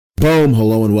Boom!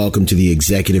 Hello and welcome to the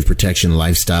Executive Protection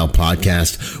Lifestyle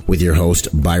Podcast with your host,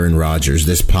 Byron Rogers.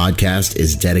 This podcast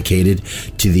is dedicated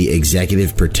to the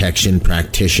executive protection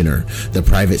practitioner, the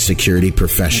private security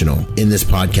professional. In this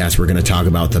podcast, we're going to talk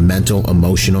about the mental,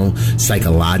 emotional,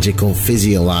 psychological,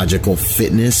 physiological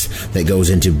fitness that goes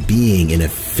into being an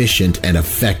efficient and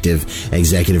effective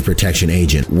executive protection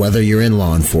agent. Whether you're in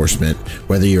law enforcement,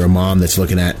 whether you're a mom that's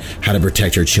looking at how to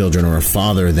protect her children, or a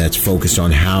father that's focused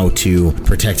on how to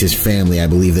protect his family, I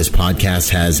believe this podcast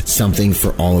has something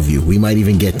for all of you. We might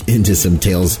even get into some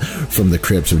tales from the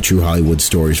crypts of true Hollywood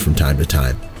stories from time to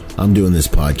time. I'm doing this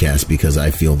podcast because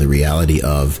I feel the reality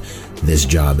of this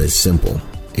job is simple.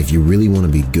 If you really want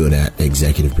to be good at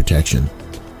executive protection,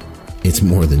 it's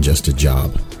more than just a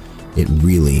job. It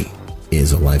really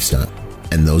is a lifestyle.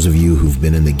 And those of you who've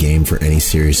been in the game for any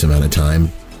serious amount of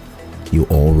time, you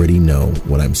already know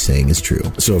what I'm saying is true.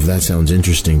 So if that sounds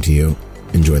interesting to you,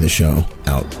 enjoy the show.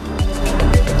 Out.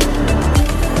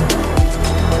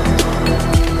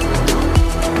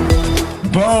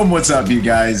 Boom! What's up, you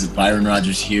guys? Byron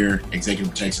Rogers here, Executive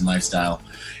Protection Lifestyle,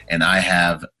 and I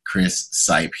have Chris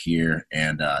Sipe here,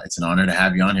 and it's an honor to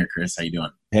have you on here, Chris. How you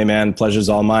doing? Hey, man. Pleasure's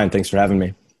all mine. Thanks for having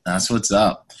me. That's what's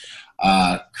up.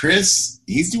 Chris,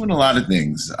 he's doing a lot of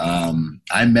things.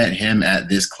 I met him at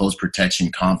this Close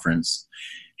Protection conference.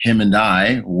 Him and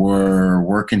I were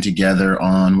working together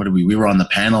on, we were on the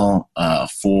panel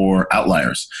for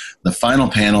Outliers, the final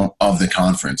panel of the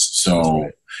conference.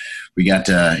 So we got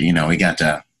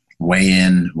to weigh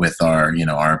in with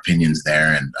our opinions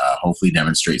there and hopefully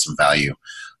demonstrate some value.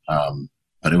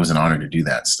 But it was an honor to do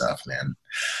that stuff, man.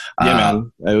 Yeah,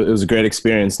 man. It was a great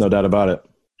experience, no doubt about it.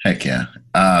 Heck yeah.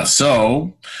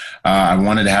 So I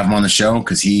wanted to have him on the show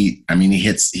because he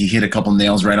hit a couple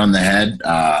nails right on the head.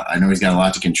 I know he's got a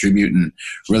lot to contribute, and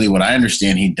really what I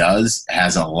understand he does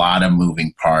has a lot of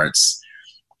moving parts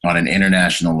on an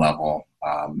international level.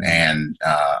 And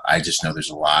I just know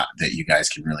there's a lot that you guys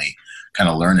can really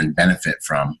kind of learn and benefit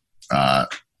from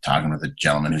talking with a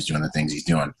gentleman who's doing the things he's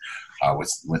doing.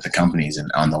 With the companies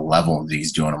and on the level that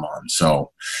he's doing them on. So,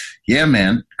 yeah,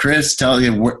 man. Chris, tell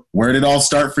you where did it all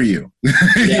start for you?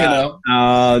 Yeah.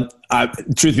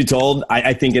 Truth be told,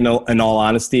 I think in all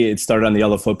honesty, it started on the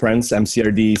Yellow Footprints,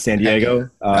 MCRD San Diego,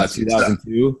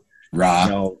 2002.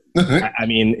 Raw. I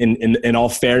mean, in all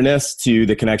fairness to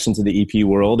the connection to the EP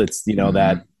world, it's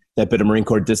that bit of Marine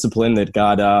Corps discipline that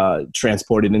got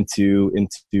transported into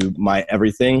my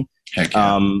everything. Heck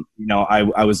yeah.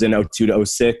 I was in 02 to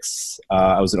 06.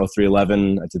 I was in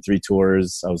 03-11. I did 3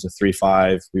 tours. I was a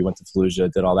 3-5. We went to Fallujah,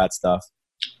 did all that stuff.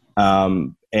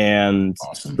 And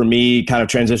awesome. For me, kind of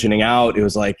transitioning out, it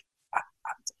was like,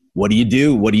 what do you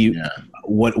do?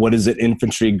 What does an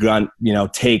infantry grunt,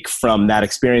 take from that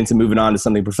experience and moving on to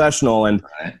something professional? And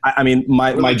right. I mean,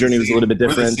 my journey was a little bit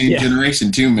different. We're the same generation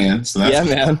too, man. So that's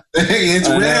man. It's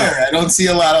rare. I don't see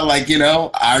a lot of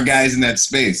our guys in that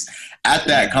space. At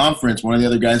that conference, one of the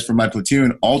other guys from my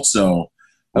platoon also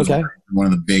was one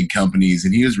of the big companies,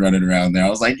 and he was running around there. I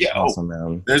was like, yo, awesome,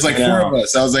 man. There's 4 of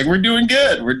us. I was like, we're doing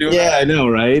good. We're doing I know,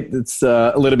 right? It's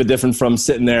a little bit different from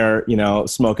sitting there,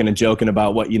 smoking and joking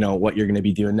about what you're going to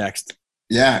be doing next.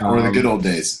 Yeah, or the good old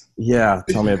days. Yeah,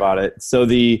 tell me about it. So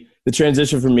the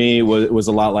transition for me was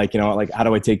a lot like, how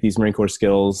do I take these Marine Corps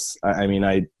skills? I mean,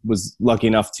 I was lucky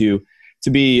enough to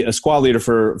be a squad leader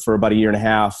for about a year and a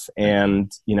half.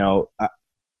 And,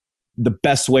 the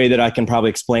best way that I can probably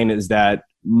explain it is that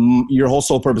your whole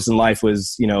sole purpose in life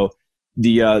was,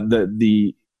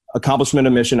 the accomplishment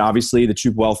of mission. Obviously the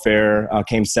troop welfare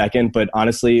came second, but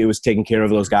honestly, it was taking care of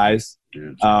those guys.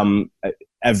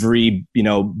 Every,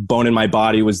 bone in my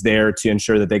body was there to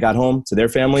ensure that they got home to their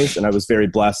families. And I was very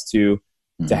blessed to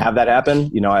have that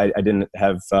happen. I didn't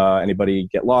have anybody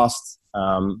get lost.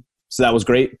 So that was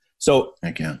great. So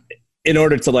in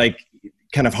order to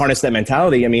kind of harness that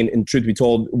mentality, I mean, and truth be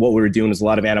told, what we were doing was a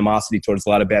lot of animosity towards a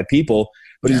lot of bad people,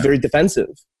 but it was very defensive.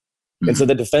 Mm-hmm. And so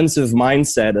the defensive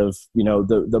mindset of,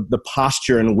 the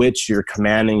posture in which you're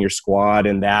commanding your squad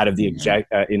and that of the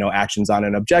actions on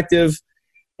an objective.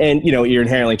 And, you're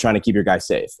inherently trying to keep your guy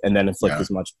safe and then inflict as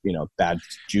much, bad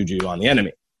juju on the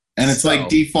enemy. And it's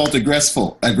default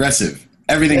aggressive.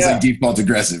 Everything's default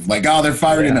aggressive. They're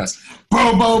firing us.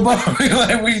 Boom, boom,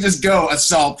 boom. We just go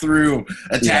assault through,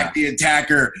 attack the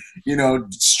attacker,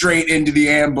 straight into the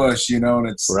ambush, and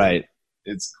it's right.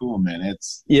 It's cool, man.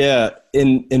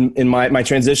 In my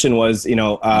transition was,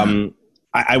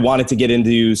 I wanted to get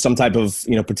into some type of,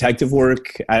 protective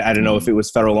work. I don't know if it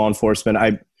was federal law enforcement.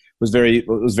 I was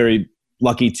very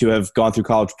lucky to have gone through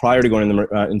college prior to going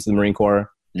into the Marine Corps.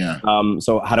 Yeah.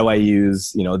 So how do I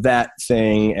use, that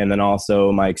thing and then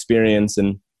also my experience?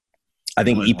 And I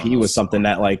think EP was something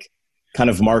that like kind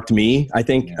of marked me, I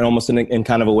think, and almost in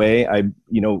kind of a way. I'm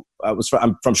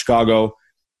from Chicago,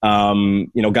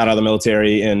 got out of the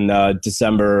military in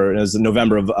December. It was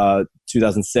November of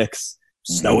 2006,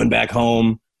 snowing back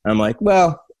home. And I'm like,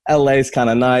 well, LA is kind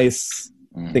of nice.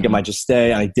 I think I might just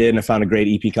stay. And I did. And I found a great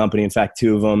EP company. In fact,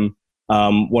 two of them.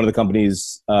 One of the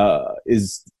companies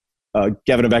is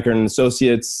Gavin and Becker and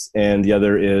Associates, and the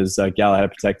other is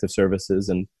Galahad Protective Services.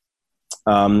 And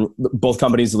both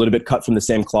companies a little bit cut from the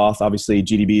same cloth. Obviously,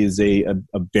 GDB is a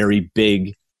very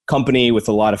big company with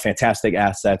a lot of fantastic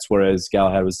assets, whereas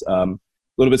Galahad was a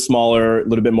little bit smaller, a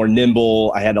little bit more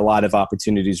nimble. I had a lot of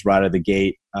opportunities right out of the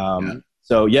gate.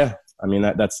 So yeah, I mean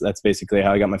that's basically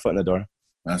how I got my foot in the door.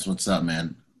 That's what's up,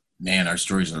 man. Man, our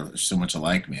stories are so much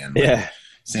alike, man. Like, yeah.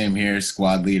 Same here,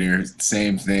 squad leader,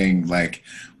 same thing. Like,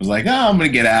 was like, oh, I'm going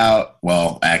to get out.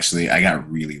 Well, actually, I got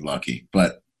really lucky.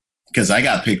 But because I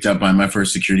got picked up by my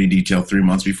first security detail 3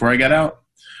 months before I got out.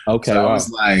 Okay. So I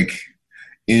was like,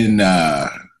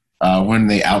 when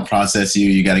they out process you,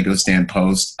 you got to go stand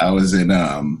post. I was in,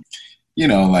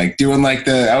 like doing like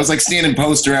I was like standing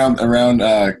post around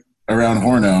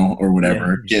Horno or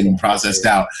whatever, getting processed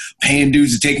out, paying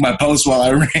dudes to take my post while I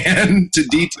ran to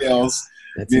details.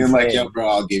 That's being insane. Like, yo, bro,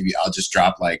 I'll just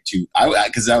drop like two.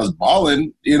 Because I was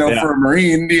balling, for a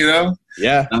Marine,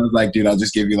 Yeah. I was like, dude, I'll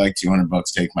just give you like $200,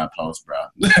 take my post, bro.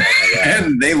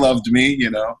 And they loved me,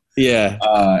 Yeah.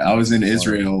 I was in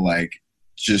Israel, like,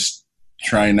 just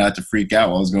trying not to freak out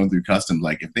while I was going through customs.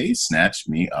 Like, if they snatch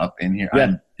me up in here,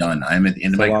 I'm done. I'm at the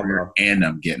end of my career, and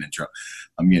I'm getting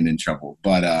in trouble.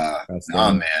 But,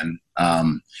 man.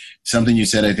 Something you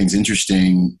said I think is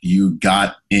interesting. You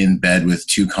got in bed with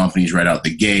two companies right out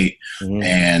the gate,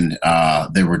 and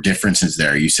there were differences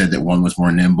there. You said that one was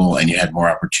more nimble and you had more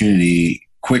opportunity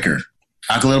quicker.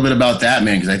 Talk a little bit about that,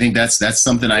 man, because I think that's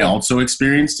something I also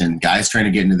experienced, and guys trying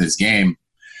to get into this game,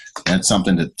 that's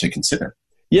something to consider.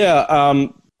 Yeah.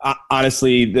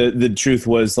 Honestly, the truth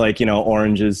was like,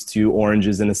 oranges to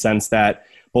oranges in the sense that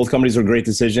both companies were a great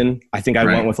decision. I think I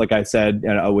went with, like I said,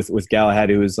 with Galahad,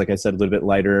 who was, like I said, a little bit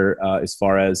lighter as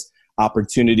far as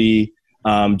opportunity.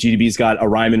 GDB's got a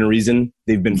rhyme and a reason.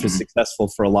 They've been successful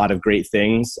for a lot of great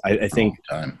things. I think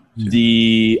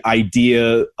the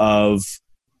idea of,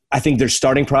 I think their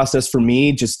starting process for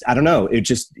me, I don't know. It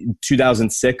just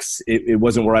 2006. It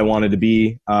wasn't where I wanted to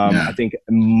be. I think it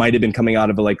might have been coming out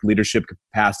of a like leadership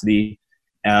capacity,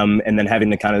 and then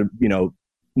having to kind of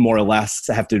more or less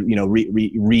have to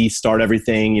restart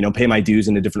everything. Pay my dues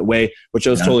in a different way, which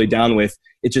I was totally down with.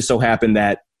 It just so happened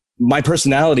that my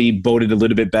personality boded a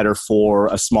little bit better for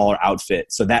a smaller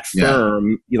outfit. So that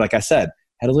firm, like I said,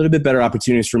 had a little bit better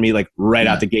opportunities for me, like right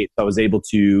out the gate. So I was able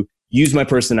to use my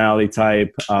personality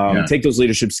type, take those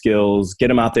leadership skills, get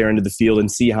them out there into the field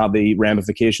and see how the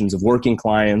ramifications of working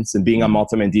clients and being on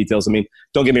multi-man details. I mean,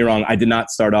 don't get me wrong. I did not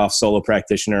start off solo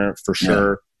practitioner for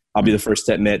sure. I'll be the first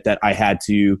to admit that I had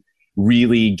to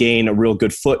really gain a real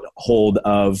good foothold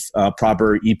of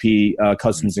proper EP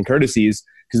customs and courtesies.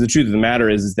 Because the truth of the matter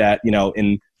is that,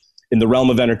 in the realm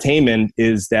of entertainment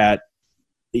is that,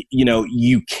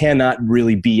 you cannot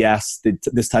really BS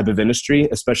this type of industry,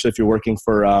 especially if you're working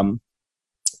for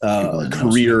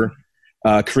career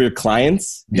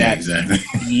clients that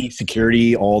need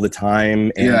security all the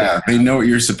time. And, they know what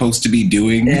you're supposed to be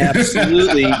doing.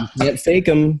 Absolutely. You can't fake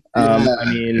them.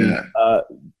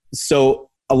 So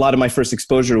a lot of my first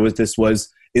exposure with this was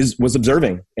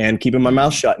observing and keeping my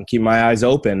mouth shut and keeping my eyes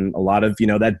open. A lot of,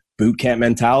 that boot camp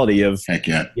mentality of,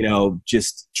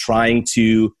 just trying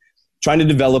to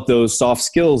develop those soft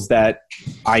skills that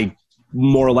I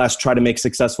more or less try to make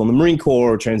successful in the Marine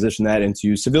Corps, transition that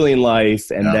into civilian life,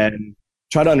 and then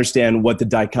try to understand what the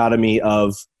dichotomy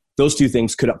of those two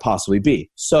things could possibly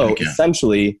be. So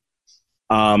essentially,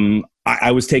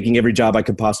 I was taking every job I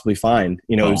could possibly find.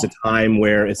 It was a time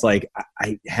where it's like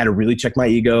I had to really check my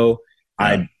ego.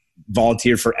 I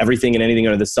volunteered for everything and anything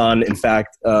under the sun. In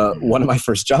fact, one of my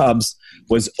first jobs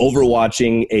was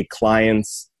overwatching a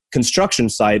client's construction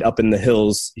site up in the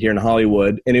hills here in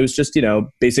Hollywood. And it was just,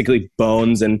 basically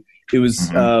bones, and it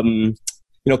was,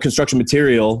 construction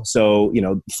material. So,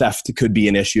 theft could be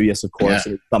an issue. Yes, of course.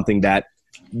 And it's something that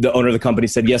the owner of the company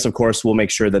said, yes, of course, we'll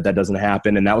make sure that doesn't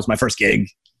happen. And that was my first gig,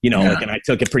 and I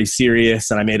took it pretty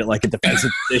serious, and I made it like a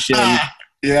defensive position. And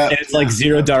it's like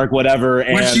zero dark, whatever.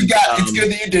 And, what you got? It's good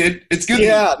that you did. It's good.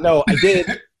 Yeah, no, I did.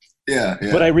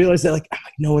 But I realized that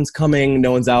no one's coming,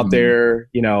 no one's out there.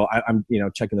 I'm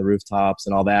checking the rooftops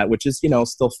and all that, which is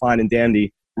still fine and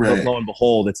dandy. Right. But lo and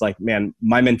behold, it's like, man,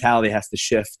 my mentality has to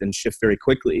shift very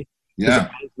quickly.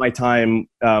 My time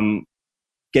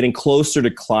getting closer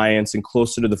to clients and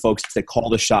closer to the folks that call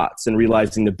the shots and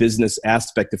realizing the business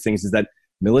aspect of things is that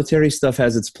military stuff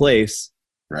has its place,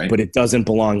 right, but it doesn't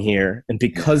belong here. And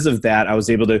because of that, I was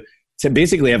able to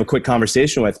basically have a quick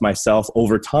conversation with myself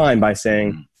over time by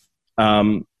saying,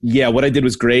 what I did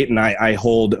was great. And I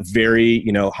hold very,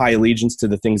 high allegiance to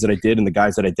the things that I did and the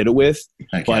guys that I did it with,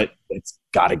 but it's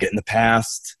got to get in the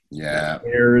past. Yeah.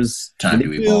 There's time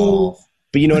to evolve.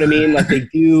 But you know what I mean? Like they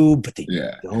do, but they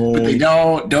don't. But they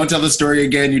don't. Don't tell the story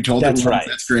again. You told them once. Right.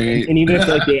 That's great. And even if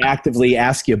like they actively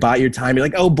ask you about your time, you're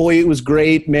like, oh boy, it was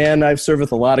great, man. I've served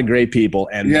with a lot of great people.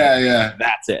 And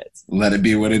that's it. Let it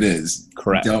be what it is.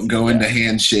 Correct. Don't go into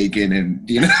handshaking and,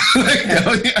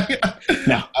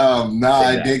 No,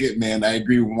 I dig it, man. I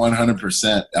agree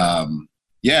 100%.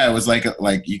 It was like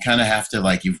you kind of have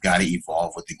to, you've got to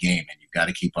evolve with the game and you've got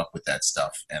to keep up with that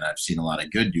stuff. And I've seen a lot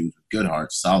of good dudes with good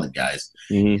hearts, solid guys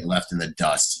get left in the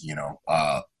dust,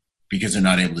 because they're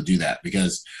not able to do that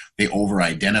because they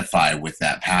over-identify with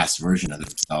that past version of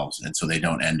themselves. And so they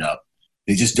don't end up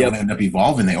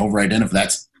evolving. They over-identify.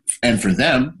 And for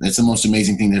them, that's the most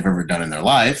amazing thing they've ever done in their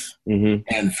life.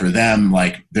 And for them,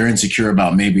 they're insecure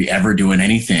about maybe ever doing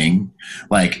anything.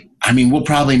 We'll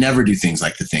probably never do things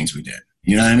like the things we did.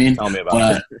 You know what I mean? Tell me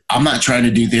about it. I'm not trying to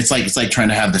do this. It's like trying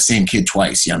to have the same kid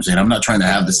twice. You know what I'm saying? I'm not trying to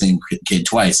have the same kid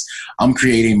twice. I'm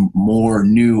creating more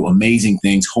new, amazing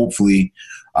things, hopefully,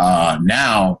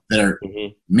 now that are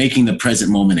making the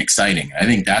present moment exciting. I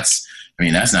think that's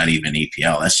not even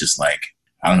EPL. That's just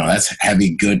that's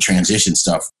heavy, good transition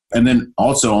stuff. And then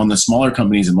also on the smaller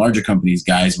companies and larger companies,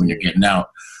 guys, when you're getting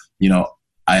out,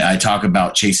 I talk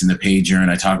about chasing the pager and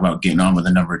I talk about getting on with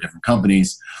a number of different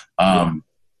companies.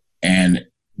 And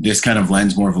this kind of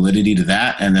lends more validity to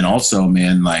that. And then also,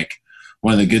 man,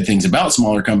 one of the good things about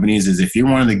smaller companies is if you're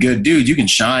one of the good dudes, you can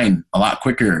shine a lot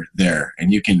quicker there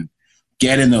and you can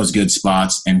get in those good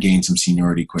spots and gain some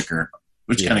seniority quicker,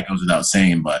 which kind of goes without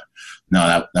saying. But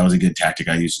no, that was a good tactic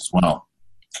I used as well.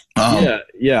 I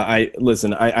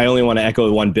only want to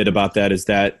echo one bit about that is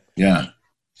that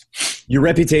your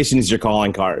reputation is your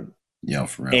calling card. Yeah,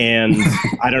 for real. And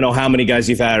I don't know how many guys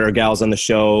you've had or gals on the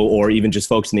show or even just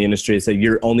folks in the industry that say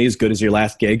you're only as good as your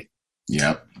last gig.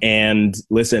 Yep. And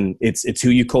listen, it's who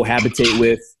you cohabitate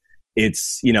with.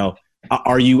 It's,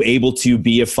 are you able to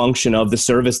be a function of the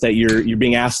service that you're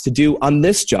being asked to do on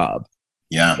this job?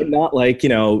 Yeah. And not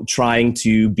trying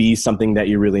to be something that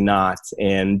you're really not.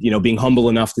 And, being humble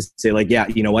enough to say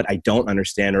you know what, I don't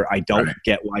understand or I don't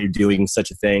get why you're doing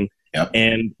such a thing. Yep.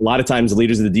 And a lot of times the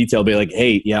leaders of the detail be like,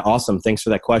 hey, yeah, awesome. Thanks for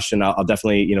that question. I'll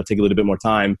definitely, take a little bit more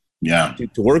time to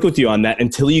work with you on that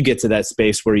until you get to that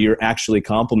space where you're actually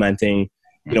complimenting,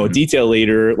 a detail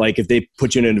leader. Like if they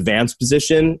put you in an advanced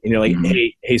position and you're like,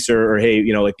 hey, sir, or hey,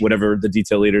 whatever the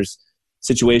detail leader's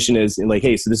situation is, and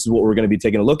hey, so this is what we're going to be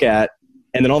taking a look at.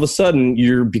 And then all of a sudden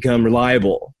you become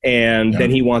reliable and then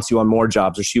he wants you on more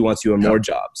jobs or she wants you on more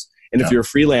jobs. And if you're a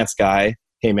freelance guy,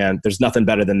 hey man, there's nothing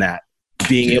better than that.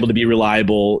 Being able to be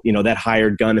reliable, that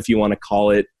hired gun, if you want to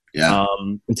call it,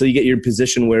 until you get your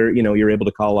position where, you're able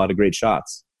to call a lot of great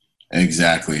shots.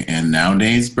 Exactly. And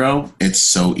nowadays, bro, it's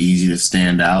so easy to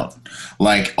stand out.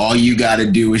 All you got to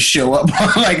do is show up.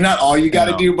 Not all you got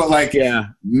to do, but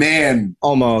man,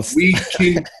 almost.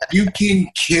 You can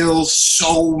kill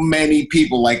so many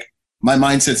people. My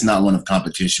mindset's not one of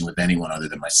competition with anyone other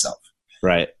than myself.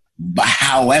 Right. But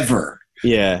however,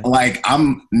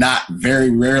 I'm not very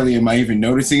rarely am I even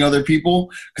noticing other people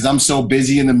because I'm so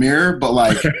busy in the mirror,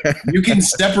 but you can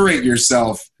separate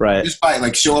yourself just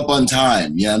by show up on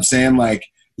time. You know what I'm saying?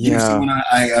 Give someone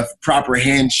a proper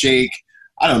handshake.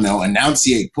 I don't know,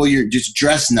 enunciate, just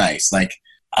dress nice.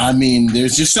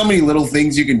 There's just so many little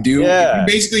things you can do. Yeah. You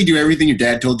basically do everything your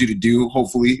dad told you to do,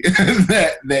 hopefully,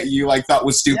 that you thought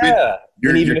was stupid. Yeah.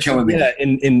 You're killing me. Yeah,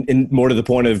 in more to the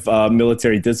point of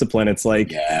military discipline, it's or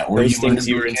those things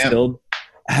you were instilled.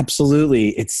 Absolutely.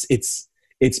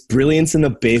 It's brilliance in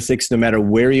the basics, no matter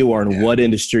where you are in what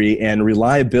industry, and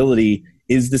reliability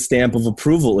is the stamp of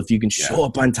approval. If you can show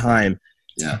up on time,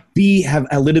 have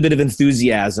a little bit of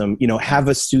enthusiasm, have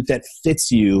a suit that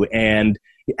fits you and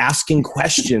asking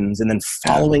questions and then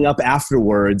following up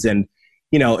afterwards and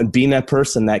being that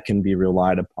person that can be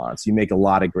relied upon. So you make a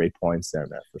lot of great points there,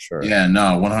 man, for sure. Yeah,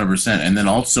 no, 100%. And then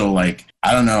also I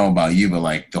don't know about you,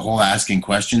 but the whole asking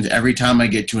questions, every time I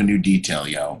get to a new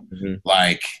detail,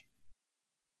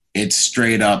 it's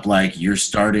straight up you're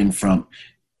starting from,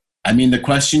 the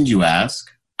questions you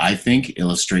ask, I think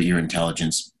illustrate your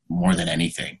intelligence more than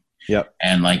anything. Yep.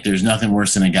 And there's nothing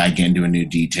worse than a guy getting to a new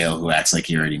detail who acts like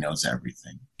he already knows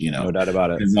everything. No doubt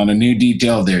about it. Because on a new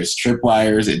detail, there's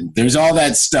tripwires and there's all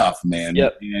that stuff, man.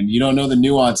 Yep. And you don't know the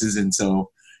nuances. And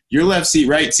so your left seat,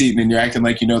 right seat, and then you're acting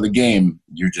like you know the game,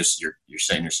 you're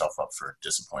setting yourself up for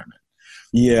disappointment.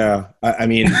 Yeah. I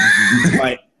mean,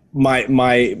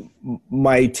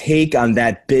 my take on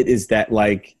that bit is that,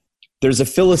 like, there's a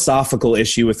philosophical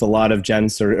issue with a lot of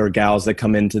gents or gals that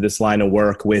come into this line of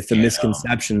work with the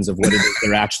misconceptions of what it is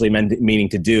they're actually meaning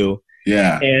to do.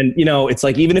 Yeah. And, it's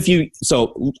like, even if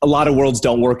so a lot of worlds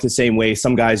don't work the same way.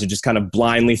 Some guys are just kind of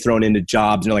blindly thrown into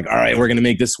jobs and they're like, all right, we're going to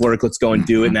make this work. Let's go and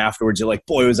do it. And afterwards you're like,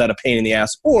 boy, was that a pain in the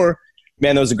ass? Or,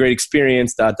 man, that was a great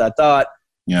experience, ...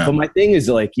 Yeah. But my thing is,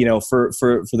 like, for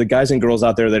the guys and girls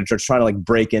out there that are trying to, like,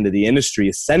 break into the industry,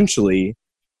 essentially,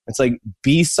 it's like,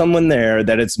 be someone there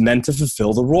that it's meant to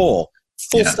fulfill the role.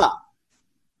 Full stop.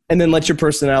 And then let your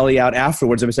personality out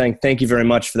afterwards. I'm saying, thank you very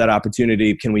much for that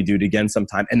opportunity. Can we do it again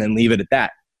sometime? And then leave it at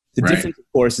that. The difference, of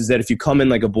course, is that if you come in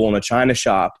like a bull in a china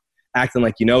shop, acting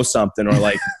like you know something, or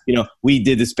like, we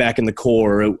did this back in the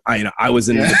Corps, or I was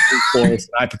in the force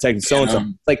and I protected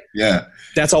so-and-so. Like,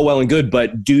 that's all well and good,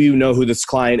 but do you know who this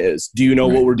client is? Do you know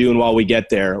what we're doing while we get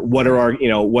there? What are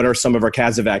what are some of our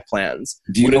CASEVAC plans?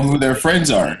 Do you know who their friends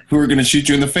are, who are going to shoot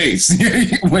you in the face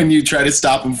when you try to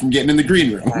stop them from getting in the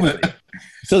green room?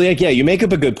 So, like, you make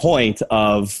up a good point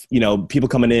of, people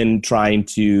coming in trying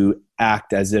to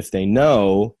act as if they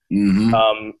know,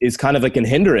 is kind of like a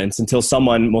hindrance until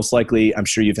someone, most likely, I'm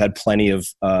sure you've had plenty of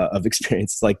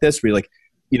experiences like this, where you're like,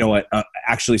 you know what,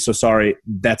 actually, so sorry,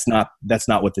 that's not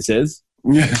what this is.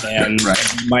 And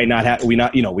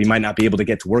we might not be able to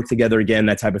get to work together again,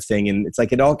 that type of thing. And it's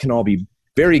like, it all can all be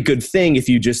very good thing if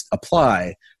you just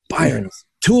apply Byron's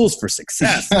tools for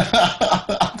success.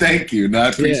 Thank you. No, I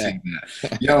appreciate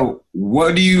that. Yo,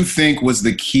 what do you think was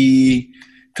the key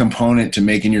component to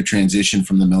making your transition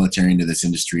from the military into this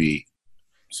industry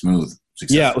smooth?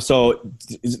 Successful? Yeah. So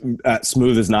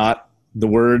smooth is not the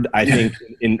word. I think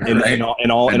in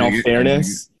all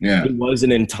fairness, it was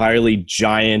an entirely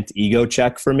giant ego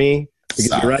check for me. Because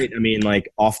you're right. I mean,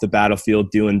 like, off the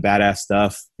battlefield, doing badass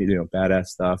stuff,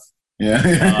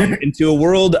 into a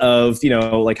world of,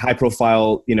 like, high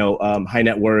profile, high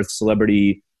net worth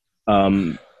celebrity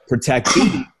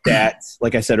protectee that,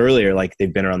 like I said earlier, like,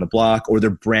 they've been around the block, or they're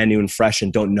brand new and fresh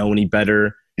and don't know any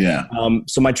better. Yeah.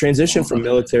 So my transition from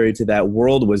military to that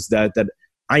world was that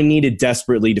I needed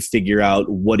desperately to figure out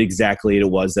what exactly it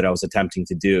was that I was attempting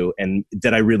to do, and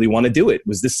that I really want to do it.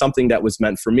 Was this something that was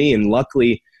meant for me? And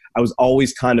luckily, I was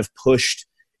always kind of pushed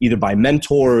either by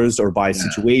mentors or by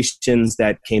situations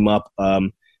that came up,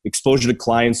 exposure to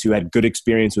clients who had good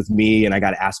experience with me, and I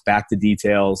got asked back to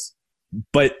details.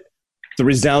 But the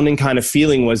resounding kind of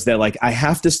feeling was that, like, I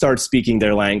have to start speaking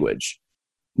their language,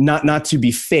 not to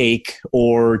be fake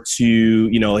or to,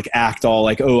 like, act all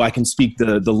like, oh, I can speak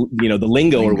the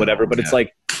lingo or whatever. But it's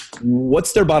like,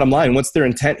 what's their bottom line? What's their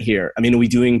intent here? I mean, are we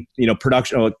doing,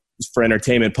 production for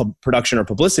entertainment, production or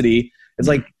publicity? It's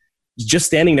like, just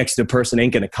standing next to a person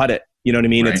ain't going to cut it. You know what I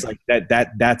mean? Right. It's like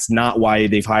that's not why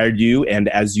they've hired you. And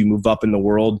as you move up in the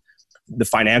world, the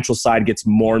financial side gets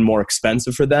more and more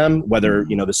expensive for them, whether,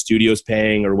 the studio's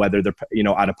paying or whether they're,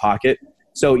 out of pocket.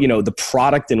 So, the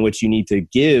product in which you need to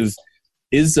give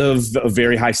is of a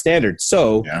very high standard.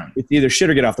 So it's either shit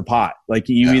or get off the pot. Like,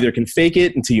 you either can fake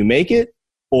it until you make it,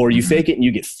 or you fake it and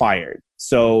you get fired.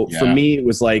 So for me, it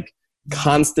was like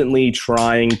constantly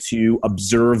trying to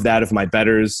observe that of my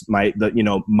betters, my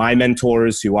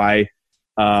mentors who I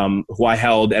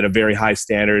held at a very high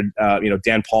standard.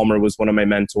 Dan Palmer was one of my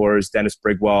mentors, Dennis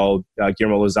Brigwell,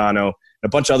 Guillermo Lozano, a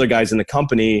bunch of other guys in the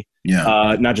company,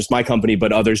 not just my company,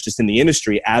 but others just in the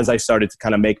industry, as I started to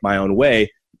kind of make my own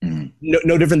way.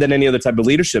 No different than any other type of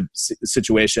leadership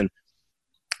situation.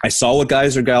 I saw what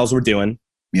guys or gals were doing,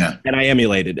 and I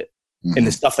emulated it. And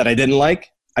the stuff that I didn't like,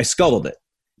 I scuttled it.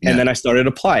 And then I started to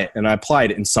apply it, and I applied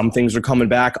it, and some things were coming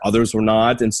back, others were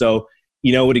not. And so,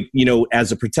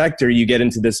 as a protector, you get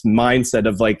into this mindset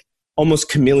of, like, almost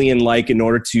chameleon-like in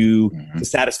order to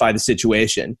satisfy the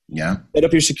situation. Set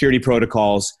up your security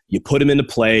protocols, you put them into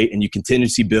play, and you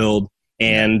continuously build.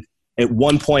 And at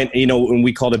one point, when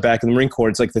we called it back in the Marine Corps,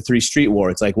 it's like the 3-street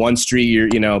war. It's like one street, you're,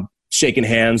 shaking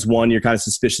hands. One, you're kind of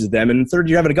suspicious of them. And third,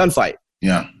 you're having a gunfight.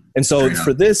 And so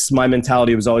for this, my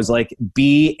mentality was always like,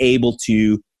 be able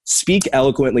to speak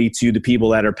eloquently to the people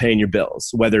that are paying your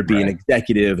bills, whether it be an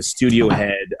executive, a studio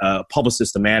head, a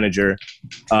publicist, a manager,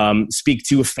 speak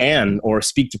to a fan or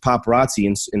speak to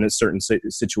paparazzi in a certain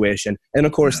situation. And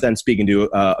of course, then speaking to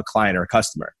a client or a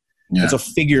customer. And so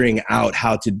figuring out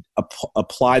how to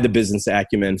apply the business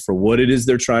acumen for what it is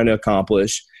they're trying to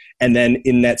accomplish. And then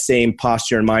in that same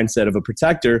posture and mindset of a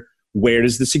protector, where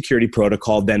does the security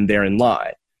protocol then therein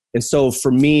lie? And so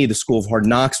for me, the School of Hard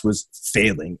Knocks was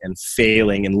failing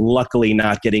and luckily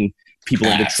not getting people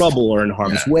into trouble or in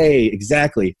harm's way.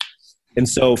 Exactly. And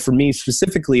so for me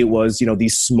specifically, it was,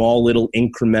 these small little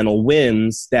incremental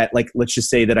wins that, like, let's just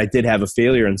say that I did have a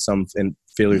failure and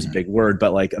failure is a big word,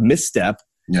 but like a misstep.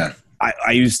 Yeah.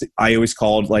 I always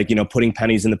called, like, putting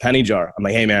pennies in the penny jar. I'm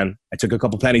like, hey man, I took a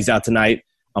couple pennies out tonight.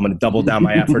 I'm going to double down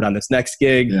my effort on this next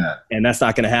gig, and that's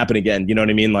not going to happen again. You know what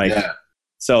I mean? Like,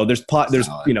 so there's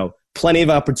plenty of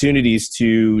opportunities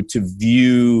to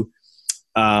view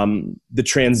the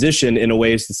transition in a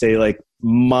way is to say, like,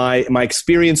 my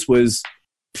experience was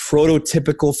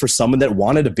prototypical for someone that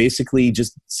wanted to basically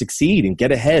just succeed and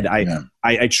get ahead.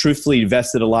 I truthfully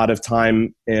invested a lot of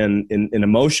time and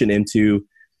emotion into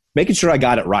making sure I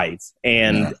got it right.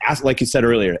 And like you said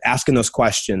earlier, asking those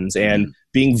questions and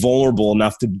being vulnerable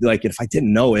enough to, like, if I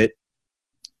didn't know it,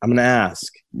 I'm going to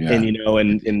ask. Yeah.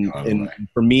 And, and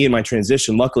for me in my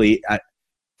transition, luckily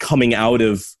coming out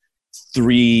of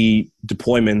 3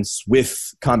 deployments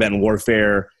with combat and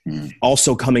warfare,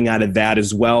 also coming out of that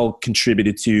as well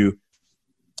contributed to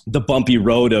the bumpy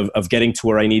road of getting to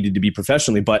where I needed to be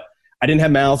professionally. But I didn't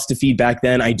have mouths to feed back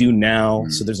then. I do now.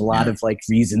 So there's a lot of, like,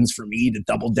 reasons for me to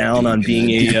double down on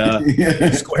being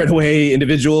a squared away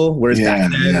individual. Whereas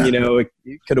back then,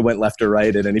 it could have went left or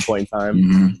right at any point in time.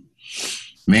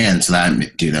 Mm-hmm. Man, so that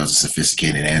was a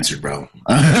sophisticated answer, bro.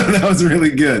 That was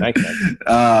really good. Thank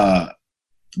you.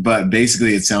 But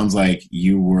basically it sounds like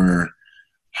you were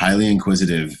highly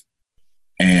inquisitive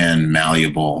and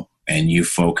malleable, and you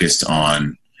focused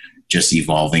on just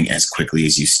evolving as quickly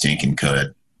as you stinking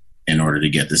could in order to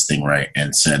get this thing right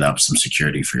and set up some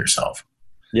security for yourself.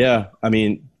 Yeah. I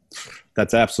mean,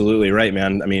 that's absolutely right,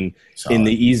 man. I mean, in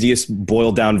the easiest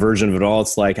boiled down version of it all,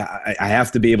 it's like, I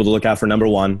have to be able to look out for number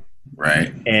one.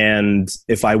 Right. And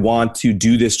if I want to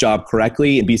do this job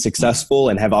correctly and be successful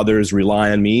and have others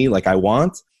rely on me like I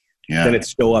want, then it's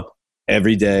show up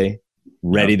every day,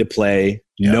 ready to play,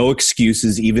 no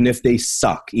excuses, even if they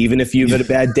suck, even if you've had a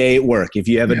bad day at work, if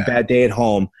you have a bad day at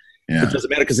home. It doesn't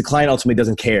matter because the client ultimately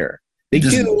doesn't care. They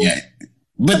do. Yeah.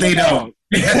 But they don't.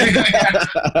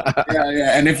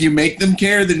 And if you make them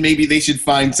care, then maybe they should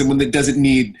find someone that doesn't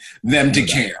need them to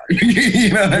care.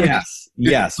 You know what I mean?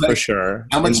 Yes, like, for sure.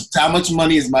 How much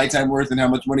money is my time worth, and how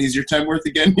much money is your time worth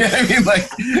again? You know what I mean? Like,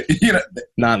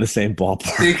 not in the same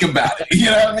ballpark. Think about it. You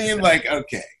know what I mean? Like,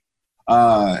 okay.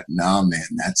 Nah, man,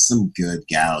 that's some good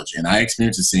gouge. And I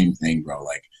experienced the same thing, bro.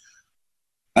 Like,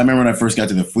 I remember when I first got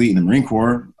to the fleet in the Marine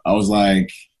Corps, I was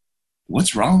like,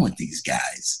 what's wrong with these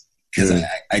guys? Because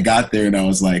I got there and I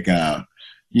was like, I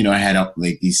had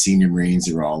like these senior Marines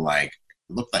that were all like,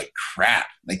 looked like crap.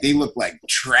 Like, they looked like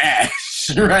trash,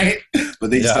 right?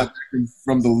 But they just got back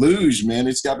from the luge, man.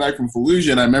 They just got back from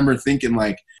Fallujah. And I remember thinking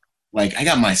like I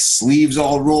got my sleeves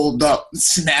all rolled up,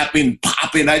 snapping,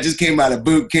 popping. I just came out of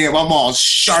boot camp. I'm all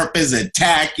sharp as a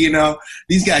tack,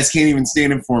 These guys can't even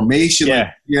stand in formation. Yeah.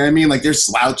 Like, you know what I mean? Like, they're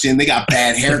slouching. They got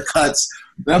bad haircuts.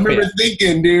 I remember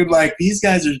thinking, dude, like, these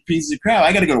guys are pieces of crap.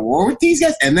 I got to go to war with these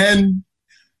guys. And then,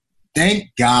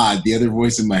 thank God, the other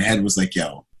voice in my head was like,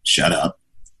 yo, shut up.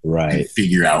 Right. And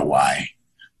figure out why.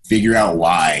 Figure out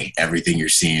why everything you're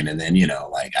seeing. And then,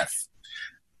 like, I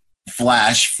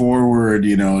flash forward,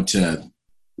 to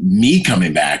me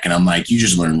coming back. And I'm like, you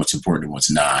just learn what's important and what's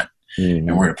not. Mm-hmm.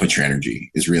 And where to put your energy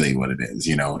is really what it is,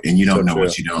 and you don't know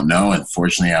what you don't know. And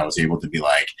fortunately, I was able to be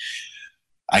like,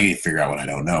 I need to figure out what I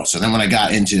don't know. So then when I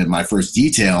got into my first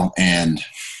detail and,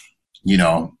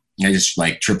 I just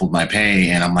like tripled my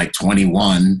pay and I'm like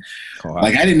 21. Oh, wow.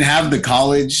 Like, I didn't have the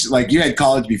college, like you had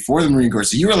college before the Marine Corps.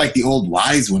 So you were like the old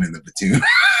wise one in the platoon,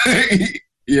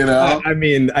 I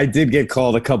mean, I did get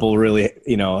called a couple really,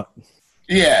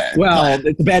 Yeah. Well,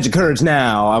 it's a badge of courage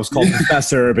now. I was called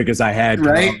professor because I had,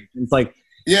 right. It's like,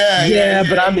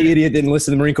 but I'm the idiot didn't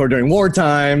listen to the Marine Corps during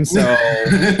wartime. So,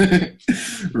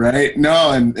 right.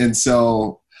 No. And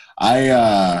so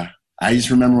I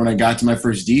just remember when I got to my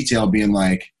first detail being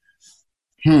like,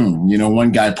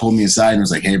 one guy pulled me aside and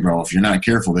was like, hey bro, if you're not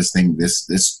careful, this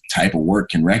type of work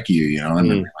can wreck you. I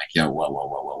remember like, yo,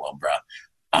 whoa, bro,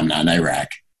 I'm not in Iraq.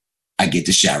 I get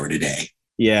to shower today.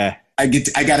 Yeah. I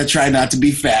got to try not to be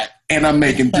fat, and I'm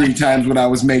making 3 times what I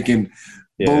was making.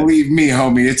 Yeah. Believe me,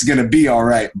 homie, it's going to be all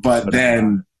right. But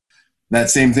then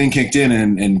that same thing kicked in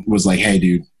and was like, hey,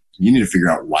 dude, you need to figure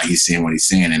out why he's saying what he's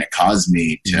saying. And it caused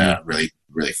me to really,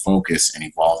 really focus and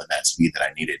evolve at that speed that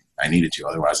I needed to.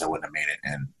 Otherwise, I wouldn't have made it.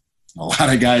 And a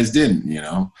lot of guys didn't,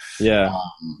 Yeah.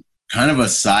 Kind of a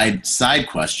side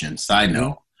question, side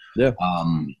note. Yeah.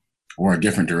 Or a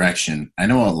different direction. I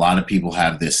know a lot of people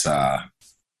have this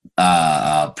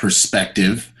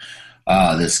perspective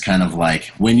this kind of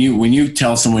like when you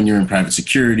tell someone you're in private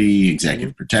security,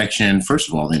 executive protection, first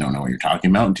of all, they don't know what you're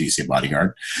talking about until you say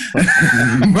bodyguard.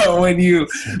 But when you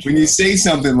say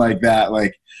something like that,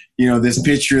 like, you know, this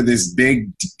picture of this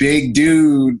big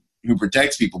dude who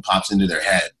protects people pops into their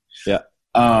head. Yeah.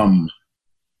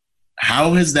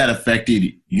 How has that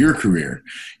affected your career?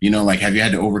 You know, like, have you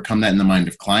had to overcome that in the mind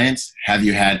of clients? Have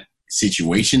you had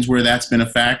situations where that's been a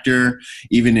factor,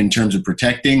 even in terms of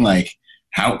protecting? Like,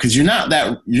 how, because you're not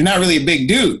really a big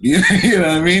dude, you know what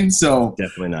I mean? So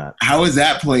definitely not. How has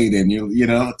that played in to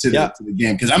the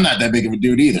game? Because I'm not that big of a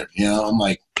dude either. You know, I'm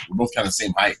like, we're both kind of the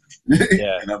same height.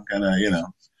 Yeah. And I'm kind of, you know.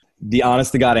 The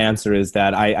honest to God answer is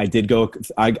that I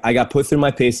got put through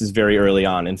my paces very early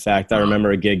on. In fact, I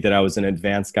remember a gig that I was an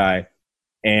advanced guy.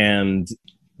 And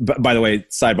by the way,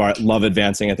 sidebar, love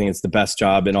advancing. I think it's the best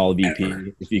job in all of EP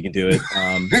if you can do it.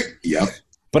 Yep.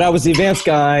 But I was the advanced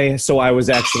guy, so I was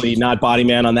actually not body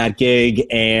man on that gig.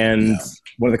 And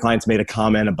one of the clients made a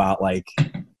comment about like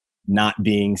not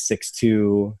being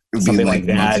 6'2", something like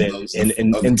that.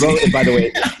 And bro, by the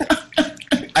way,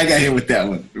 I got hit with that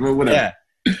one. Whatever. Yeah.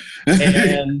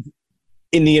 And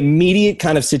in the immediate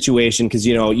kind of situation, because,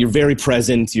 you know, you're very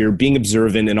present, you're being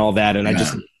observant and all that. And I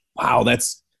just, wow,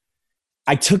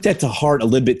 I took that to heart a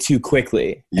little bit too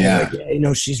quickly. Yeah. Like, you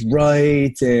know, she's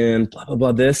right and blah, blah,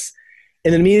 blah, this.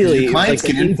 And then immediately, clients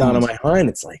like, get down on my mind.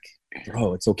 It's like,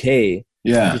 bro, it's okay.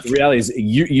 Yeah. The reality is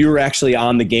you're actually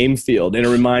on the game field. And it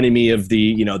reminded me of the,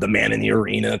 you know, the man in the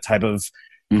arena type of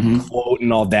quote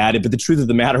and all that. But the truth of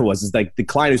the matter is like the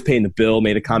client who's paying the bill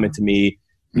made a comment to me.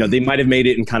 You know, they might have made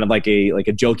it in kind of like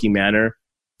a joking manner.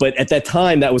 But at that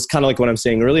time, that was kind of like what I'm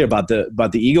saying earlier about the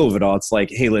ego of it all. It's like,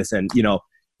 hey, listen, you know,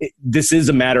 this is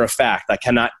a matter of fact. I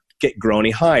cannot grow any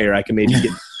higher. I can maybe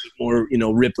get more, you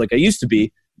know, ripped like I used to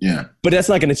be. Yeah. But that's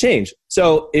not going to change.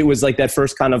 So it was like that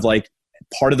first kind of like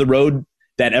part of the road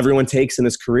that everyone takes in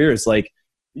this career is like,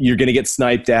 you're going to get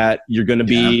sniped at. You're going to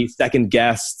be second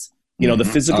guessed. You know, the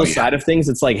physical side of things.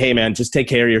 It's like, hey man, just take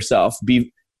care of yourself.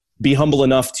 Be humble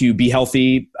enough to be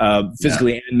healthy,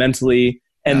 physically and mentally.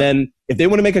 And then if they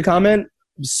want to make a comment,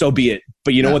 so be it.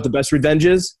 But you know what the best revenge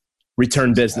is?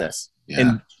 Return business.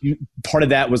 Yeah. And part of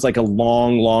that was like a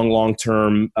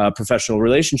long-term professional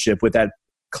relationship with that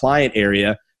client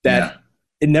area that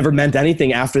it never meant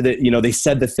anything after that. You know, they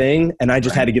said the thing and I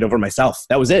just had to get over myself.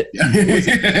 That was it.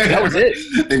 That was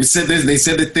it. They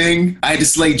said the thing. I had to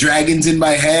slay dragons in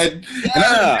my head.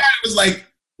 Yeah. And it was like,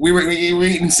 we were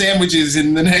eating sandwiches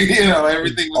and then, you know,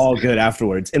 everything was all good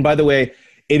afterwards. And by the way,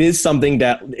 it is something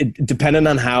that depending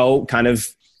on how kind of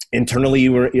internally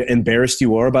you were embarrassed you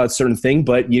were about a certain thing,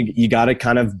 but you got to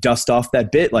kind of dust off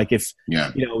that bit. Like if,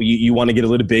 you know, you want to get a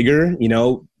little bigger, you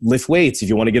know, lift weights. If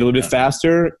you want to get a little bit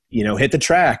faster, you know, hit the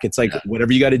track. It's like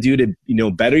whatever you got to do to, you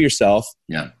know, better yourself.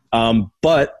 Yeah.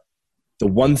 But the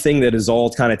one thing that is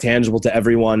all kind of tangible to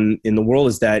everyone in the world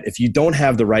is that if you don't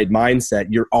have the right mindset,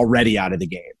 you're already out of the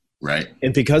game. Right.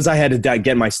 And because I had to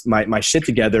get my shit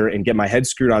together and get my head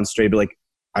screwed on straight, be like,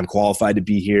 I'm qualified to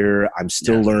be here. I'm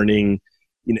still learning.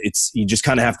 You know, you just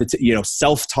kind of have to, you know,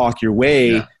 self-talk your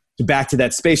way to back to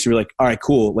that space. You're like, all right,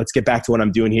 cool. Let's get back to what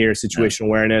I'm doing here. Situational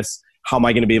awareness. How am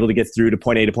I going to be able to get through to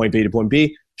point A to point B to point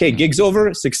B? Okay. Gig's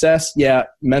over. Success. Yeah.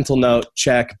 Mental note.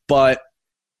 Check. But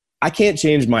I can't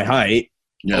change my height.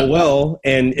 Yeah. Oh, well.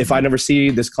 And if I never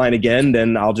see this client again,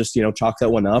 then I'll just, you know, chalk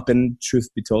that one up. And truth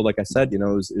be told, like I said, you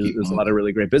know, it was a lot of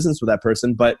really great business with that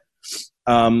person. But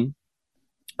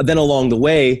then along the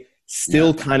way,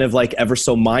 still kind of like ever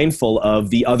so mindful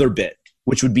of the other bit,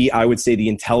 which would be, I would say, the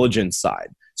intelligence side.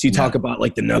 So you talk about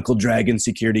like the knuckle dragon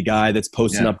security guy that's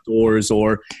posting up doors,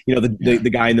 or, you know, the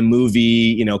guy in the movie,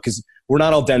 you know, because we're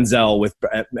not all Denzel with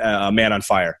Man on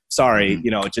Fire. Sorry, you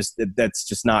know, that's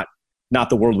just not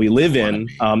the world we live in.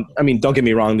 I mean, don't get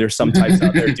me wrong. There's some types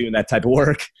out there doing that type of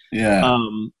work. Yeah.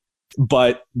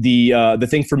 But the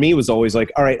thing for me was always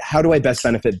like, all right, how do I best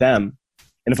benefit them?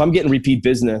 And if I'm getting repeat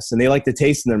business and they like the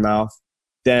taste in their mouth,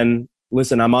 then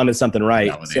listen, I'm onto something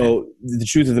right. So the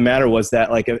truth of the matter was that,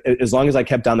 like, as long as I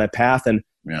kept down that path and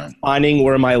finding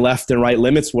where my left and right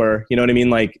limits were, you know what I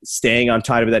mean? Like staying on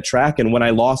top of that track. And when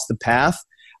I lost the path,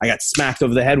 I got smacked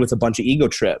over the head with a bunch of ego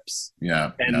trips.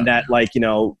 Yeah. And that, like, you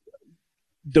know,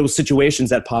 those situations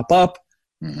that pop up,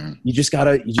 you just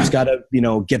gotta, you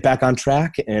know, get back on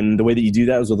track. And the way that you do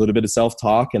that is a little bit of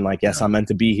self-talk and like, yes, I'm meant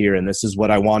to be here and this is what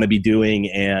I want to be doing,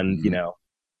 and, you know,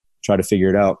 try to figure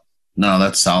it out. No,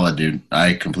 that's solid, dude.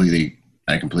 I completely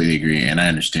agree. And I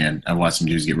understand. I've watched some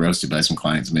dudes get roasted by some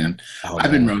clients, man. I've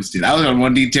been roasted. I was on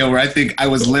one detail where I think I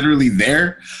was literally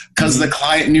there because the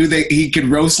client knew that he could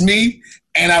roast me.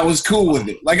 And I was cool with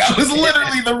it. Like, I was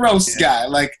literally the roast guy.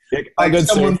 Like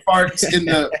someone farts in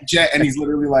the jet, and he's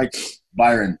literally like,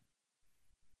 Byron,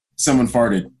 someone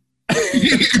farted.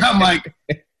 I'm like,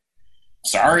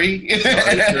 sorry.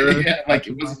 Yeah, like,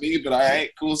 it was me, but all right,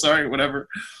 cool, sorry, whatever.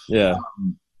 Yeah.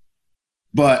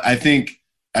 But I think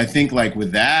like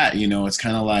with that, you know, it's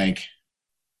kind of like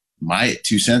my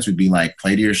 2 cents would be like,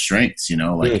 play to your strengths, you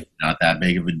know, like if you're not that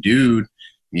big of a dude,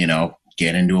 you know,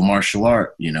 get into a martial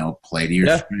art, you know, play to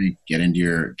your strength, get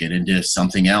into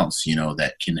something else, you know,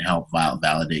 that can help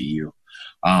validate you.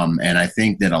 And I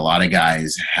think that a lot of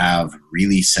guys have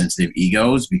really sensitive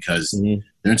egos because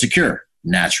they're insecure.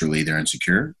 Naturally, they're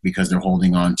insecure because they're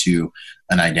holding on to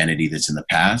an identity that's in the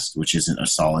past, which isn't a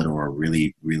solid or a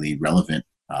really, really relevant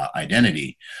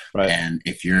identity. Right. And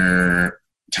if you're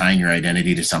tying your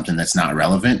identity to something that's not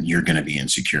relevant, you're going to be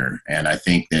insecure. And I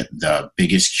think that the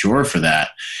biggest cure for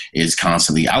that is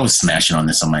constantly, I was smashing on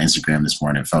this on my Instagram this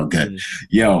morning. It felt good.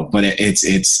 But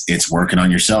it's working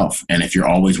on yourself. And if you're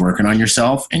always working on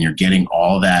yourself and you're getting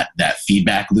all that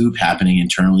feedback loop happening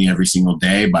internally every single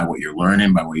day by what you're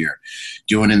learning, by what you're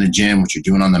doing in the gym, what you're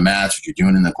doing on the mats, what you're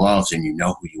doing in the gloves, and you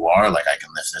know who you are, like, I can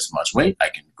lift this much weight, I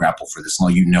can grapple for this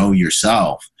long, you know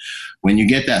yourself. When you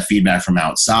get that feedback from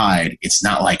outside, it's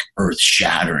not like earth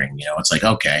shattering, you know, it's like,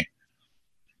 okay,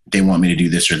 they want me to do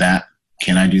this or that.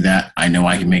 Can I do that? I know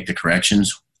I can make the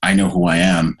corrections. I know who I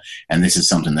am. And this is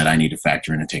something that I need to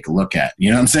factor in and take a look at. You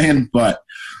know what I'm saying? But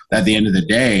at the end of the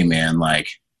day, man, like,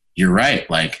 you're right.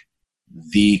 Like,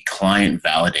 the client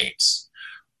validates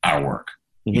our work.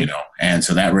 You know, and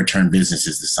so that return business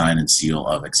is the sign and seal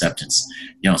of acceptance.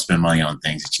 You don't spend money on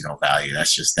things that you don't value.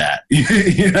 That's just that.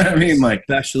 You know what I mean? Like,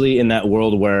 especially in that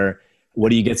world where, what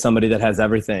do you get somebody that has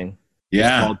everything?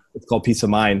 Yeah, it's called peace of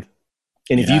mind.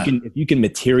 And if you can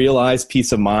materialize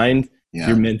peace of mind,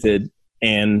 you're minted.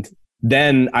 And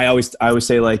then I always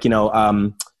say, like, you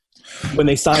know, when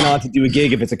they sign on to do a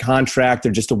gig, if it's a contract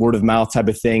or just a word of mouth type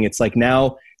of thing, it's like,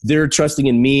 now they're trusting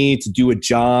in me to do a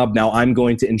job. Now I'm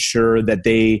going to ensure that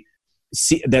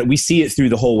we see it through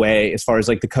the whole way, as far as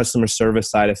like the customer service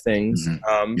side of things.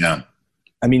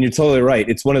 I mean, you're totally right.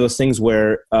 It's one of those things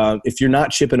where if you're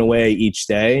not chipping away each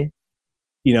day,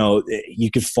 you know, you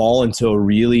could fall into a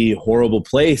really horrible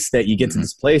place that you get to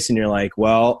this place and you're like,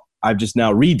 well, I've just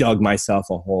now redug myself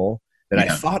a hole that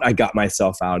I thought I got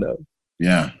myself out of.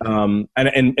 Yeah.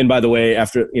 And by the way,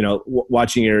 after, you know,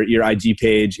 watching your IG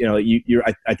page, you know,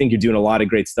 I think you're doing a lot of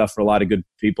great stuff for a lot of good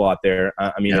people out there.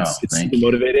 I mean, it's super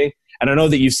motivating. And I know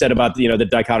that you've said about, you know, the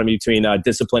dichotomy between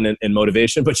discipline and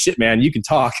motivation, but shit, man, you can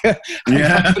talk.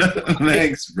 Yeah.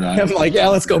 Thanks, bro. I'm like, yeah,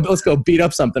 let's go beat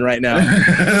up something right now.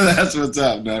 That's what's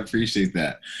up. No, I appreciate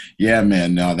that. Yeah,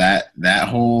 man. No, that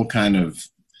whole kind of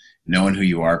knowing who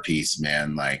you are piece,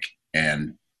 man, like,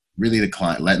 and really the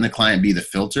client, letting the client be the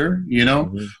filter, you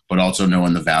know, but also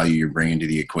knowing the value you're bringing to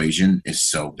the equation is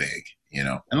so big, you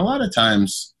know. And a lot of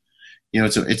times, you know,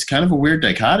 it's kind of a weird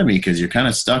dichotomy because you're kind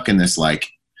of stuck in this, like,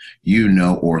 you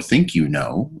know, or think you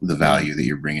know the value that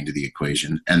you're bringing to the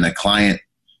equation, and the client,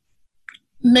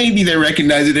 maybe they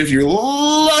recognize it if you're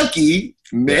lucky,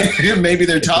 maybe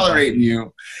they're tolerating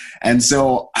you. And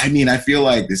so, I mean, I feel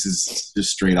like this is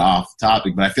just straight off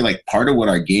topic, but I feel like part of what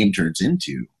our game turns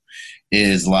into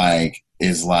is like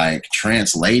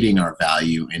translating our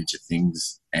value into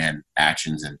things and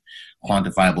actions and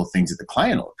quantifiable things that the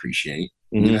client will appreciate.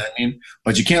 You know what I mean?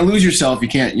 But you can't lose yourself. You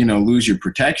can't, you know, lose your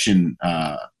protection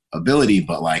ability.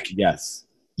 But like,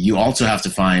 you also have to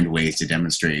find ways to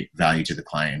demonstrate value to the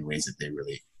client in ways that they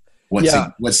really,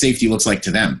 what safety looks like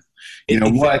to them. You know,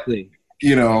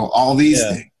 you know, all these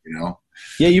things, you know.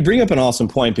 Yeah, you bring up an awesome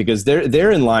point, because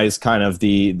therein lies kind of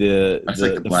the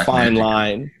fine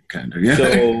line. Kind of, yeah.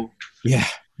 So yeah,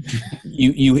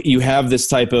 you have this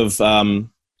type of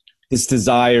this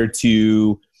desire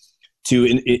to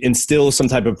instill some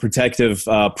type of protective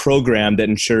program that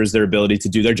ensures their ability to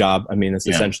do their job. I mean, that's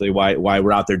essentially why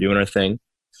we're out there doing our thing.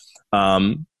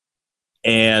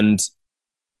 And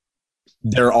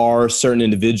there are certain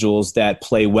individuals that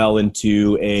play well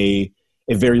into a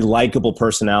very likable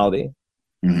personality.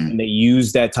 And they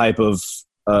use that type of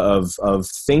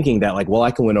thinking that, like, well,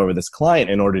 I can win over this client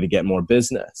in order to get more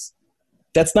business.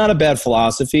 That's not a bad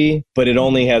philosophy, but it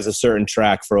only has a certain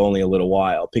track for only a little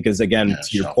while. Because again,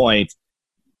 to your point,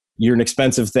 you're an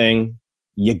expensive thing.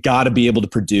 You got to be able to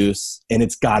produce, and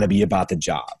it's got to be about the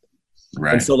job.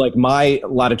 Right. And so, like, a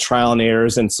lot of trial and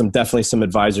errors and definitely some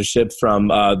advisorship from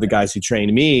the guys who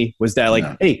trained me was that, like,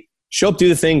 hey, show up, do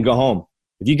the thing, go home.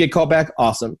 If you get called back,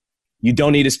 awesome. You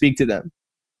don't need to speak to them,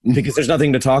 because there's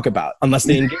nothing to talk about unless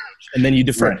they engage, and then you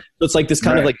defer. So it's like this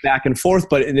kind of like back and forth,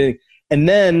 but And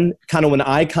then kind of when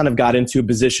I kind of got into a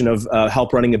position of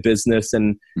help running a business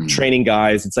and training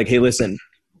guys, it's like, hey, listen,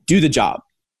 do the job,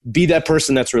 be that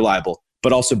person that's reliable,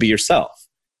 but also be yourself.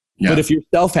 Yeah. But if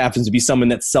yourself happens to be someone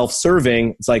that's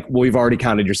self-serving, it's like, well, you've already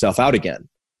counted yourself out again.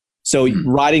 So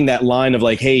riding that line of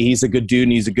like, hey, he's a good dude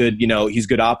and he's a good, he's a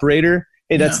good operator.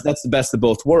 Hey, that's the best of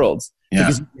both worlds. Yeah.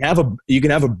 Because you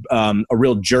can have a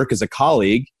real jerk as a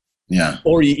colleague. Yeah.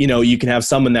 Or, you can have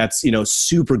someone that's,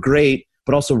 super great,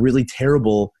 but also really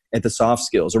terrible at the soft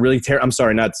skills, or really I'm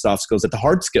sorry, not soft skills, at the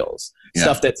hard skills. Yeah.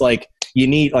 Stuff that's like, you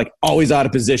need like always out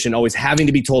of position, always having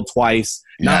to be told twice,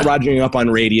 not rogering up on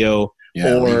radio,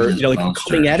 or, like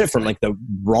coming at it from like the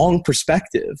wrong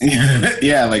perspective.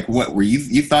 Yeah. Like what were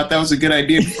you thought that was a good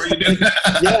idea before you did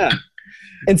that? Yeah.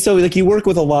 And so like you work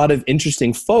with a lot of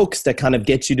interesting folks that kind of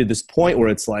get you to this point where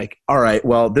it's like, all right,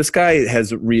 well, this guy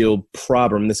has a real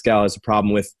problem. This gal has a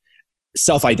problem with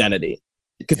self-identity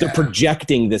because they're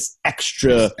projecting this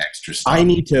extra stuff. I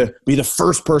need to be the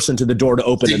first person to the door to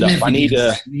open it up. I need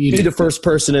to be the first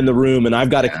person in the room, and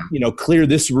I've got to, clear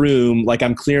this room like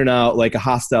I'm clearing out like a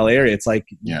hostile area. It's like,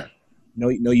 no,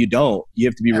 you don't. You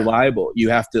have to be reliable. You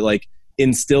have to like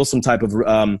instill some type of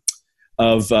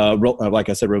like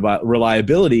I said,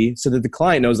 reliability, so that the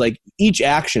client knows like each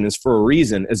action is for a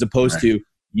reason, as opposed to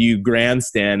you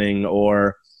grandstanding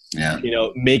or,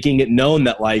 making it known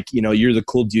that like, you're the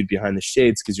cool dude behind the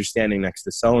shades because you're standing next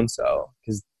to so-and-so,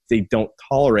 because they don't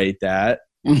tolerate that.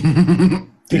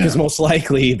 Because most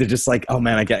likely they're just like, oh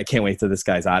man, I can't wait till this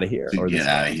guy's out of here. Or get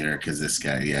out of here because this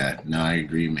guy, no, I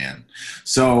agree, man.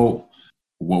 So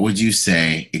what would you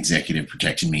say executive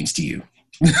protection means to you?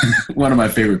 One of my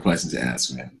favorite questions to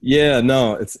ask, man. Yeah,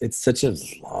 no, it's such a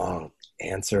long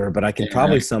answer, but I can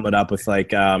probably sum it up with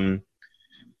like,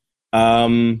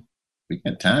 we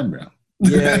got time, bro.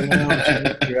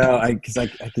 Yeah, because I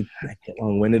get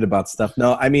long-winded about stuff.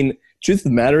 No, I mean, truth of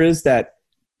the matter is that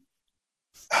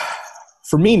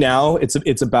for me now,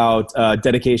 it's about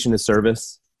dedication to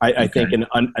service. I think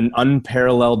an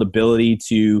unparalleled ability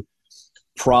to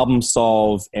problem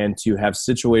solve and to have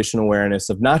situational awareness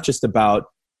of not just about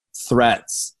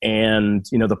threats and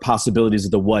the possibilities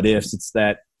of the what ifs. It's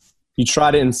that you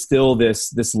try to instill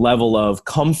this level of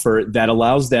comfort that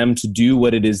allows them to do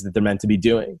what it is that they're meant to be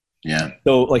doing. Yeah.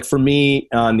 So like for me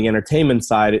on the entertainment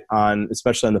side,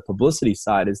 especially on the publicity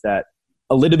side, is that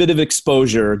a little bit of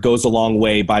exposure goes a long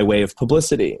way by way of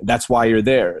publicity. That's why you're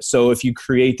there. So if you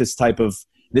create this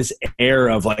air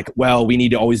of like, well, we need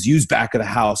to always use back of the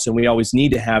house and we always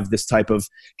need to have this type of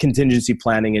contingency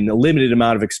planning and a limited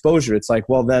amount of exposure. It's like,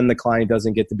 well, then the client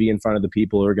doesn't get to be in front of the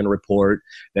people who are going to report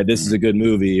that this is a good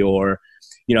movie, or,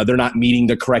 they're not meeting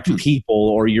the correct people,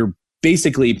 or you're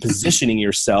basically positioning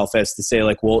yourself as to say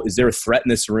like, well, is there a threat in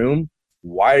this room?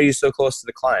 Why are you so close to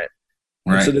the client?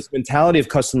 Right. So this mentality of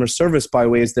customer service by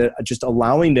ways that just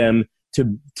allowing them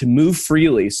to move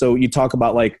freely. So you talk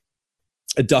about like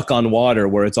a duck on water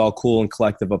where it's all cool and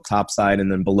collective up topside,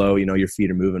 and then below, your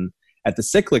feet are moving at the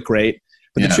cyclic rate.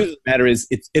 But the truth of the matter is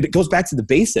it goes back to the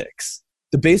basics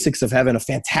of having a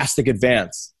fantastic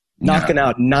advance, knocking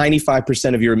out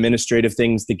 95% of your administrative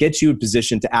things to get you in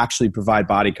position to actually provide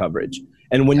body coverage.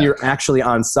 And when you're actually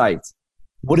on site,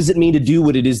 what does it mean to do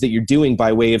what it is that you're doing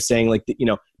by way of saying like,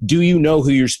 do you know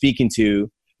who you're speaking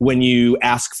to when you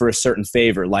ask for a certain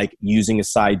favor, like using a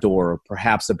side door or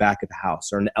perhaps a back of the house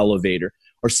or an elevator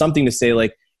or something, to say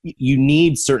like you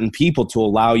need certain people to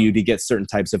allow you to get certain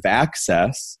types of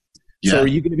access. Yeah. So are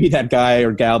you going to be that guy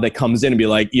or gal that comes in and be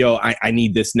like, yo, I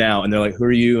need this now? And they're like, who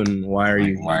are you and why are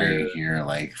you here? Why are you here?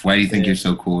 Like, why do you think you're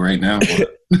so cool right now?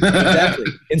 Exactly.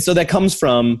 And so that comes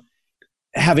from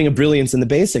having a brilliance in the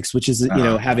basics, which is,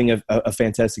 having a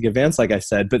fantastic advance, like I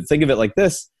said. But think of it like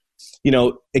this.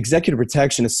 Executive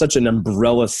protection is such an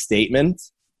umbrella statement.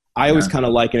 I always kind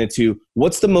of liken it to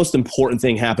what's the most important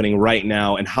thing happening right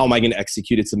now and how am I going to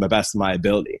execute it to the best of my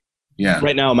ability? Yeah.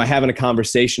 Right now, am I having a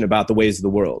conversation about the ways of the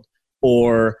world?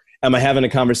 Or am I having a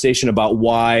conversation about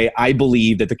why I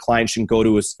believe that the client shouldn't go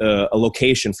to a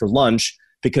location for lunch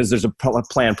because there's a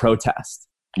planned protest?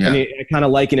 Yeah. I mean, I kind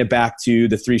of liken it back to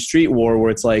the 3 Street War, where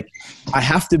it's like, I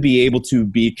have to be able to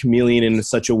be chameleon in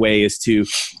such a way as to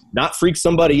not freak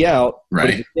somebody out, but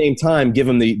at the same time, give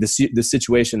them the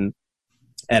situation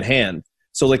at hand.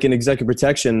 So like in executive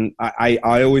protection, I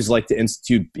always like to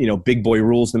institute, big boy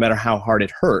rules, no matter how hard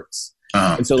it hurts.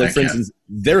 And so like, for instance,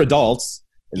 they're adults.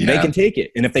 And they can take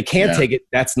it. And if they can't take it,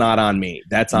 that's not on me.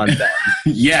 That's on them.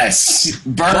 Yes.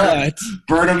 Burn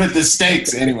them at the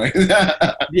stakes anyway.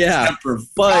 Yeah.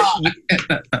 But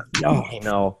I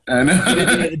know. At the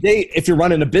end of the day, if you're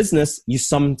running a business, you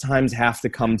sometimes have to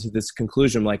come to this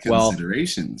conclusion like,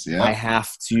 considerations, I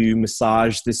have to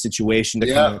massage this situation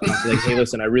to come like, hey,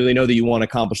 listen, I really know that you want to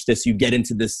accomplish this. You get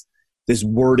into this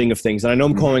wording of things. And I know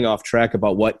I'm going off track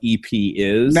about what EP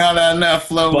is. No,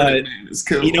 flow. But it's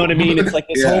cool. You know what I mean? It's like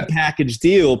this whole package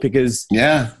deal because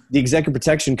the executive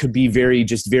protection could be very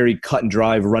cut and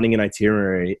dry of running an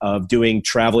itinerary, of doing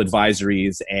travel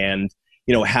advisories and,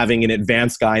 you know, having an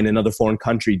advanced guy in another foreign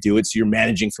country do it. So you're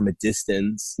managing from a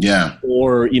distance. Yeah.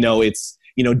 Or, you know, it's,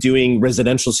 you know, doing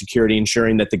residential security,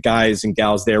 ensuring that the guys and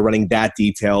gals there running that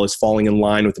detail is falling in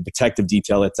line with the protective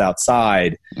detail that's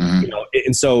outside. You know,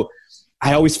 and so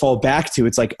I always fall back to,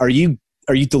 it's like, are you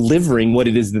delivering what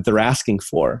it is that they're asking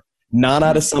for? Not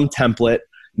out of some template,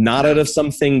 not out of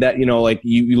something that, you know, like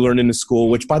you learn in school,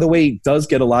 which by the way, does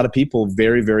get a lot of people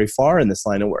very, very far in this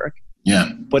line of work.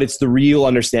 Yeah. But it's the real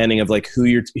understanding of like who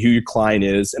your client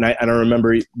is. And I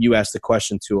remember you asked a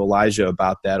question to Elijah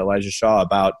about that, Elijah Shaw,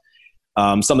 about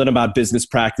something about business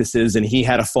practices. And he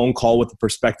had a phone call with the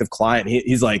prospective client.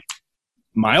 He's like,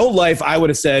 my old life, I would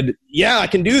have said, yeah, I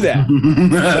can do that.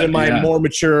 But in my more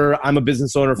mature, I'm a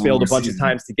business owner, failed a bunch of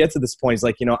times to get to this point. It's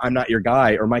like, you know, I'm not your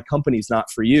guy, or my company's not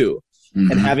for you.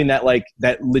 And having that, like,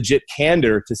 that legit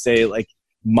candor to say, like,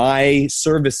 my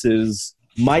services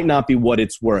might not be what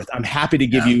it's worth. I'm happy to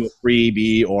give you a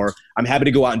freebie, or I'm happy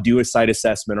to go out and do a site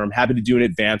assessment, or I'm happy to do an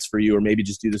advance for you, or maybe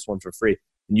just do this one for free.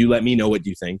 And you let me know what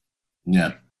you think.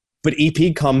 Yeah. But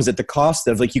EP comes at the cost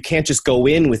of, like, you can't just go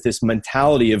in with this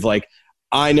mentality of like,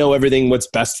 I know everything what's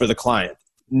best for the client.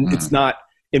 It's not,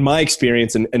 in my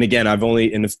experience, and again,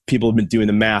 and if people have been doing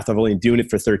the math, I've only been doing it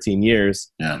for 13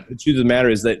 years. Yeah. The truth of the matter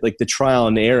is that, like, the trial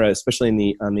and error,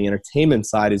 especially on the entertainment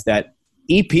side, is that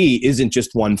EP isn't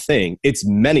just one thing. It's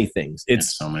many things.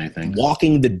 It's so many things.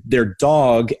 Walking their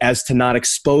dog as to not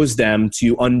expose them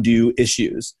to undue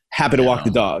issues. Happy to walk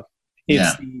the dog.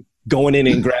 It's going in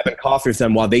and grabbing coffee with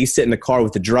them while they sit in the car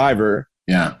with the driver.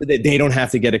 Yeah. They don't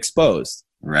have to get exposed.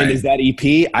 Right. And is that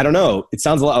EP? I don't know. It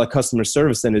sounds a lot like customer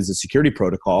service than is a security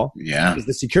protocol. Yeah. Because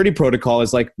the security protocol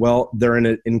is like, well, they're in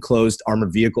an enclosed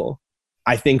armored vehicle.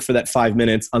 I think for that 5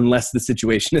 minutes, unless the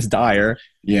situation is dire.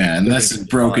 Yeah, unless it's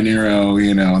broken arrow,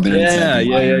 you know. Yeah.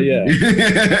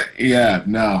 Yeah,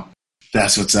 no.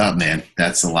 That's what's up, man.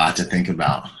 That's a lot to think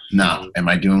about. No, am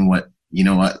I doing what, you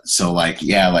know what? So, like,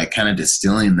 yeah, like kind of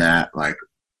distilling that, like,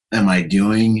 am I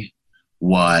doing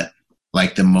what,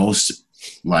 like, the most,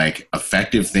 like,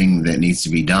 effective thing that needs to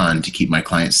be done to keep my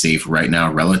client safe right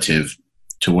now relative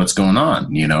to what's going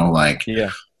on, you know? Like,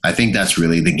 I think that's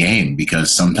really the game,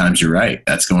 because sometimes you're right.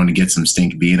 That's going to get some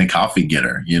stink being a coffee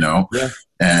getter, you know? Yeah.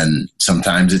 And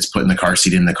sometimes it's putting the car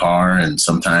seat in the car, and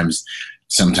sometimes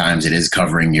it is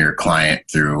covering your client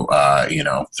through,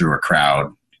 through a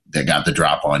crowd that got the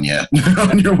drop on you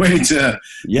on your way to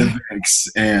the Vicks,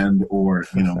 and, or,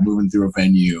 you know, moving through a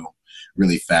venue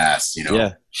really fast, you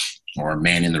know, or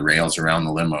manning the rails around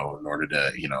the limo in order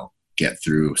to, you know, get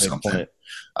through something.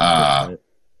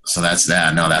 So that's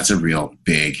that. No, that's a real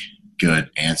big,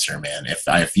 good answer, man.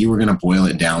 If you were going to boil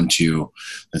it down to,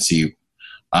 let's see,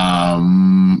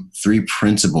 3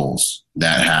 principles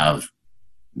that have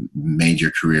made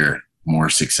your career more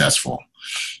successful,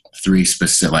 3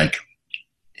 specific, like,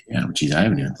 yeah, geez, I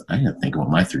didn't think of what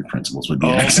my 3 principles would be.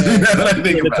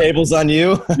 The table's on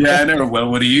you. Yeah, I know. Well,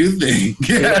 what do you think?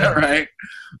 Yeah, right.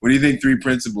 What do you think 3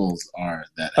 principles are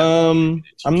that?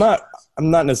 I'm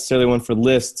not necessarily one for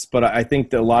lists, but I think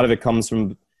that a lot of it comes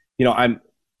from, you know, I'm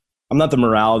not the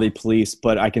morality police,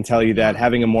 but I can tell you that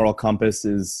having a moral compass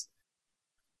is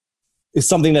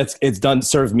something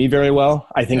served me very well.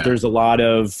 I think there's a lot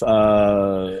of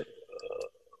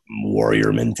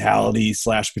warrior mentality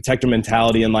 / protector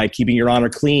mentality, and like keeping your honor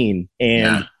clean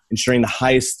and ensuring the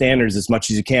highest standards as much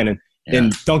as you can.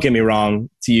 And don't get me wrong,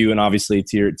 to you and obviously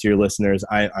to your listeners,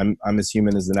 I'm as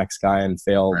human as the next guy and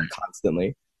fail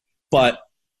constantly. But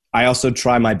I also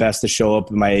try my best to show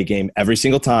up in my A game every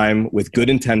single time with good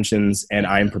intentions, and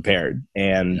I'm prepared.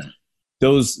 And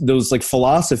those like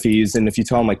philosophies, and if you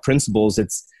tell them like principles,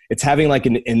 it's having like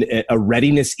a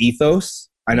readiness ethos.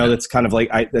 I know that's kind of like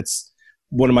that's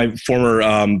one of my former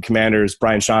commanders,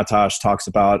 Brian Shantosh, talks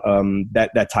about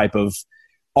that type of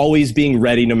always being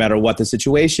ready no matter what the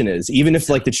situation is. Even if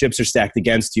like the chips are stacked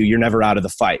against you, you're never out of the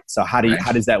fight. So how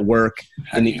does that work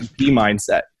in the EP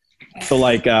mindset? So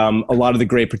like a lot of the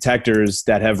great protectors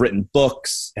that have written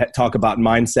books talk about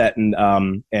mindset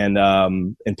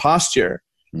and posture.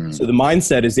 So the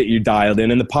mindset is that you're dialed in,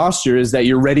 and the posture is that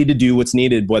you're ready to do what's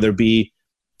needed, whether it be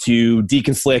to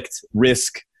deconflict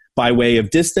risk by way of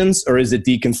distance, or is it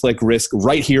deconflict risk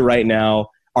right here, right now?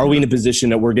 Are we in a position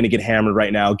that we're going to get hammered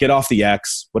right now? Get off the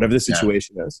X, whatever the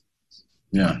situation is.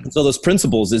 Yeah. And so those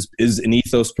principles is an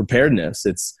ethos preparedness.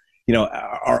 It's, you know,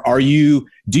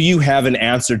 do you have an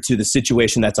answer to the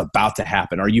situation that's about to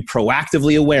happen? Are you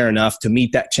proactively aware enough to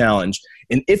meet that challenge?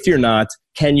 And if you're not,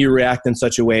 can you react in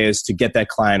such a way as to get that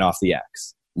client off the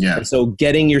X? Yeah. And so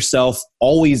getting yourself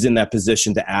always in that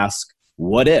position to ask,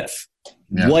 what if?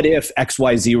 Yeah. What if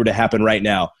XYZ were to happen right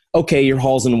now? Okay, you're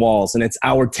halls and walls and it's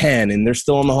hour 10 and they're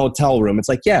still in the hotel room. It's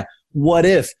like, yeah, what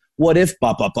if blah,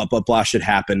 blah, blah, blah, blah should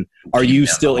happen? Are you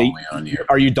still,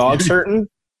 are you dog certain?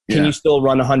 Can you still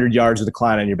run 100 yards with a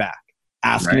client on your back?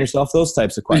 Asking yourself those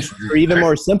types of questions. Or even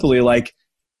more simply, like,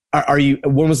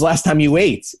 when was the last time you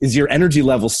ate? Is your energy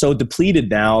level so depleted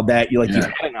now that you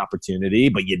had an opportunity,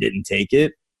 but you didn't take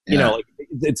it? You know,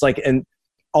 it's like, and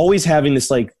always having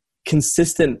this like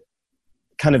consistent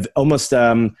kind of almost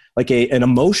like an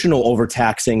emotional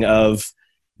overtaxing of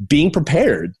being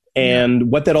prepared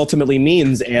and what that ultimately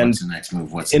means. And what's the next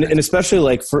move? And especially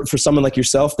like for someone like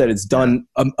yourself that has done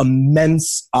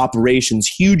immense operations,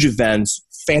 huge events,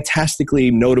 fantastically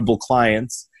notable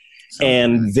clients,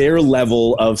 and their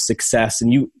level of success.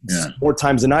 And you, more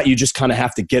times than not, you just kind of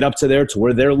have to get up to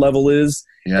where their level is.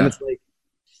 Yeah. And it's like,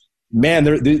 man,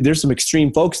 there's some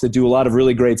extreme folks that do a lot of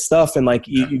really great stuff. And like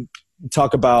you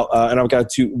talk about, and I've got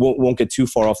won't get too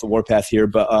far off the warpath here,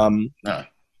 but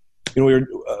you know,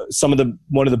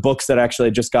 one of the books that actually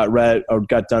I just got read or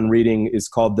got done reading is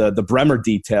called the Bremer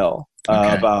Detail,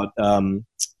 about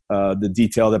the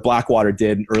detail that Blackwater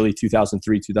did in early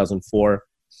 2003, 2004.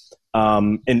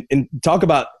 And talk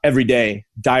about everyday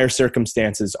dire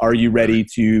circumstances. Are you ready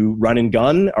to run and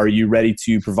gun? Are you ready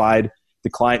to provide the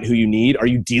client who you need? Are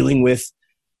you dealing with,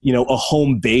 you know, a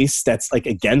home base that's like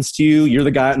against you? You're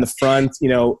the guy in the front. You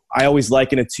know, I always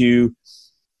liken it to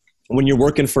when you're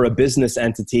working for a business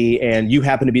entity and you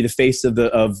happen to be the face of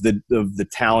the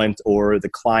talent or the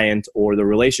client or the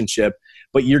relationship,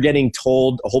 but you're getting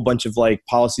told a whole bunch of like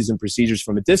policies and procedures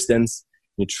from a distance.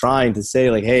 You're trying to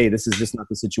say like, hey, this is just not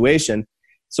the situation.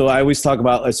 So I always talk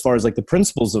about, as far as like the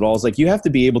principles of it all, is like you have to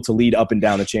be able to lead up and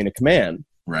down the chain of command.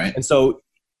 Right. And so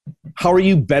how are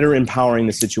you better empowering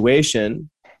the situation?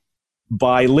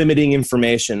 By limiting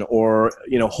information, or,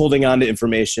 you know, holding on to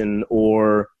information,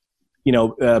 or, you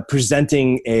know,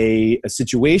 presenting a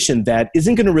situation that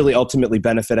isn't going to really ultimately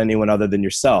benefit anyone other than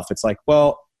yourself. It's like,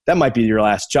 well, that might be your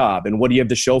last job. And what do you have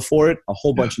to show for it? A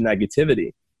whole bunch of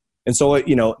negativity. And so,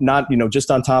 you know, not, you know,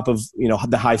 just on top of, you know,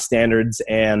 the high standards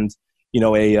and, you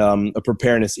know, a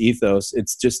preparedness ethos,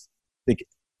 it's just like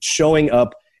showing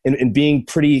up and being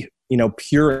pretty, you know,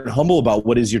 pure and humble about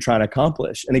what it is you're trying to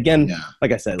accomplish. And again,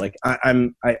 like I said, like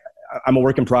I'm a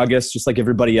work in progress, just like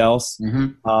everybody else.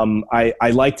 Mm-hmm. I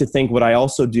like to think what I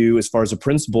also do as far as a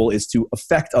principle is to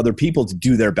affect other people to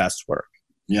do their best work.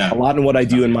 Yeah. A lot of what I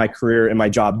do in my career and my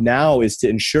job now is to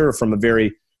ensure, from a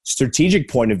very strategic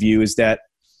point of view, is that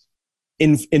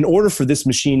in order for this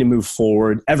machine to move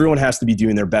forward, everyone has to be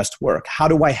doing their best work. How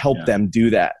do I help them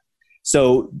do that?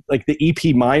 So like the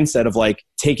EP mindset of like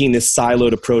taking this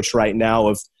siloed approach right now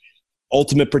of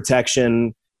ultimate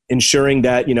protection, ensuring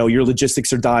that, you know, your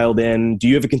logistics are dialed in. Do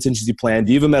you have a contingency plan?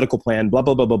 Do you have a medical plan? Blah,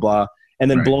 blah, blah, blah, blah. And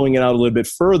then blowing it out a little bit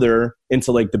further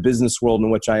into like the business world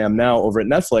in which I am now over at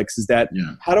Netflix is that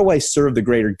how do I serve the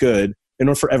greater good in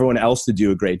order for everyone else to do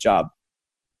a great job?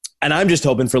 And I'm just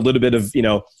hoping for a little bit of,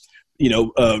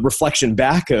 reflection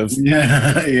back of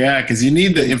because you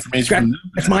need the information.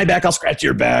 It's my back, I'll scratch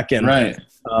your back, and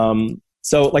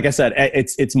so like I said,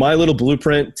 it's my little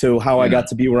blueprint to how I got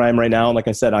to be where I am right now. And like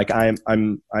I said, like I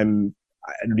don't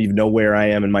even know where I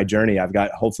am in my journey. I've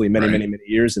got hopefully many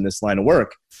years in this line of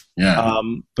work.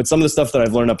 But some of the stuff that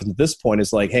I've learned up until this point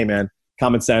is like, hey man,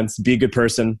 common sense, be a good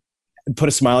person, put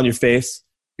a smile on your face.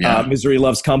 Misery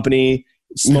loves company.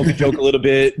 Smoke a joke a little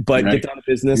bit, but get down to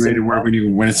business. You're ready to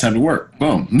work when it's time to work.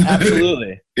 Boom.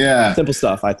 Absolutely. Simple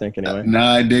stuff, I think, anyway. No,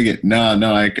 I dig it. No,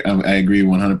 I agree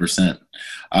 100%.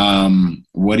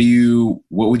 What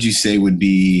would you say would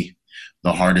be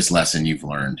the hardest lesson you've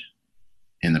learned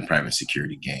in the private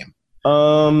security game?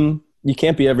 You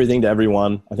can't be everything to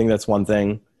everyone. I think that's one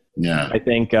thing. Yeah. I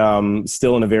think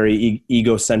still in a very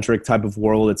egocentric type of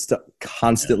world, it's to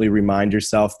constantly remind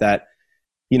yourself that,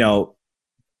 you know,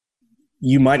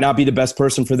 you might not be the best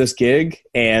person for this gig.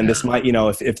 And this might, you know,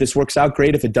 if this works out,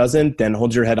 great. If it doesn't, then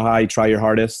hold your head high, try your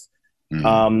hardest.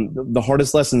 The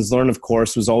hardest lessons learned, of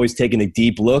course, was always taking a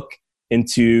deep look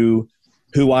into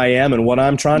who I am and what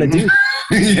I'm trying to do.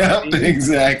 Yep,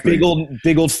 exactly.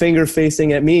 Big old finger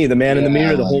facing at me, the man in the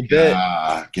mirror, the whole bit.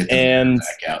 Get the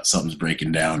back out. Something's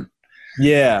breaking down.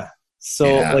 Yeah.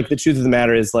 So like the truth of the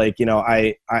matter is like, you know,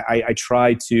 I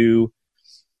try to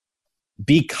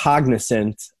be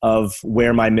cognizant of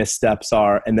where my missteps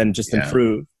are and then just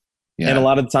improve. Yeah. And a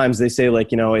lot of times they say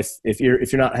like, you know, if you're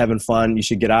not having fun, you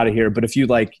should get out of here. But if you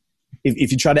like,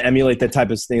 if you try to emulate that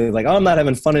type of thing, like, oh, I'm not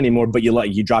having fun anymore, but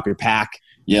you drop your pack.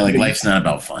 Yeah. Like life's not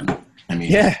about fun. I mean,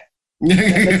 yeah.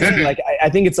 Like, I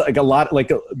think it's like a lot, like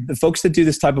the folks that do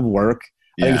this type of work,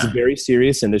 I think it's a very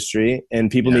serious industry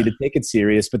and people need to take it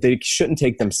serious, but they shouldn't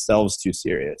take themselves too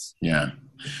serious. Yeah.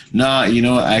 No, you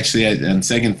know, actually, on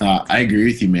second thought, I agree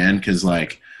with you, man. Cause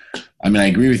like, I mean, I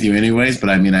agree with you anyways, but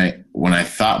I mean, when I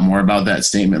thought more about that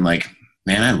statement, like,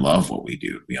 man, I love what we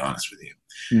do, to be honest with you.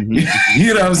 Mm-hmm.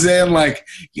 You know what I'm saying? Like,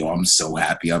 yo, I'm so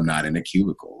happy I'm not in a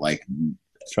cubicle. Like,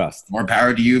 trust. More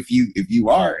power to you if you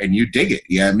are and you dig it.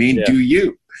 Yeah, I mean, do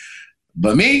you?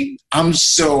 But me, I'm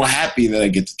so happy that I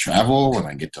get to travel and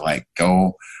I get to like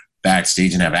go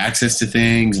backstage and have access to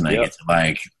things and I get to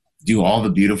like do all the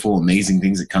beautiful, amazing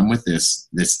things that come with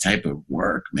this type of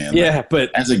work, man. Yeah, like, but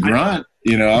as a grunt,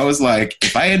 you know, I was like,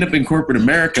 if I end up in corporate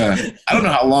America, I don't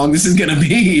know how long this is gonna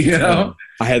be. You know,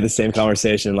 I had the same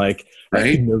conversation. Like, right?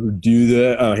 I can never do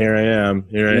that. Oh, here I am.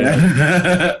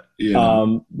 Yeah.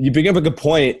 You bring up a good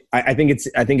point. I think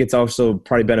it's also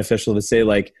probably beneficial to say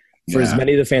like for as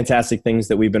many of the fantastic things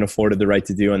that we've been afforded the right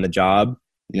to do on the job,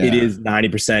 it is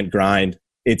 90% grind.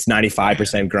 It's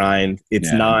 95% grind.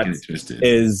 It's not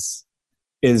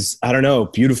is I don't know,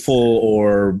 beautiful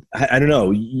or I don't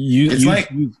know.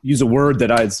 Use a word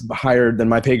that is higher than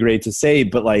my pay grade to say,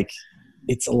 but like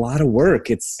it's a lot of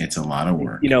work. It's a lot of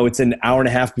work. You know, it's an hour and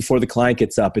a half before the client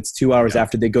gets up. It's 2 hours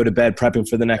after they go to bed prepping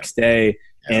for the next day.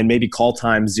 And maybe call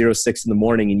time 06 in the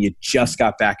morning and you just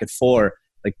got back at 4.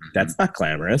 Like that's not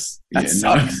glamorous. That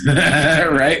sucks.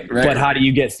 Right. But how do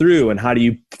you get through and how do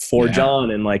you forge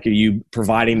on? And like, are you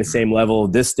providing the same level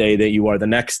this day that you are the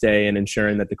next day and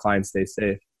ensuring that the client stays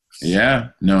safe? Yeah,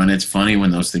 no. And it's funny when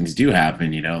those things do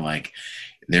happen, you know, like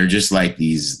they're just like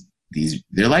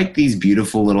they're like these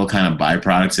beautiful little kind of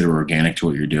byproducts that are organic to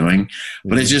what you're doing.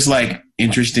 But it's just like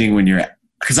interesting when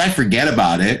because I forget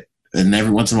about it. And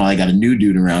every once in a while, I got a new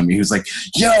dude around me who's like,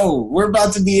 yo, we're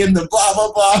about to be in the blah,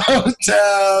 blah, blah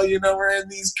hotel. You know, we're in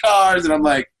these cars. And I'm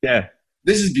like,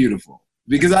 this is beautiful.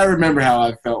 Because I remember how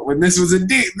I felt when this was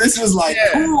this was like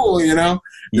cool, you know? At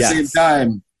the same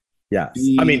time. Yeah.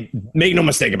 I mean, make no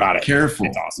mistake about it. Careful.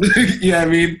 It's awesome. Yeah, I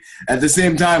mean, at the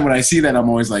same time, when I see that, I'm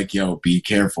always like, yo, be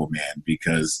careful, man.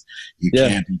 Because you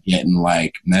can't be getting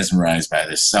like mesmerized by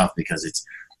this stuff because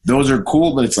those are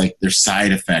cool, but it's like there's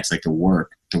side effects, like the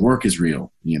work. The work is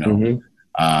real, you know? Mm-hmm.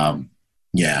 I'm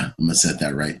going to set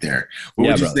that right there. What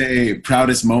would you say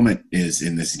proudest moment is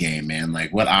in this game, man?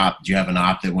 Like what do you have an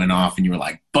op that went off and you were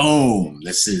like, boom,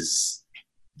 this is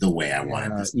the way I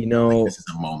wanted this. You know, like, this is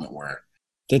a moment where.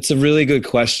 That's a really good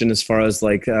question as far as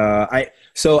like,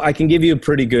 so I can give you a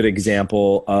pretty good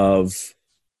example of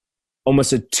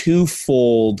almost a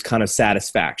twofold kind of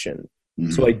satisfaction.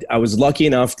 Mm-hmm. So I was lucky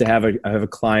enough to have a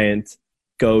client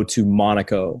go to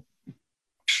Monaco.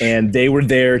 And they were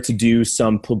there to do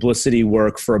some publicity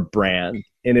work for a brand.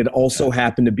 And it also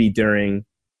happened to be during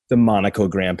the Monaco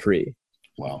Grand Prix.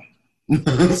 Wow.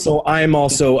 So I'm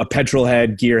also a petrol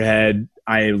head, gearhead.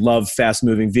 I love fast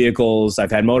moving vehicles. I've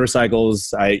had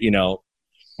motorcycles. Oh,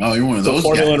 you're one of those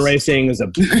Formula guys. One racing is a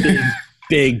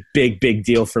big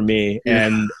deal for me. Yeah.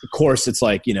 And of course it's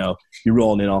like, you know, you're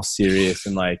rolling in all serious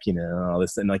and like, you know, all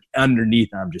this and like underneath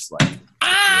I'm just like,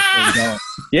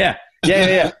 yeah.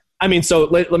 I mean, so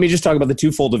let me just talk about the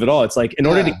twofold of it all. It's like, in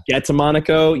order to get to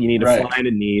Monaco, you need to fly into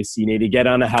Nice. You need to get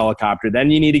on a helicopter. Then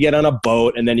you need to get on a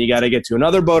boat. And then you got to get to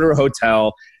another boat or a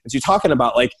hotel. And so you're talking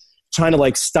about like trying to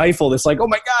like stifle this, like, oh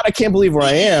my God, I can't believe where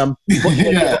I am.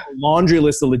 A laundry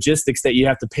list of logistics that you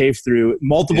have to pave through,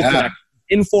 multiple connections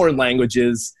in foreign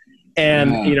languages.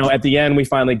 And, you know, at the end, we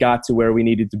finally got to where we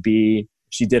needed to be.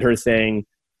 She did her thing.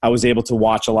 I was able to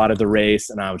watch a lot of the race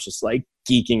and I was just like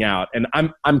geeking out. And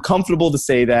I'm comfortable to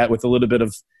say that with a little bit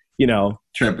of, you know,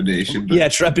 trepidation. Yeah,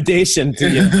 trepidation to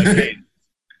you know, like, hey,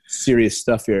 serious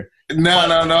stuff here. No.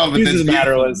 But the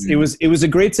matter was it was a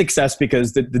great success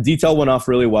because the detail went off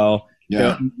really well.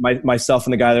 Yeah. You know, myself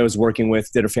and the guy that I was working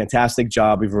with did a fantastic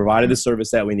job. We provided the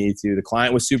service that we needed to. The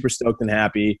client was super stoked and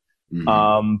happy.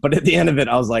 Mm-hmm. But at the end of it,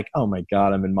 I was like, oh my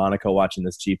God, I'm in Monaco watching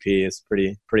this GP. It's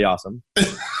pretty awesome.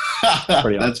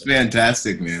 That's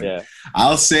fantastic, man. Yeah.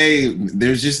 I'll say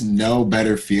there's just no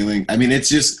better feeling. I mean, it's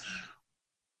just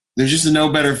there's just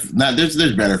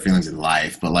there's better feelings in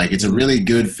life, but like it's a really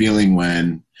good feeling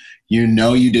when you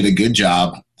know you did a good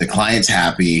job, the client's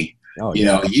happy, you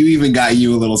know, you even got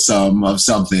you a little sum of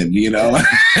something, you know,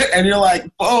 and you're like,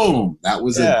 boom, that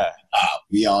was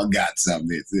we all got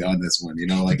something on this one, you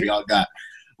know, like we all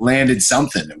landed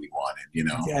something that we wanted, you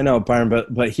know. Yeah, I know, Byron,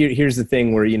 but here's the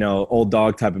thing where, you know, old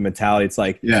dog type of mentality. It's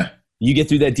like, you get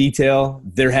through that detail,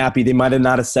 they're happy. They might have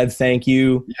not have said thank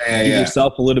you. Give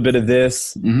yourself a little bit of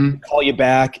this, call you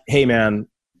back. Hey, man,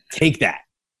 take that.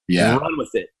 And run with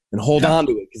it and hold on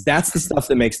to it, because that's the stuff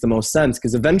that makes the most sense,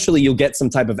 because eventually you'll get some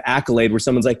type of accolade where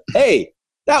someone's like, hey,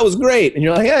 that was great. And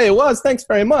you're like, hey, it was. Thanks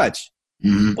very much.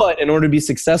 But in order to be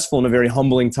successful in a very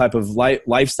humbling type of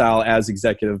lifestyle as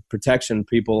executive protection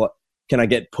people can I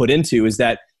get put into, is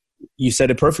that you said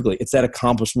it perfectly. It's that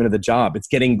accomplishment of the job. It's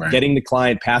getting the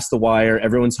client past the wire.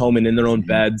 Everyone's home and in their own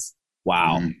beds.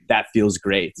 Wow, that feels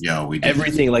great. We did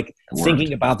everything, like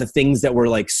thinking about the things that were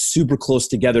like super close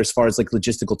together as far as like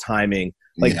logistical timing,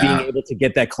 like being able to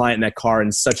get that client in that car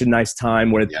in such a nice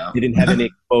time where they didn't have any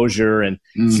exposure and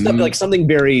stuff, like something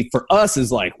very, for us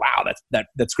is like, wow,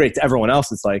 that's great. To everyone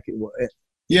else, it's like,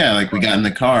 like we got in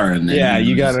the car and then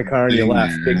you got in the car and you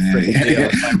laughed. Big freaking deal.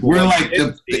 Like, we're like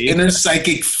the inner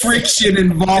psychic friction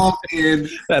involved in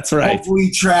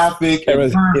hopefully traffic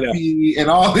and Murphy, and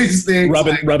all these things.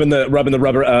 Rubbing the rubber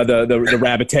the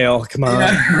rabbit tail. Come on.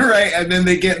 Right. And then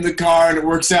they get in the car and it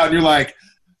works out and you're like,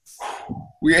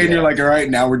 you're like, all right,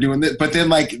 now we're doing this. But then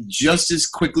like just as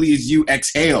quickly as you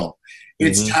exhale,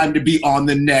 it's time to be on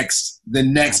the next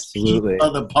piece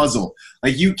of the puzzle.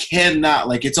 Like you cannot,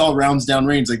 like it's all rounds down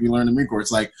range, like we learned in the Marine Corps.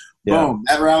 It's like, boom,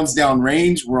 that rounds down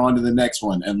range, we're on to the next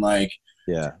one. And like,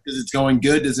 because it's going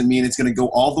good doesn't mean it's going to go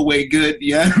all the way good.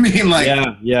 You know what I mean? Like,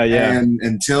 And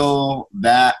until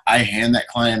that, I hand that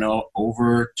client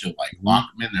over to like lock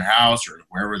them in their house or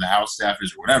wherever the house staff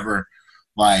is or whatever,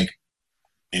 like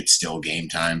it's still game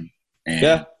time.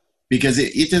 And because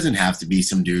it doesn't have to be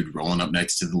some dude rolling up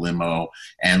next to the limo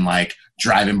and like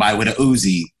driving by with a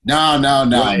Uzi. No,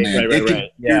 man.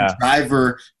 Your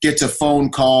driver gets a phone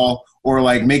call or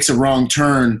like makes a wrong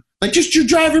turn. Like just your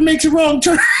driver makes a wrong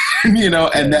turn, you know,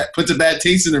 and that puts a bad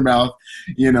taste in their mouth,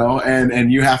 you know, and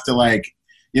you have to like,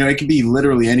 you know, it can be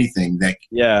literally anything that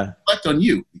reflect on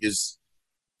you, because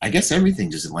I guess everything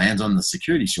just lands on the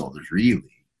security shoulders, really.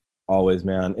 Always,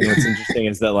 man. And what's interesting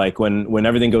is that like when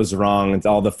everything goes wrong, it's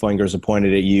all the fingers are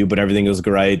pointed at you, but everything goes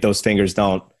right. Those fingers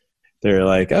don't. They're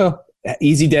like, oh,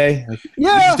 easy day. Like, you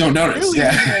just don't notice. Really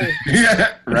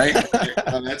right.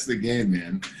 Well, that's the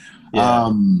game,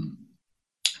 man.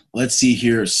 Let's see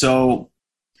here. So,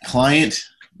 client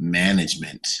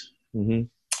management.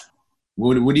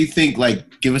 What do you think?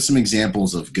 Like, give us some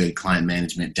examples of good client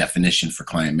management definition for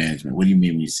client management. What do you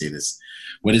mean when you say this?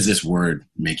 What does this word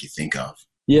make you think of?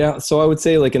 Yeah, so I would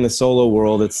say like in the solo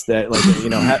world, it's that like, you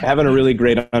know, having a really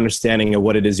great understanding of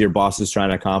what it is your boss is trying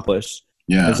to accomplish.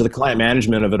 And so the client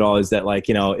management of it all is that like,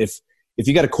 you know, if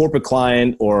you got a corporate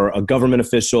client or a government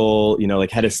official, you know,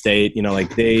 like head of state, you know,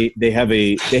 like they have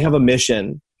a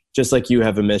mission, just like you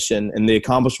have a mission, and the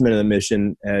accomplishment of the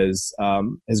mission has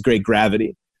great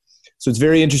gravity. So it's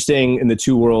very interesting in the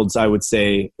two worlds, I would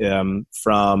say,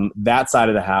 from that side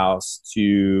of the house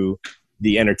to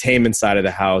the entertainment side of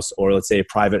the house, or let's say a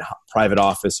private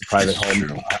office, a private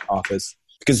home office.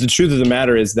 Because the truth of the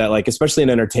matter is that, like, especially in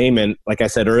entertainment, like I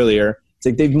said earlier, it's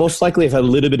like they most likely have had a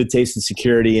little bit of taste of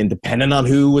security, and depending on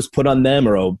who was put on them,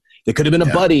 or they could have been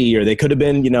a buddy, or they could have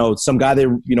been, you know, some guy they,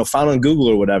 you know, found on Google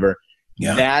or whatever.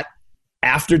 That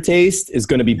aftertaste is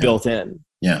going to be built in.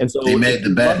 And so they made the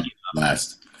bed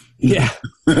last.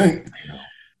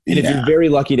 And if you're very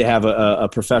lucky to have a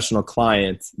professional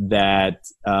client that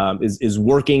is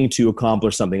working to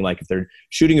accomplish something, like if they're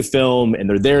shooting a film and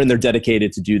they're there and they're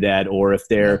dedicated to do that, or if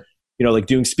they're, you know, like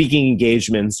doing speaking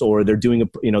engagements, or they're doing,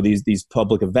 you know, these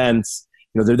public events,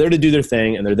 you know, they're there to do their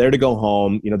thing and they're there to go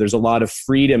home. You know, there's a lot of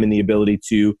freedom in the ability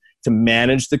to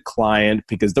manage the client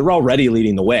because they're already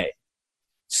leading the way.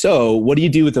 So what do you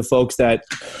do with the folks that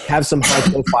have some high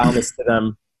profileness to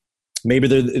them? Maybe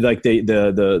they're like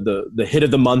the hit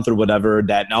of the month or whatever,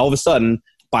 that all of a sudden,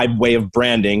 by way of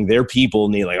branding, their people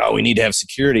need like, oh, we need to have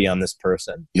security on this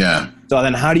person. So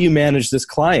then how do you manage this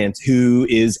client who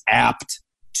is apt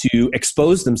to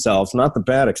expose themselves, not the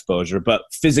bad exposure, but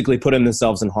physically putting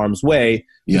themselves in harm's way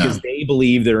because they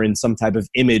believe they're in some type of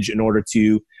image in order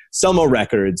to sell more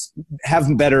records, have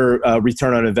better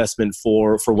return on investment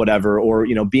for whatever, or,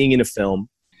 you know, being in a film.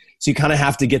 So you kind of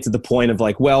have to get to the point of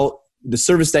like, well, the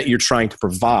service that you're trying to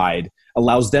provide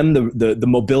allows them the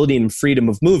mobility and freedom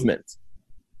of movement.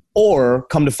 Or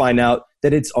come to find out,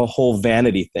 that it's a whole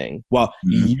vanity thing. While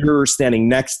you're standing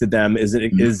next to them is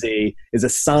a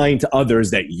sign to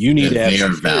others that you need to have they are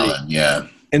valid. Yeah.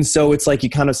 And so it's like you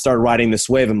kind of start riding this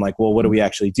wave. I'm like, well, what are we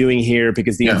actually doing here?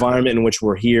 Because the environment in which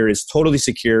we're here is totally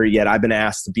secure, yet I've been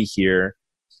asked to be here.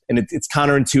 And it's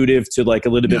counterintuitive to like a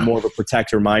little bit more of a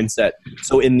protector mindset.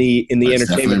 So in the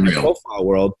entertainment profile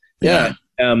world,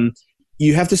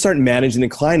 you have to start managing the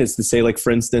clients to say, like, for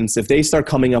instance, if they start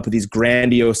coming up with these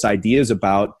grandiose ideas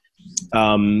about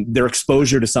their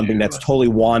exposure to something that's totally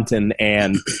wanton,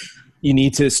 and you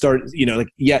need to start, you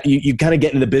kind of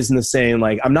get into the business saying,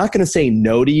 like, I'm not going to say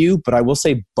no to you, but I will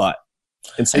say but.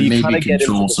 And so you kind of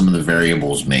control some of the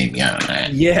variables, maybe. Yeah,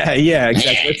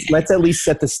 exactly. Let's at least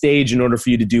set the stage in order for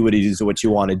you to do what it is what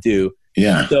you want to do.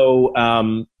 Yeah. So,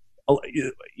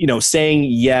 saying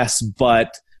yes,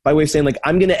 but by way of saying, like,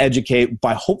 I'm going to educate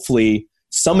by hopefully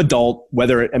some adult,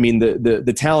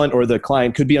 the talent or the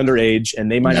client could be underage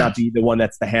and they might not be the one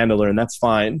that's the handler, and that's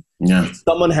fine. Yeah.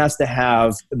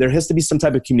 There has to be some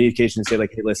type of communication to say,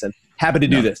 like, hey, listen, happy to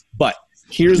do this, but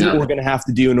here's what we're going to have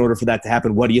to do in order for that to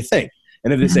happen. What do you think?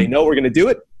 And if they say, no, we're going to do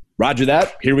it, roger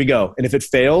that, here we go. And if it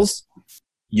fails,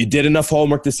 you did enough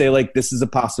homework to say, like, this is a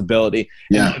possibility.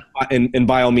 Yeah. And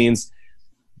by all means,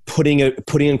 putting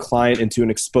a client into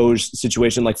an exposed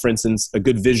situation, like, for instance, a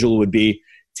good visual would be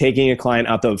taking a client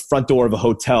out the front door of a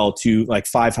hotel to like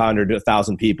 500 to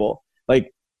 1,000 people.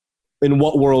 Like, in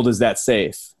what world is that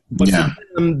safe? But for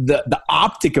them, the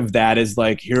optic of that is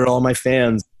like, here are all my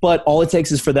fans. But all it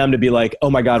takes is for them to be like,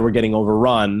 oh my God, we're getting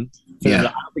overrun. I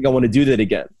don't think I want to do that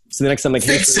again. So the next time, like,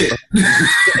 fix it.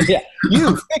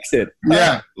 You fix it.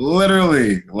 Yeah,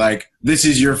 literally. Like, this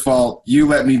is your fault. You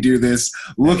let me do this.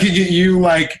 Looking at you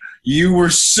like you were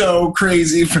so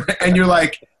crazy. And you're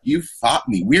like, you fought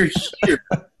me. We're here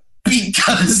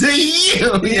because of you.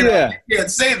 You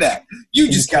can't say that. You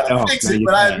just got to fix it.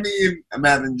 But I'm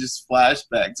having just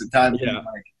flashbacks at times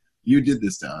like, you did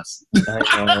this to us.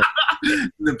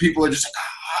 The people are just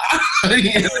like,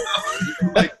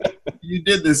 you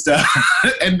did this stuff.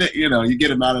 And, you get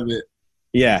them out of it.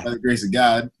 Yeah. By the grace of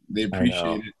God, they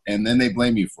appreciate it. And then they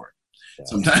blame you for it.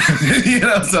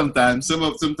 Sometimes,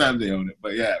 sometimes they own it.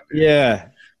 But yeah.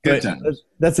 Good time.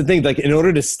 That's the thing. Like, in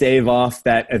order to stave off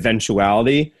that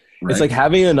eventuality, it's like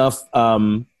having enough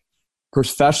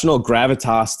professional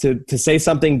gravitas to say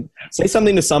something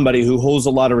to somebody who holds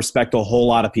a lot of respect to a whole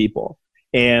lot of people.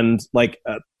 And like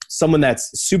someone that's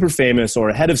super famous or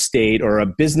a head of state or a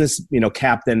business,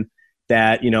 captain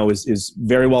that, is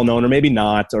very well known or maybe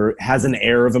not, or has an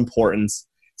air of importance.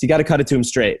 So you got to cut it to him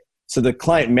straight. So the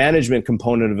client management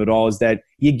component of it all is that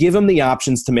you give them the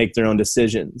options to make their own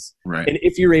decisions. Right. And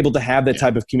if you're able to have that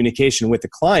type of communication with the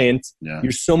client,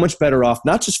 you're so much better off,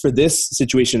 not just for this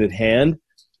situation at hand,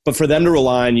 but for them to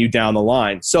rely on you down the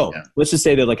line. So let's just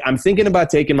say that, like, I'm thinking about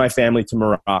taking my family to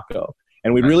Morocco,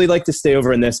 and we'd really like to stay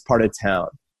over in this part of town.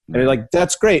 And they're like,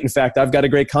 that's great. In fact, I've got a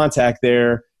great contact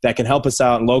there that can help us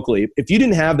out locally. If you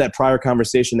didn't have that prior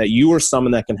conversation that you are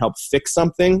someone that can help fix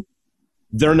something,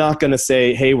 they're not going to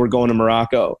say, hey, we're going to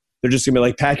Morocco. They're just going to be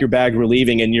like, pack your bag, we're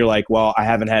leaving. And you're like, well, I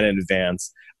haven't had it in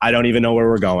advance. I don't even know where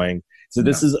we're going. So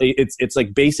this is, it's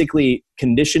like basically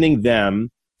conditioning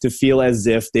them to feel as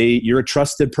if you're a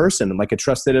trusted person, like a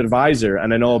trusted advisor.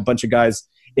 And I know a bunch of guys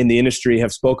in the industry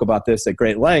have spoke about this at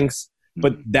great lengths,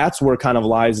 but that's where it kind of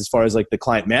lies as far as like the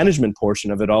client management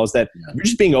portion of it all, is that you're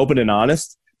just being open and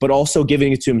honest, but also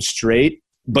giving it to them straight,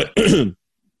 but in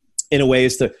a way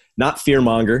is to not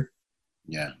fearmonger.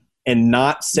 Yeah. And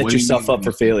not set yourself up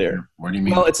for failure. What do you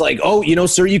mean? Well, it's like,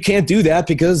 sir, you can't do that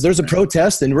because there's a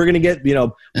protest and we're going to get,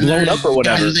 blown up or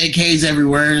whatever. There's AKs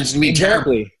everywhere. And it's going to be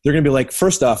terrible. They're going to be like,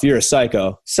 first off, you're a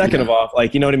psycho. Second of all,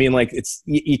 like, you know what I mean? Like, it's,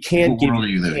 you can't give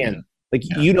the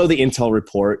intel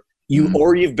report.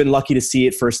 Or you've been lucky to see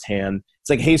it firsthand. It's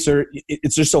like, hey, sir,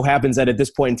 it just so happens that at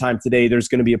this point in time today, there's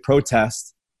going to be a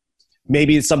protest.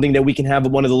 Maybe it's something that we can have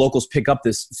one of the locals pick up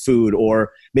this food,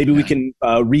 or maybe we can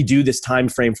redo this time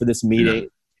frame for this meeting.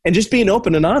 And just being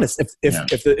open and honest.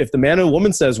 If the man or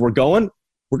woman says we're going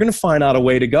to find out a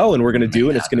way to go, and we're going to do it,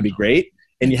 and it's going to be great.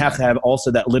 And you have to have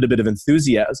also that little bit of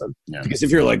enthusiasm. Yeah. Because if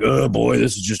you're like, oh boy,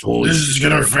 this is just holy. This is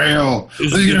going to fail.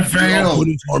 This is going to fail. Put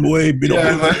his arm away. The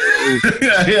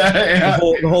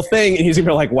whole thing. And he's going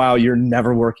to be like, wow, you're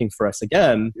never working for us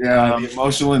again. Yeah. The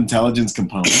emotional intelligence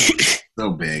component is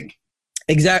so big.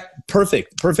 Exact.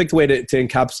 Perfect way to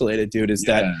encapsulate it, dude, is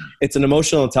that it's an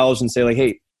emotional intelligence. Say like,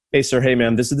 hey, sir, hey,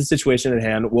 ma'am, this is the situation at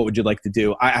hand. What would you like to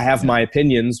do? I have my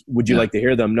opinions. Would you like to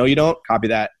hear them? No, you don't? Copy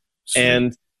that. Sure.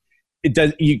 And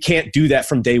you can't do that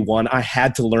from day one. I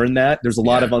had to learn that. There's a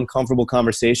lot of uncomfortable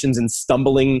conversations and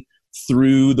stumbling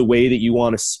through the way that you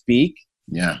want to speak.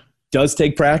 Yeah. does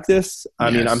take practice.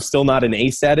 I mean, I'm still not an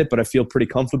ace at it, but I feel pretty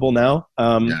comfortable now.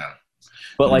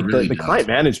 But like really the client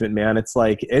management, man, it's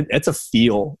like, it's a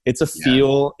feel. It's a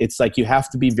feel. It's like you have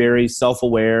to be very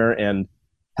self-aware and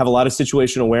have a lot of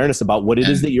situational awareness about what it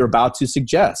is that you're about to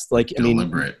suggest. Like,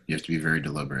 deliberate. You have to be very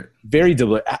deliberate. Very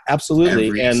deliberate.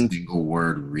 Absolutely. Every single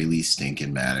word really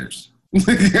stinking matters.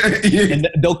 And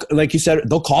they'll, like you said,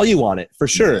 they'll call you on it for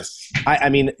sure. Yes. I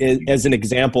mean, as an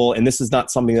example, and this is not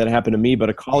something that happened to me, but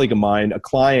a colleague of mine, a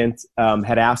client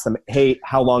had asked them, hey,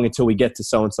 how long until we get to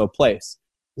so-and-so place?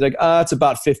 He's like, it's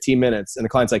about 15 minutes. And the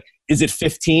client's like, is it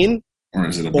 15? Or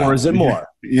is it more?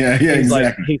 Yeah, He's exactly.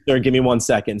 like, hey, sir, give me 1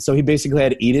 second. So he basically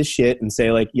had to eat his shit and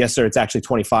say like, yes, sir, it's actually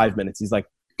 25 minutes. He's like,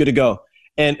 good to go.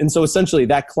 And so essentially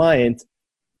that client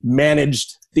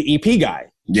managed the EP guy.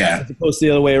 Yeah. As opposed to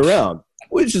the other way around,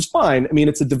 which is fine. I mean,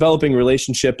 it's a developing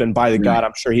relationship. And by the God,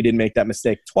 I'm sure he didn't make that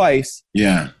mistake twice.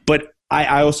 Yeah. But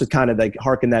I also kind of like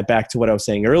hearken that back to what I was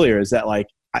saying earlier is that like,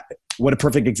 what a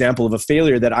perfect example of a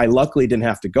failure that I luckily didn't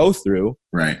have to go through.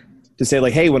 Right. To say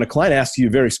like, hey, when a client asks you a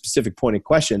very specific pointed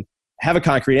question, have a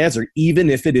concrete answer, even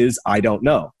if it is, I don't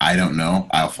know. I don't know.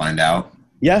 I'll find out.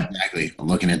 Yeah. Exactly. I'm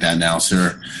looking at that now,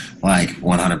 sir. Like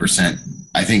 100%.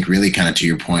 I think really kind of to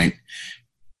your point,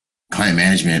 client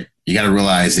management, you got to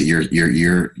realize that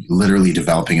you're literally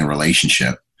developing a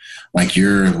relationship. Like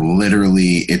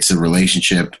it's a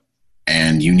relationship.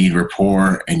 And you need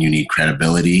rapport and you need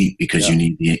credibility because you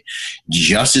need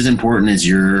just as important as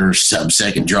your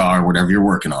sub-second draw or whatever you're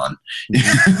working on.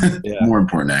 More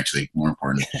important,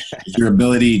 is your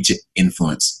ability to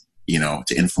influence,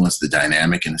 the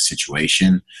dynamic in the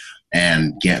situation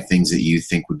and get things that you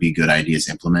think would be good ideas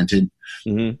implemented.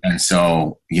 Mm-hmm. And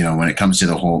so, when it comes to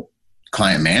the whole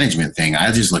client management thing,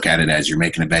 I just look at it as you're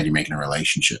making a bed, you're making a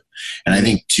relationship. And I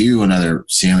think too, another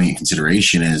salient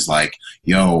consideration is like,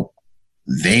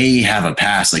 they have a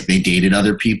past, like they dated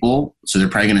other people, so they're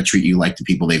probably going to treat you like the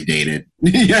people they've dated.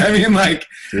 I mean, like,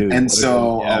 dude, and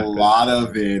so a lot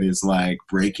of it is like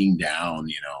breaking down,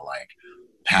 like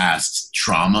past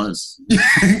traumas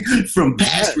from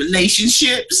past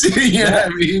relationships. You know what I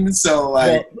mean? So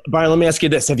like, well, Brian, let me ask you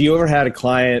this. Have you ever had a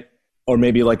client or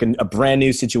maybe like a brand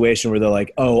new situation where they're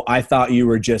like, oh, I thought you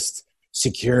were just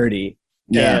security.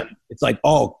 Yeah. And it's like,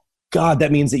 oh, God,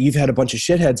 that means that you've had a bunch of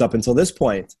shitheads up until this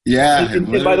point. Yeah.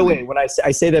 And by the way, when I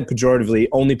say that pejoratively,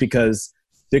 only because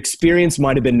the experience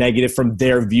might have been negative from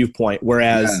their viewpoint,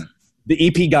 whereas the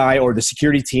EP guy or the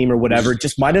security team or whatever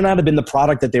just might not have been the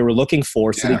product that they were looking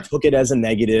for, so they took it as a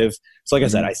negative. So like I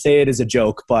said, I say it as a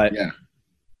joke, but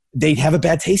they have a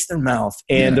bad taste in their mouth,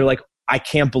 and they're like, I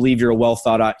can't believe you're a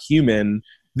well-thought-out human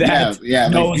that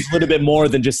knows a little bit more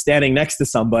than just standing next to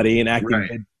somebody and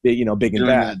acting big and doing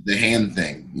bad. The hand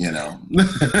thing,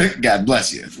 God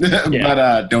bless you.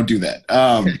 But don't do that.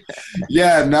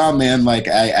 Man, like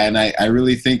I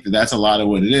really think that that's a lot of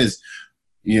what it is,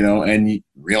 and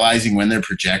realizing when they're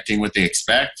projecting what they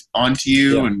expect onto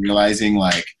you and realizing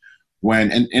like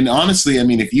when, and honestly, I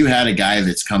mean, if you had a guy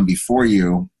that's come before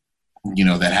you,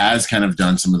 that has kind of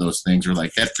done some of those things or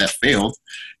like that failed,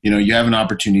 you have an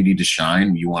opportunity to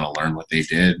shine. You want to learn what they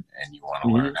did and you want to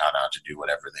learn how not to do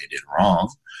whatever they did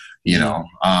wrong,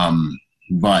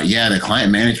 but the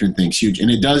client management thing's huge. And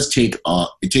it does take,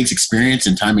 it takes experience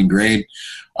and time and grade,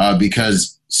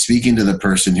 because speaking to the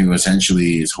person who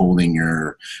essentially is holding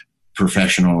your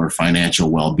professional or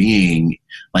financial well-being,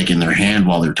 like in their hand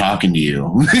while they're talking to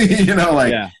you,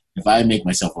 if I make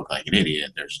myself look like an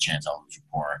idiot, there's a chance I'll lose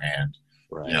rapport, and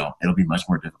it'll be much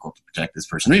more difficult to protect this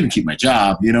person or even keep my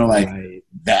job.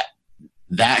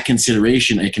 That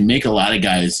consideration, it can make a lot of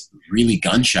guys really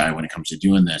gun shy when it comes to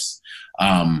doing this,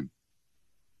 and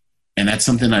that's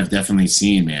something I've definitely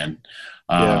seen, man.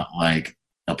 Like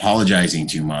apologizing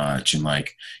too much, and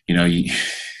like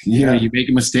you make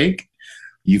a mistake,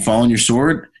 you fall on your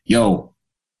sword.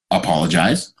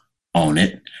 Apologize, own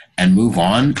it, and move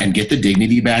on and get the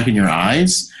dignity back in your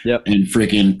eyes and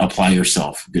freaking apply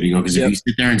yourself. Good to go. Because if you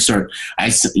sit there and start,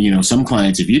 some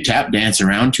clients, if you tap dance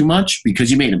around too much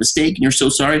because you made a mistake and you're so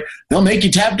sorry, they'll make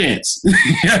you tap dance. You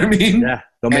know what I mean? Yeah.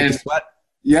 They'll make you sweat.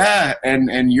 Yeah.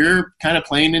 And you're kind of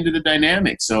playing into the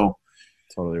dynamic. So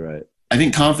totally right. I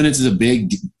think confidence is a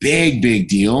big, big, big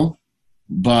deal,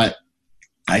 but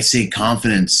I say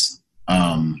confidence,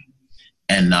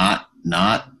 and not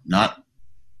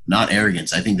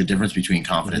arrogance. I think the difference between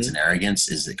confidence and arrogance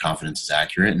is that confidence is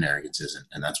accurate and arrogance isn't.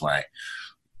 And that's why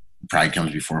pride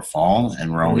comes before a fall,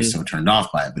 and we're always so turned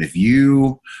off by it. But if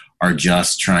you are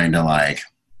just trying to like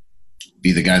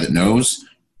be the guy that knows,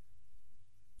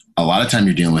 a lot of time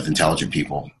you're dealing with intelligent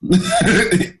people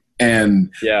and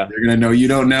they're going to know you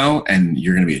don't know, and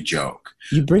you're going to be a joke.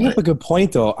 You bring up a good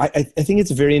point, though. I think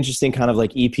it's a very interesting kind of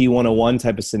like EP 101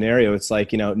 type of scenario. It's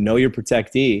like, know your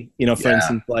protectee. For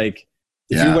instance, like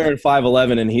if you're wearing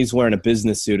 5'11" and he's wearing a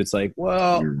business suit, it's like,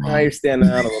 well, now you're standing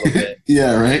out a little bit.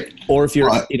 Yeah, right. Or if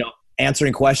you're,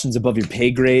 answering questions above your pay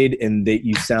grade and that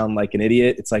you sound like an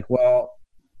idiot, it's like, well,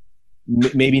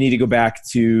 maybe you need to go back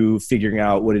to figuring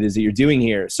out what it is that you're doing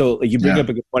here. So like, you bring up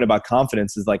a good point about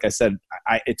confidence. Is like I said,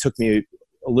 it took me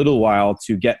a little while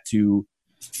to get to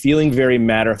feeling very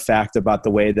matter of fact about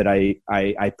the way that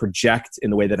I project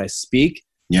in the way that I speak.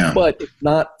 Yeah. But it's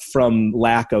not from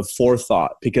lack of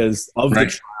forethought because of the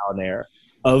trial and error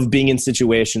of being in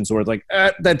situations where it's like,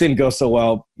 that didn't go so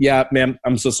well. Yeah, ma'am,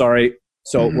 I'm so sorry.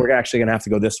 So we're actually going to have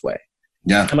to go this way.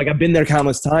 Yeah. I'm like, I've been there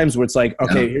countless times where it's like,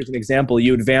 okay, here's an example.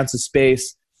 You advance a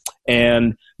space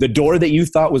and the door that you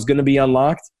thought was going to be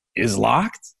unlocked is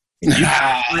locked. And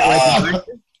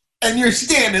you're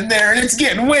standing there and it's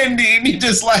getting windy and you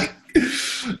just like,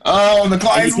 oh, the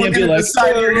client's looking at the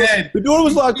side of your head. The door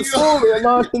was locked, the floor was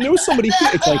unlocked, and there was somebody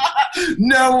here. It's like,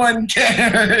 no one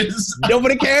cares.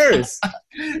 Nobody cares.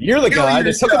 You're the guy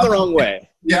that took it the wrong way.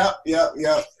 Yeah.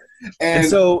 And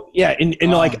so,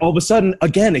 and like all of a sudden,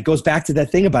 again, it goes back to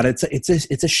that thing about it.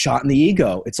 It's a shot in the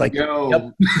ego. It's like,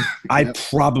 I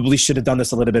probably should have done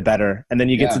this a little bit better. And then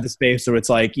you get to the space where it's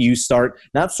like you start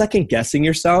not second guessing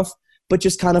yourself, but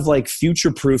just kind of like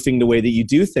future proofing the way that you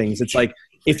do things. It's like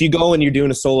if you go and you're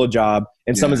doing a solo job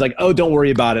and someone's like, oh, don't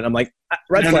worry about it. I'm like,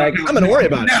 red flag, I'm going to worry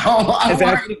about it. In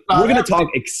fact, we're going to talk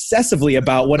excessively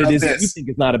about what it is that you think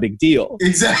is not a big deal.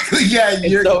 Exactly. Yeah.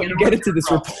 So you get into this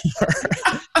rapport.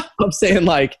 I'm saying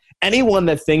like anyone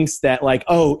that thinks that like,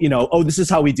 this is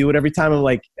how we do it every time. I'm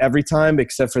like, every time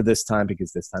except for this time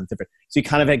because this time's different. So you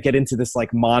kind of get into this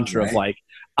like mantra of like,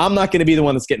 I'm not going to be the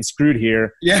one that's getting screwed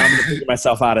here. Yeah. I'm going to figure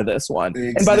myself out of this one.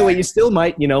 Exactly. And by the way, you still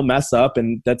might, mess up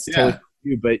and that's totally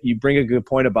you, but you bring a good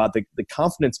point about the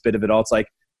confidence bit of it all. It's like,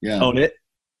 own it,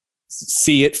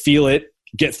 see it, feel it,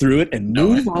 get through it and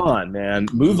move on, man.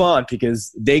 Move on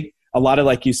because a lot of,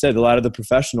 like you said, a lot of the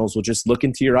professionals will just look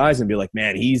into your eyes and be like,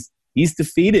 man, he's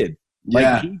defeated.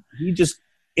 Like he just,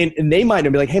 and they might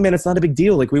be like, hey man, it's not a big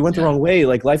deal. Like we went the wrong way.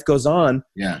 Like life goes on.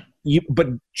 Yeah. But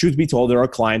truth be told, there are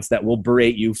clients that will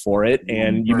berate you for it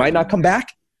and you might not come back.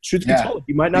 Truth be told,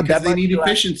 you might not. Because they need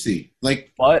efficiency.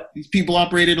 But these people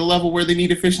operate at a level where they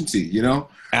need efficiency,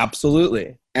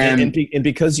 Absolutely. And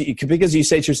because you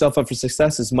set yourself up for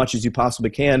success as much as you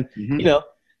possibly can,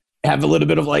 have a little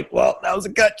bit of like, well, that was a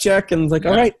gut check. And like,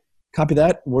 all right, copy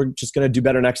that. We're just going to do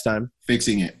better next time.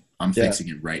 Fixing it. I'm fixing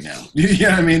it right now. You know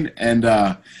what I mean? And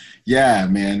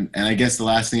man. And I guess the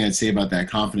last thing I'd say about that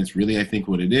confidence, really, I think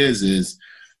what it is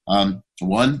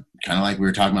one, kind of like we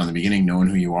were talking about in the beginning, knowing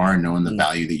who you are and knowing the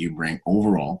value that you bring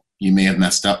overall. You may have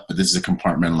messed up, but this is a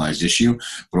compartmentalized issue.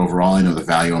 But overall, I know the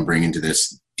value I'm bringing to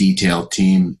this detailed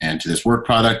team and to this work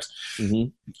product.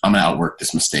 I'm going to outwork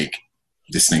this mistake.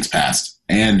 This thing's passed.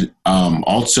 And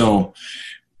also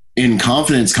in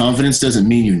confidence doesn't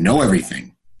mean you know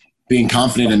everything. Being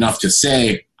confident enough to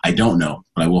say, I don't know,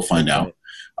 but I will find out.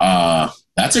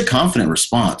 That's a confident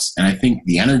response. And I think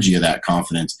the energy of that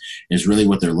confidence is really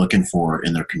what they're looking for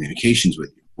in their communications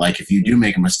with you. Like if you do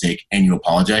make a mistake and you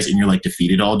apologize and you're like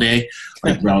defeated all day,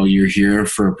 like, bro, you're here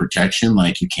for protection.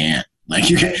 Like you can't,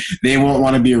 they won't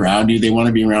want to be around you. They want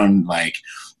to be around like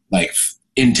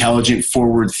intelligent,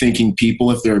 forward thinking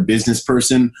people if they're a business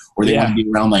person, or they want to be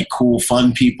around like cool,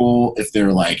 fun people if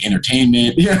they're like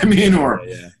entertainment, you know what I mean? Or,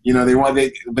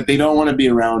 but they don't want to be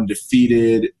around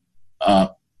defeated,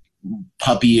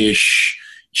 puppyish,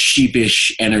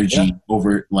 sheepish energy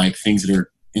over like things that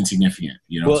are insignificant,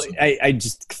 Well, I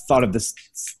just thought of this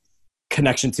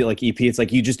connection to like EP. It's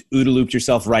like you just OODA looped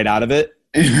yourself right out of it.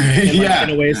 In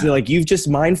a way, so like you've just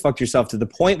mind fucked yourself to the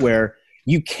point where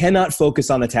you cannot focus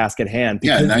on the task at hand.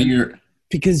 Because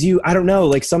I don't know,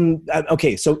 like so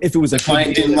if it was a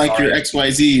client didn't like your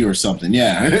XYZ or something.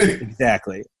 Yeah.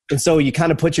 Exactly. And so you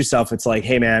kind of put yourself, it's like,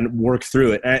 hey man, work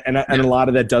through it. And a lot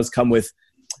of that does come with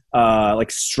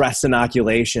like stress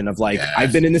inoculation of like,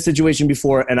 I've been in this situation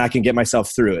before and I can get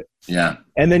myself through it. Yeah.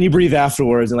 And then you breathe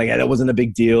afterwards and like, that wasn't a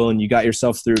big deal and you got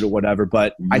yourself through it or whatever.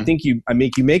 But I think you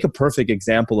make a perfect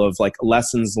example of like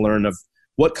lessons learned of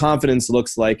what confidence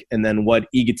looks like and then what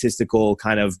egotistical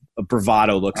kind of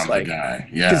bravado looks like. Yeah.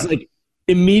 Because like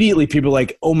immediately people are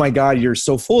like, oh my God, you're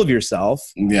so full of yourself.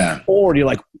 Yeah. Or you're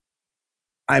like,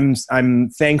 I'm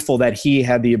thankful that he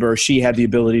had she had the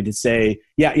ability to say,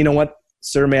 yeah, you know what,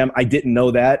 sir, ma'am, I didn't know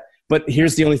that. But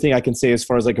here's the only thing I can say as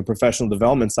far as like a professional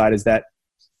development side is that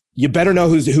you better know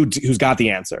who's got the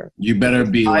answer. You better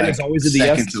be like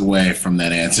seconds away from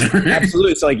that answer.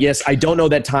 Absolutely. So like, yes, I don't know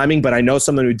that timing, but I know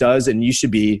someone who does, and you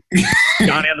should be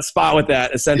Johnny on the spot with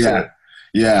that, essentially.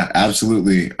 Yeah,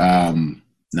 absolutely.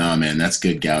 No, man, that's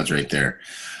good gouge right there.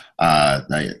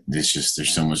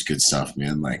 There's so much good stuff,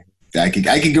 man. Like I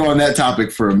could go on that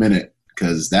topic for a minute,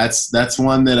 because that's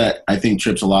one that I think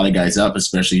trips a lot of guys up,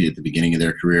 especially at the beginning of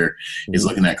their career, is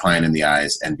looking that client in the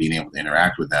eyes and being able to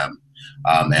interact with them.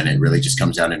 And it really just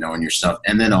comes down to knowing your stuff,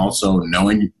 and then also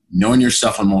knowing your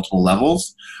stuff on multiple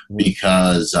levels,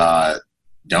 because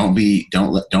don't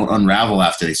unravel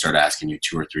after they start asking you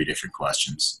 2 or 3 different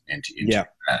questions into your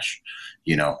crash,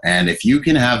 and if you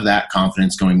can have that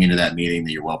confidence going into that meeting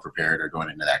that you're well prepared, or going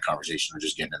into that conversation, or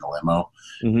just getting in the limo,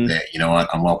 that, you know what,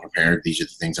 I'm well prepared. These are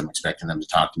the things I'm expecting them to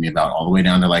talk to me about, all the way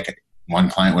down to like one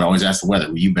client would always ask the weather.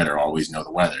 Well, you better always know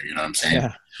the weather. You know what I'm saying?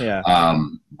 Yeah.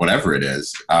 Whatever it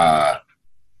is,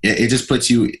 it just puts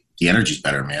you, the energy's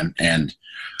better, man. And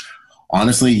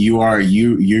honestly,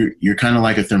 you're kind of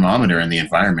like a thermometer in the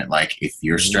environment. Like if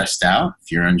you're stressed out,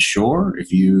 if you're unsure,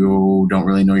 if you don't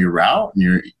really know your route,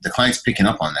 and the client's picking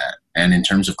up on that. And in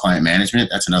terms of client management,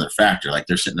 that's another factor. Like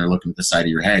they're sitting there looking at the side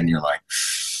of your head, and you're like,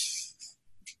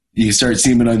 you start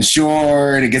seeming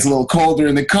unsure, and it gets a little colder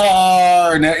in the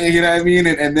car, and you know what I mean?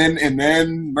 And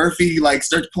then Murphy like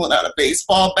starts pulling out a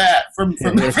baseball bat from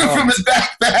his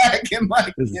backpack, and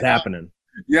like, this is happening.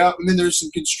 Yeah, and then there's some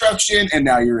construction, and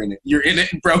now you're in it. You're in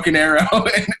it in Broken Arrow,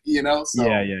 So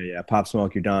yeah. Pop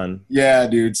smoke, you're done. Yeah,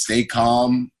 dude. Stay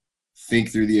calm.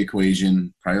 Think through the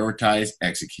equation. Prioritize.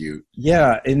 Execute.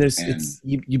 Yeah, and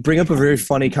you bring up a very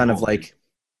funny kind of like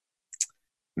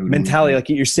mentality. Like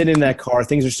you're sitting in that car,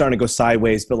 things are starting to go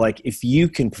sideways, but like if you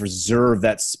can preserve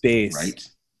that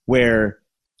space, where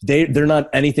they're not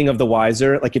anything of the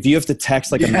wiser. Like if you have to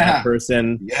text like a mad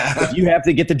person, if you have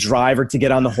to get the driver to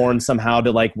get on the horn somehow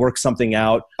to like work something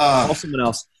out, call someone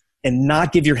else, and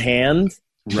not give your hand.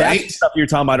 That's the stuff you were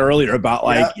talking about earlier about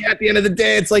like, at the end of the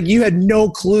day, it's like you had no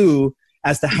clue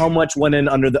as to how much went in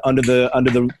under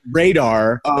the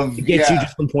radar to get you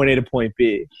just from point A to point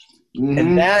B.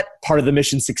 And that part of the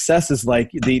mission success is like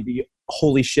the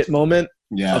holy shit moment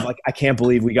of like, I can't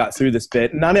believe we got through this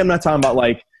bit. And I'm not talking about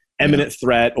like imminent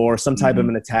threat or some type of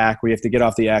an attack where you have to get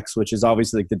off the X, which is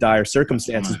obviously like the dire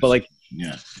circumstances, but like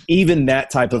even that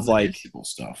type of like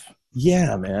stuff.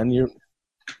 Yeah, man.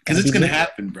 Because it's going to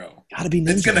happen, bro. Gotta be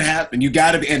ninja. It's going to happen. You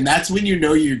got to be. And that's when you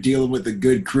know you're dealing with a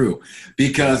good crew,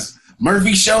 because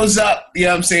Murphy shows up, you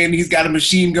know what I'm saying? He's got a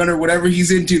machine gun or whatever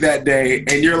he's into that day.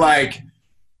 And you're like,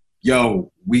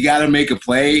 yo, we got to make a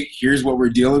play. Here's what we're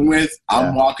dealing with.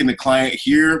 I'm walking the client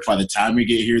here. By the time we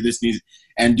get here, this needs,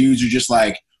 and dudes are just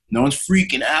like, no one's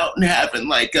freaking out and having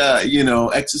like a,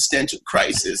 existential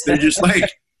crisis. They're just like,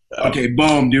 okay,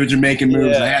 boom, dudes are making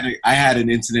moves. I had an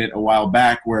incident a while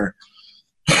back where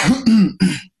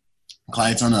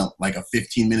client's on a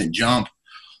 15-minute jump,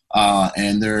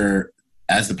 and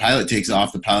as the pilot takes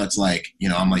off, the pilot's like,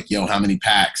 I'm like, yo, how many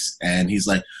packs? And he's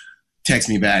like, text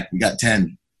me back, we got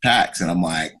 10 packs. And I'm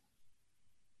like,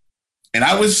 and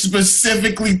I was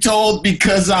specifically told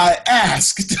because I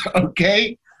asked,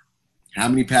 okay, how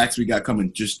many packs we got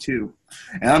coming? Just 2.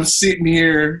 And I'm sitting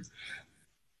here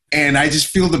and I just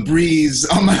feel the breeze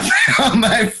on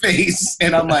my face.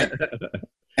 And I'm like,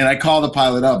 and I call the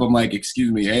pilot up. I'm like,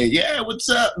 excuse me. Hey, what's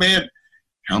up, man?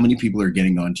 How many people are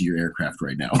getting onto your aircraft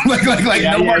right now?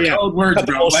 No more code words,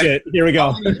 bro. Bullshit. Here we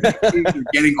go.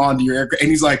 Getting onto your aircraft. And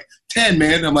he's like, 10,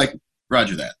 man. I'm like,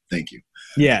 roger that. Thank you.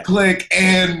 Yeah. Click.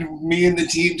 And me and the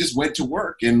team just went to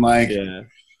work. And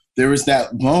there was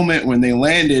that moment when they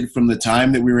landed, from the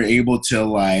time that we were able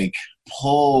to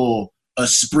pull a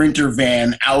Sprinter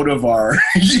van out of our,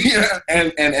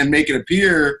 and make it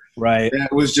appear. Right. And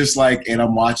it was just like, and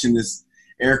I'm watching this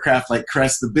aircraft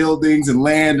crest the buildings and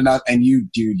land, and you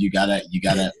gotta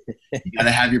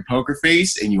have your poker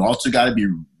face, and you also gotta be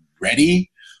ready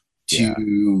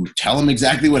to tell them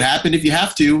exactly what happened if you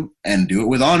have to, and do it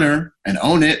with honor and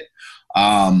own it,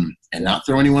 and not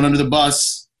throw anyone under the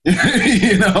bus. By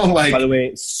the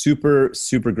way, super,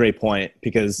 super great point,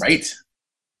 because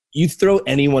you throw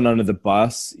anyone under the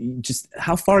bus, just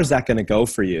how far is that going to go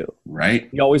for you? Right.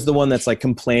 You're always the one that's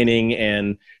complaining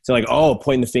and so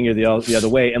pointing the finger the other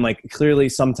way. And clearly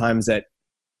sometimes that,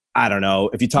 I don't know,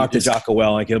 if you talk to Jocko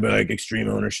Well, he'll be like extreme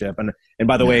ownership. And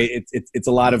by the way, it's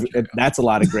a lot of, that's a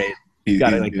lot of great. You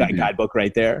got that guidebook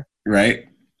right there. Right.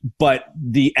 But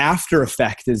the after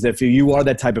effect is that if you are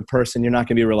that type of person, you're not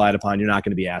going to be relied upon. You're not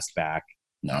going to be asked back.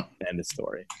 No. End of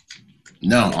story.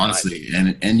 No, honestly.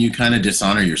 And you kind of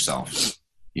dishonor yourself.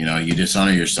 You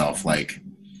dishonor yourself.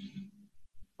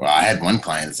 Well, I had one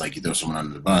client that's like, you throw someone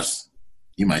under the bus,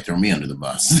 you might throw me under the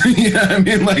bus. You know what I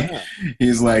mean? Like,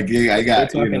 he's like, yeah, I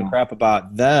got You're talking crap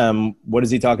about them. What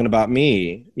is he talking about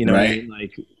me? You know, right? what I mean?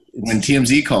 Like, when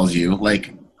TMZ calls you,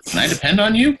 like, can I depend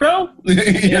on you, bro? You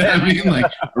know what I mean?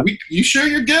 Like, you sure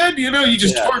you're good? You know, you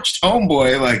just torched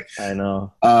homeboy. Like, I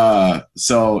know.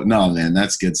 So no, man,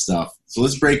 that's good stuff. So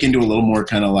let's break into a little more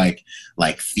kind of like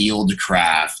field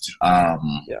craft.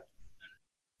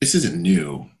 This isn't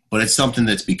new, but it's something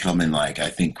that's becoming, like, I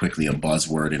think quickly a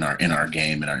buzzword in our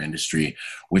game, in our industry,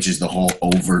 which is the whole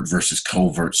overt versus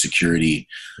covert security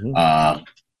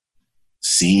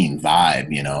scene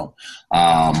vibe, you know.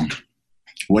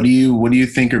 What do you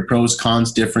think are pros,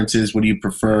 cons, differences? What do you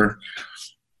prefer?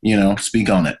 You know, speak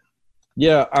on it.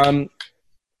 Yeah.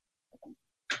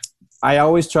 I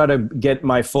always try to get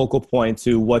my focal point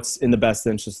to what's in the best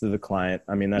interest of the client.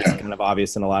 I mean, that's kind of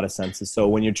obvious in a lot of senses. So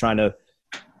when you're trying to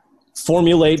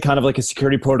formulate kind of like a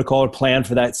security protocol or plan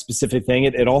for that specific thing,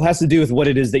 it all has to do with what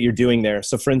it is that you're doing there.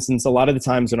 So for instance, a lot of the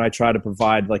times when I try to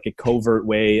provide like a covert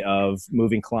way of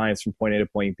moving clients from point A to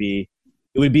point B,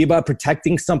 it would be about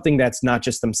protecting something that's not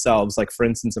just themselves. Like, for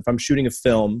instance, if I'm shooting a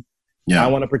film, I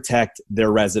want to protect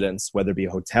their residence, whether it be a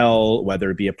hotel,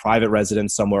 whether it be a private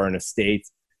residence somewhere in a state.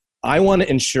 I want to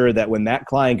ensure that when that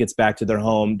client gets back to their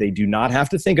home, they do not have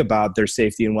to think about their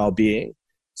safety and well-being.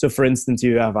 So, for instance,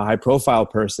 you have a high-profile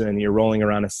person and you're rolling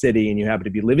around a city and you happen to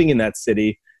be living in that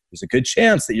city, there's a good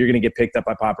chance that you're going to get picked up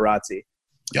by paparazzi.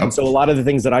 And so a lot of the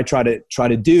things that I try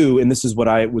to do, and this is what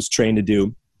I was trained to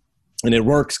do, and it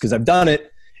works because I've done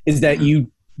it, is that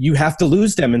you have to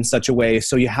lose them in such a way.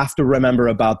 So you have to remember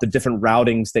about the different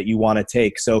routings that you want to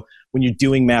take. So when you're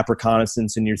doing map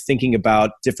reconnaissance and you're thinking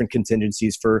about different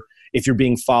contingencies for if you're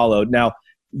being followed. Now,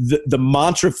 the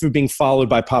mantra for being followed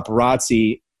by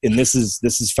paparazzi, and this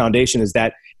is foundation, is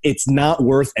that it's not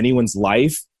worth anyone's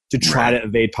life to try to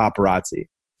evade paparazzi.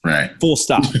 Right. Full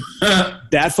stop.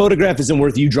 That photograph isn't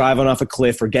worth you driving off a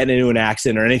cliff or getting into an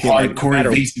accident or anything. Hardcore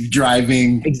evasive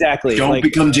driving. Exactly. Don't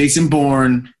become Jason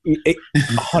Bourne.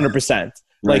 100%.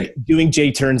 Like doing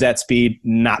J turns at speed,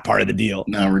 not part of the deal.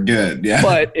 No, we're good. Yeah.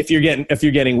 But if you're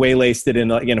getting waylasted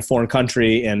in a foreign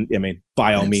country, and I mean,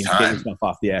 by all means, get yourself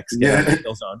off the X.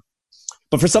 Zone.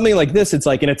 But for something like this, it's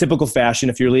like in a typical fashion,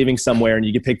 if you're leaving somewhere and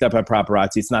you get picked up by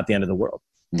paparazzi, it's not the end of the world.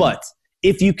 But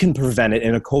if you can prevent it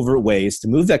in a covert ways to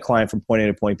move that client from point A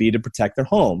to point B to protect their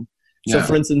home. So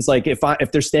for instance, like if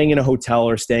they're staying in a hotel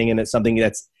or staying in something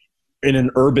that's in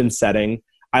an urban setting,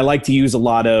 I like to use a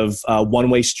lot of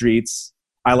one-way streets.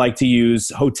 I like to use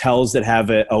hotels that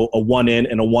have a one in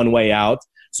and a one way out.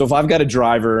 So if I've got a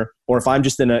driver, or if I'm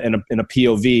just in a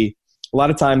POV, a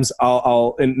lot of times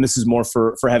I'll and this is more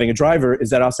for having a driver, is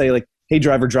that I'll say like, hey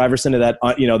driver, drive us into that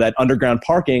that underground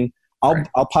parking.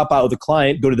 I'll pop out with a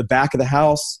client, go to the back of the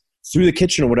house, through the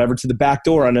kitchen or whatever, to the back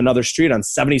door on another street on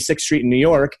 76th Street in New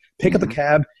York, pick up a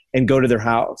cab and go to their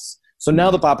house. So now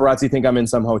the paparazzi think I'm in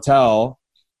some hotel,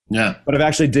 but I've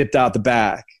actually dipped out the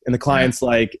back. And the client's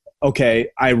like, okay,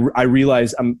 I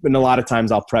realize and a lot of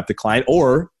times I'll prep the client,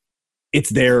 or it's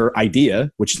their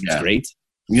idea, which is great.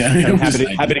 I'm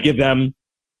happy to give them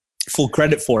full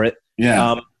credit for it.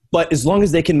 But as long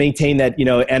as they can maintain that,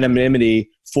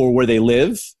 anonymity for where they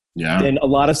live, then a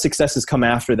lot of successes come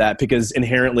after that, because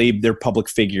inherently they're public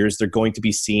figures. They're going to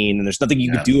be seen and there's nothing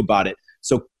you can do about it.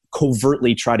 So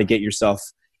covertly try to get yourself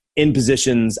in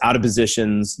positions, out of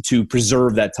positions to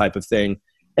preserve that type of thing.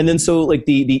 And then so like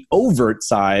the overt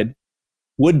side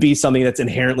would be something that's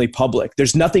inherently public.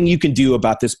 There's nothing you can do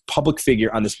about this public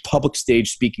figure on this public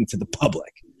stage speaking to the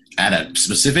public. At a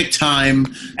specific time.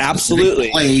 Absolutely.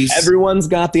 Specific place. Everyone's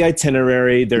got the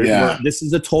itinerary. This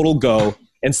is a total go.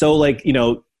 And so like,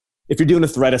 if you're doing a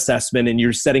threat assessment and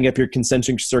you're setting up your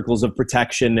concentric circles of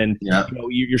protection and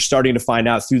you're starting to find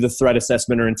out through the threat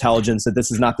assessment or intelligence that this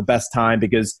is not the best time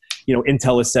because,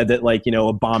 Intel has said that like,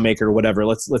 a bomb maker or whatever,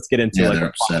 let's get into like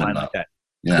a plot line like that.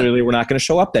 Clearly we're not going to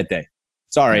show up that day.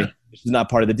 Sorry, this is not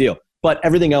part of the deal. But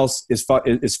everything else is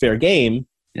fair game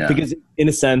because in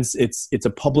a sense it's a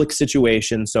public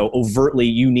situation. So overtly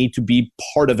you need to be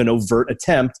part of an overt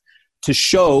attempt to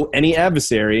show any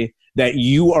adversary that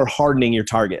you are hardening your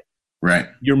target. Right.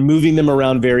 You're moving them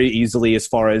around very easily as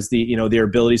far as their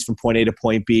abilities from point A to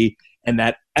point B, and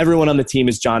that everyone on the team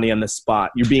is Johnny on the spot.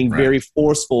 You're being very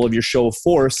forceful of your show of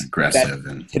force.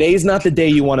 Aggressive. Today's not the day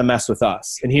you want to mess with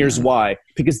us. And here's why.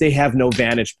 Because they have no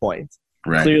vantage point.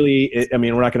 Right. Clearly,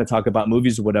 we're not going to talk about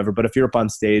movies or whatever, but if you're up on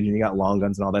stage and you got long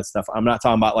guns and all that stuff, I'm not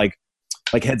talking about like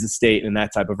heads of state and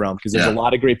that type of realm, because there's a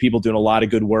lot of great people doing a lot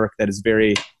of good work that is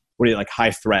very, like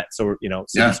high threat. So,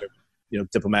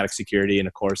 diplomatic security, and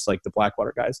of course, like the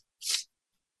Blackwater guys.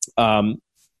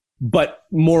 But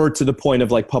more to the point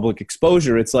of like public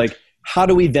exposure, it's like, how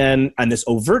do we then, on this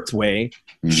overt way,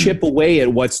 chip away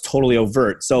at what's totally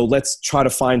overt? So let's try to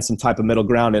find some type of middle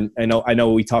ground. And I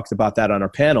know we talked about that on our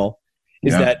panel,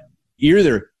 is that you're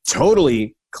either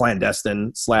totally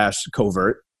clandestine /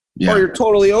 covert, or you're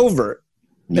totally overt.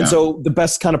 And so the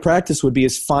best kind of practice would be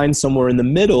is find somewhere in the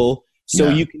middle, so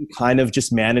you can kind of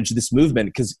just manage this movement,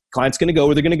 because client's going to go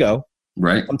where they're going to go.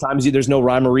 Right. Sometimes there's no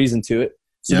rhyme or reason to it.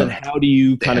 So then how do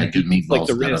you kind of like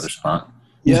the risk? From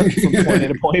point A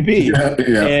to point B.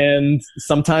 And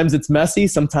sometimes it's messy.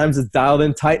 Sometimes it's dialed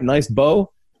in tight, nice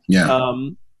bow.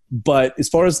 But as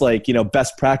far as like,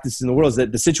 best practices in the world, is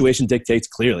that the situation dictates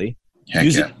clearly.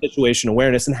 Using situation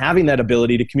awareness and having that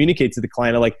ability to communicate to the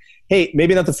client like, hey,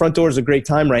 maybe not the front door is a great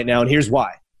time right now, and here's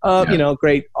why.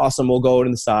 Great, awesome, we'll go to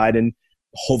the side, and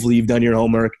hopefully you've done your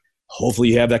homework. Hopefully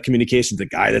you have that communication. The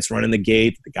guy that's running the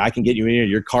gate, the guy can get you in here.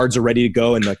 Your cards are ready to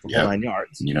go in like the 9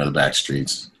 yards. The back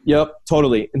streets. Yep,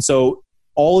 totally. And so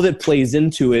all of it plays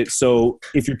into it. So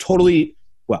if you're totally,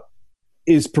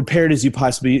 as prepared as you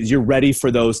possibly, you're ready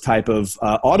for those type of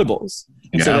audibles.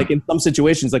 And so like in some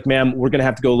situations, like, ma'am, we're going to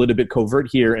have to go a little bit covert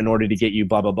here in order to get you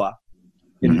blah, blah, blah.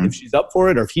 And if she's up for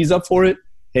it, or if he's up for it,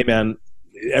 hey man,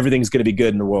 everything's going to be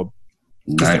good in the world.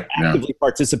 They're actively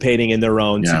participating in their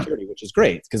own security, which is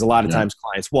great, because a lot of times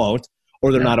clients won't,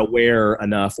 or they're not aware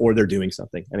enough, or they're doing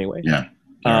something anyway.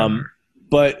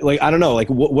 But like, I don't know, like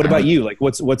what about you? Like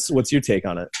what's your take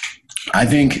on it? I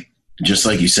think, just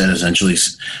like you said, essentially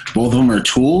both of them are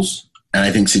tools, and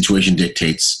I think situation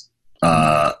dictates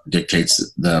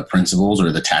the principles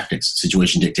or the tactics.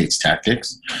 Situation dictates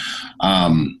tactics.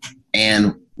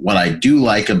 And what I do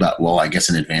like about, I guess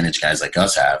an advantage guys like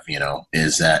us have,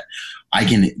 is that I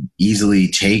can easily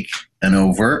take an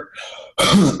overt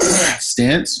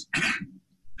stance,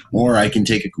 or I can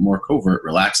take a more covert,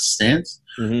 relaxed stance,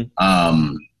 and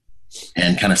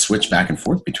kind of switch back and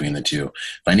forth between the two.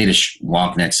 If I need to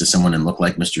walk next to someone and look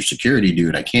like Mr. Security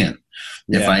Dude, I can.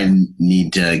 If I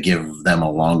need to give them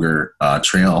a longer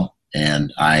trail,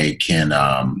 and I can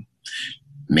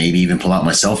maybe even pull out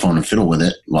my cell phone and fiddle with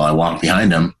it while I walk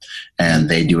behind them, and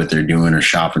they do what they're doing or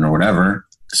shopping or whatever,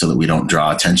 so that we don't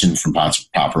draw attention from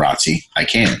paparazzi, I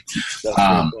can.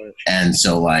 And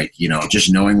so like,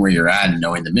 just knowing where you're at and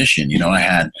knowing the mission, I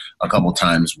had a couple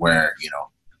times where,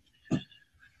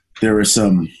 there were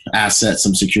some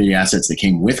security assets that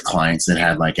came with clients that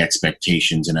had like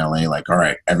expectations in LA, like, all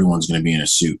right, everyone's going to be in a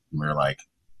suit. And we're like,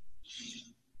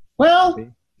 well,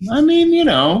 I mean,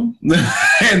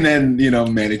 and then,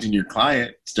 managing your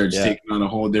client starts taking on a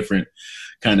whole different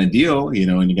kind of deal, and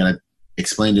you got to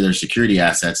explain to their security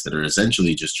assets that are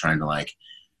essentially just trying to like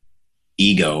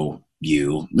ego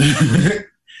you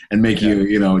and make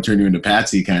you, turn you into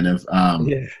Patsy kind of,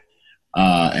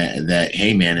 that,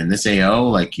 hey man, in this AO,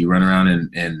 like you run around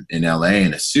in LA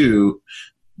in a suit,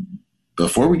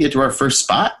 before we get to our first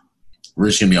spot, we're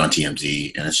just going to be on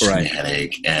TMZ, and it's just going to be a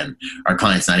headache. And our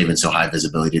client's not even so high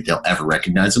visibility that they'll ever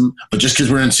recognize them. But just because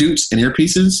we're in suits and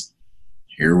earpieces,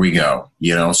 here we go.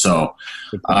 So,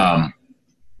 and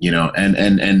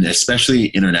especially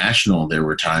international, there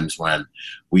were times when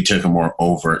we took a more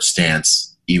overt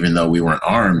stance, even though we weren't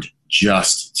armed,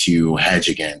 just to hedge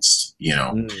against,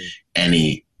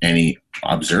 any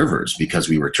observers, because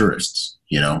we were tourists,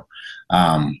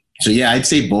 So yeah, I'd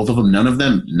say both of them.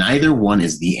 Neither one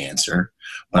is the answer,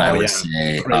 but I would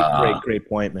say great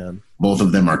point, man. Both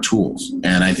of them are tools,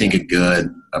 and I think a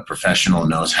professional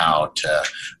knows how to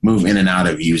move in and out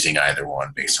of using either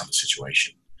one based on the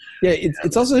situation. Yeah,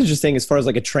 it's also interesting as far as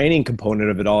like a training component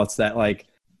of it all. It's that like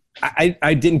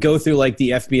I didn't go through like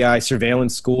the FBI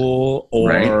surveillance school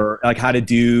or like how to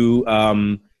do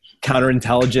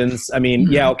counterintelligence. I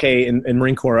mean, in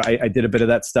Marine Corps I did a bit of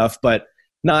that stuff, but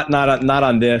not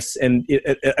on this. And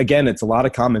again, it's a lot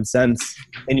of common sense.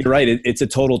 And you're right, it's a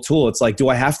total tool. It's like, do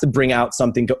I have to bring out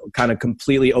something kind of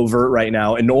completely overt right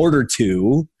now in order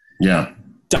to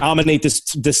dominate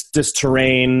this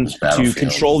terrain, to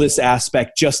control this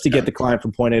aspect, just to get the client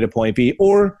from point A to point B?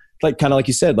 Or like kind of like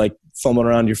you said, like fumbling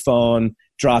around your phone,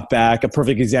 drop back. A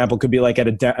perfect example could be like at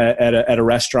a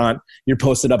restaurant. You're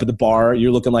posted up at the bar.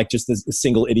 You're looking like just a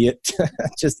single idiot,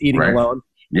 just eating alone.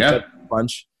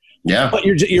 Lunch. Yeah. But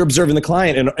you're observing the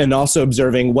client and also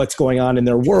observing what's going on in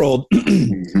their world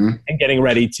and getting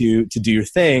ready to do your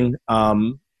thing.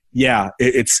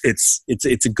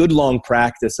 It's a good long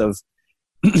practice of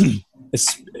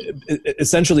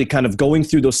essentially kind of going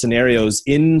through those scenarios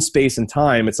in space and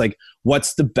time. It's like,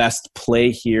 what's the best play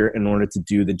here in order to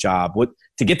do the job?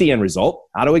 To get the end result?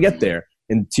 How do we get there?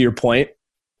 And to your point,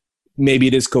 maybe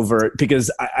it is covert, because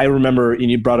I remember,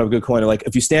 and you brought up a good point, like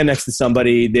if you stand next to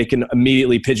somebody, they can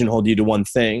immediately pigeonhole you to one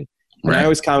thing. And I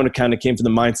always kind of came to the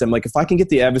mindset, I'm like, if I can get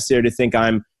the adversary to think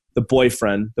I'm the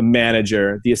boyfriend, the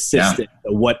manager, the assistant,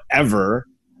 the whatever,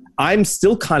 I'm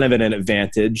still kind of at an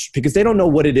advantage because they don't know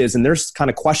what it is and they're kind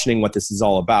of questioning what this is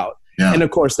all about. Yeah. And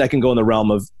of course, that can go in the realm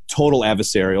of total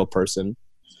adversarial person,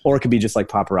 or it could be just like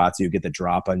paparazzi who get the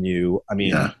drop on you. I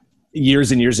mean,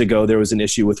 years and years ago, there was an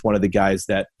issue with one of the guys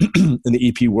that in the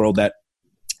EP world that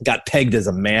got pegged as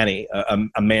a manny,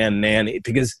 a man nanny,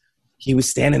 because he was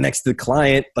standing next to the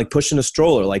client, like pushing a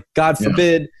stroller. Like, God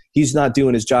forbid he's not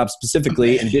doing his job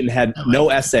specifically and didn't had no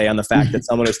essay on the fact that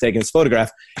someone was taking his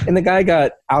photograph. And the guy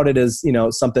got outed as, you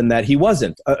know, something that he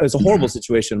wasn't. It was a horrible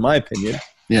situation, in my opinion.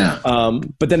 Yeah.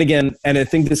 But then again, and I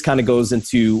think this kind of goes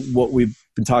into what we've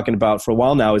been talking about for a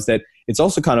while now, is that it's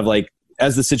also kind of like,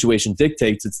 as the situation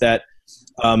dictates, it's that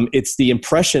it's the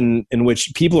impression in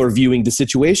which people are viewing the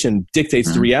situation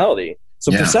dictates the reality.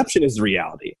 So perception is the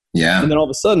reality. Yeah. And then all of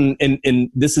a sudden,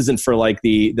 and this isn't for like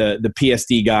the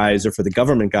PSD guys or for the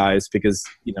government guys, because,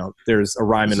 you know, there's a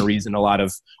rhyme and a reason, a lot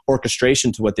of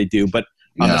orchestration to what they do. But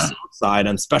on the side,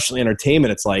 on especially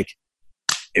entertainment, it's like,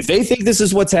 if they think this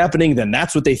is what's happening, then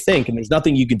that's what they think. And there's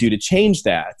nothing you can do to change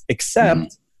that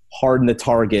except harden the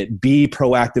target, be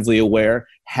proactively aware,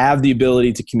 have the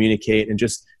ability to communicate, and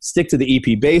just stick to the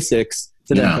EP basics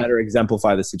to then better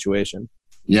exemplify the situation.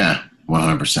 Yeah,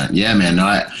 100%. Yeah, man. No,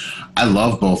 I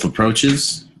love both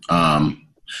approaches.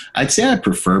 I'd say I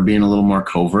prefer being a little more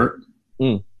covert,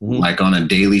 like on a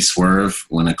daily swerve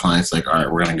when a client's like, all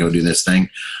right, we're going to go do this thing.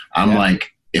 I'm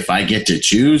like, if I get to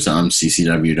choose, I'm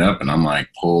CCW'd up and I'm like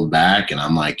pulled back and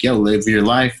I'm like, yo, live your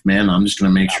life, man. I'm just going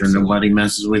to make sure nobody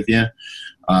messes with you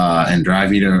and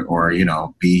drive you to, or, you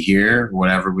know, be here,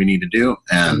 whatever we need to do.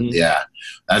 And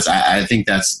I think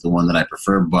that's the one that I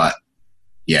prefer. But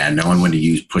yeah, knowing when to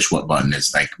use push what button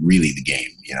is like really the game,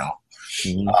 you know?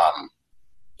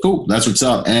 Cool. That's what's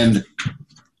up. And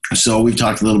so we've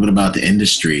talked a little bit about the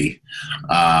industry,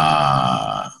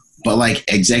 but like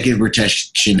executive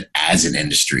protection as an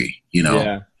industry, you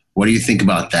know, what do you think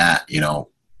about that? You know,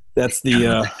 that's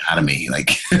the economy,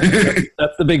 like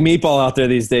that's the big meatball out there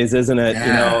these days, isn't it?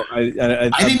 You know,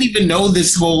 I didn't even know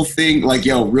this whole thing. Like,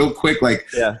 yo, real quick, like,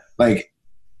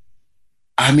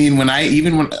 I mean, when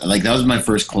that was my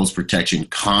first close protection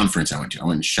conference I went to. I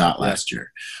went and shot last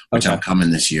year, which I'm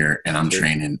coming this year, and I'm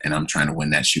training, and I'm trying to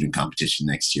win that shooting competition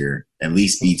next year. At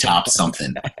least be top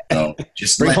something. So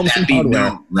just bring let that be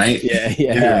known, right?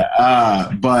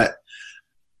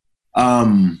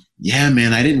 Yeah,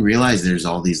 man, I didn't realize there's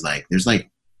all these there's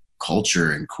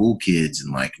culture and cool kids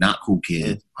and like not cool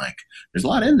kids. Like there's a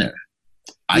lot in there.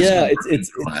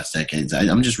 It's the last decades.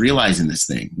 I'm just realizing this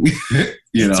thing.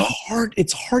 You know,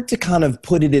 it's hard to kind of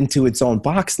put it into its own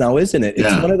box now, isn't it?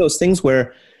 It's one of those things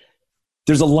where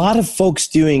there's a lot of folks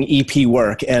doing EP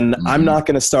work, and I'm not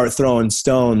going to start throwing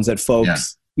stones at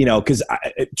folks, you know, because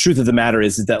truth of the matter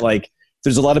is that like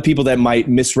there's a lot of people that might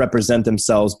misrepresent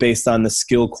themselves based on the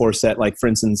skill core set. Like, for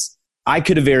instance, I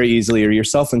could have very easily, or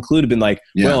yourself included, been like,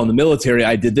 well, in the military,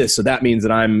 I did this, so that means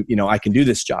that I'm, you know, I can do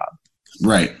this job.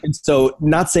 Right. And so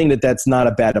not saying that that's not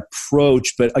a bad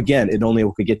approach, but again, it only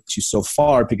could get you so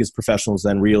far because professionals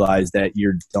then realize that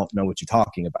you don't know what you're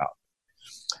talking about.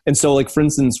 And so like, for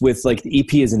instance, with like the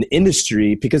EP as an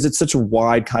industry, because it's such a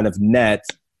wide kind of net,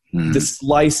 the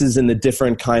slices and the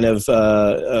different kind of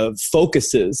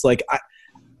focuses, like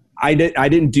I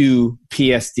didn't do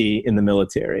PSD in the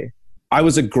military. I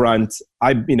was a grunt.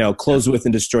 I, close with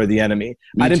and destroy the enemy.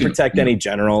 I didn't protect any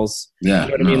generals. Yeah. You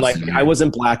know what I mean? Like I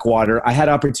wasn't Blackwater. I had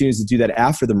opportunities to do that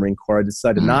after the Marine Corps. I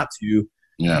decided not to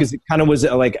because it kind of was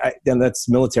like, that's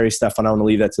military stuff. And I want to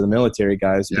leave that to the military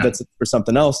guys, but that's for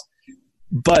something else.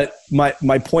 But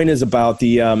my point is about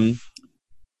the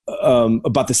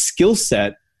skill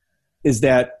set is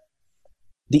that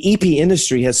the EP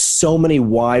industry has so many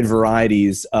wide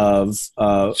varieties of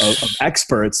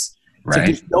experts. Right. So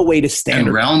there's no way to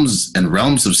standardize. And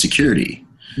realms of security.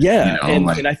 Yeah.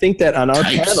 And I think that on our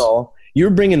panel,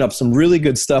 you're bringing up some really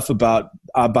good stuff about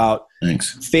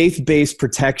faith-based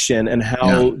protection and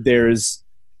how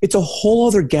it's a whole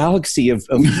other galaxy of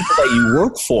people that you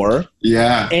work for.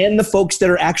 Yeah. And the folks that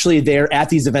are actually there at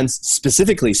these events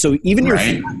specifically. So even your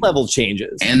threat level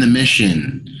changes. And the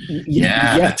mission.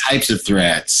 The types of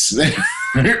threats.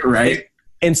 Right.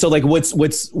 And so like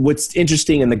what's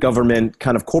interesting in the government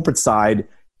kind of corporate side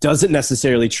doesn't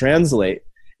necessarily translate.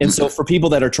 And so for people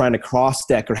that are trying to cross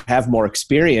deck or have more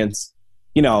experience,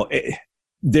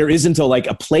 there isn't a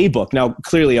playbook. Now,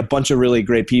 clearly a bunch of really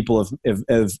great people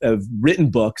have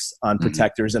written books on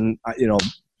protectors and,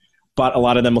 a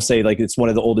lot of them will say like it's one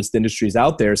of the oldest industries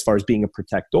out there as far as being a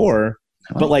protector.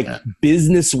 But like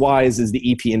business wise, as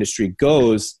the EP industry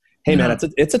goes, hey man,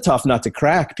 it's a tough nut to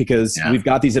crack because we've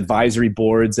got these advisory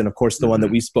boards, and of course the one that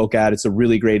we spoke at, it's a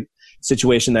really great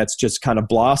situation that's just kind of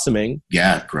blossoming.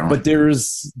 Yeah, growing. But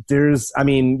there's I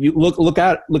mean, you look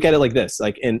at it like this.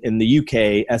 Like in the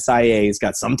UK, SIA has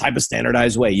got some type of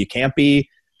standardized way. You can't be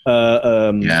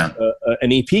an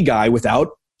EP guy without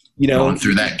going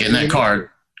through that, getting that card.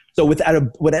 So with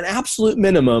an absolute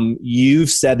minimum, you've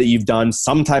said that you've done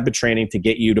some type of training to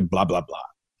get you to blah blah blah.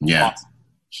 Yeah. Awesome.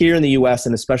 Here in the US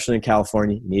and especially in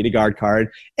California, you need a guard card,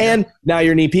 and now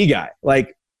you're an EP guy.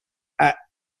 Like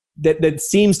that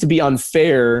seems to be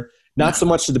unfair. Not so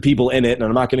much to the people in it, and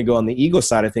I'm not going to go on the ego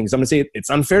side of things. I'm going to say it's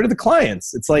unfair to the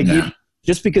clients. It's like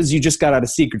just because you just got out of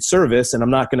Secret Service, and I'm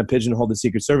not going to pigeonhole the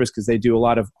Secret Service because they do a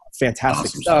lot of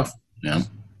fantastic stuff. Yeah.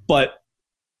 But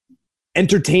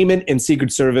entertainment and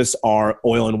Secret Service are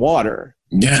oil and water.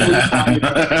 Yeah.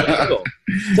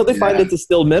 So they find the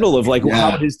distilled middle of like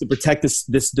how it is to protect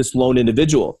this lone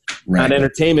individual. Right. On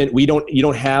entertainment, you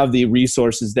don't have the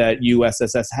resources that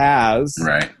USSS has.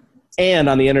 Right. And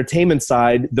on the entertainment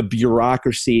side, the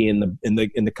bureaucracy and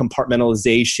the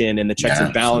compartmentalization and the checks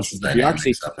and balances, the bureaucracy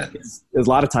is a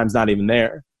lot of times not even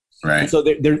there. Right. And so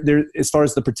there, as far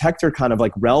as the protector kind of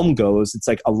like realm goes, it's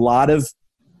like a lot of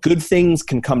good things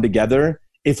can come together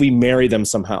if we marry them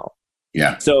somehow.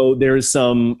 Yeah. So there's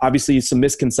obviously some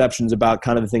misconceptions about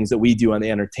kind of the things that we do on the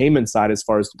entertainment side as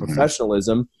far as the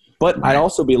professionalism, but I'd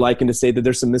also be likened to say that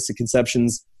there's some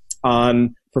misconceptions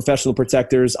on professional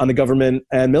protectors on the government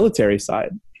and military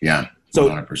side. Yeah.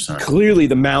 100%. So clearly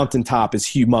the mountaintop is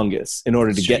humongous in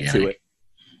order to get to it.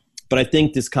 But I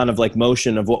think this kind of like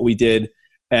motion of what we did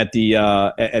at the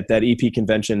at that EP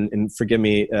convention, and forgive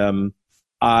me,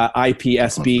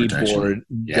 IPSB board.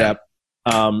 Yeah.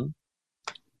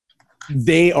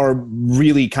 They are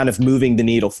really kind of moving the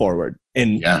needle forward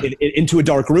and into a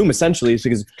dark room, essentially,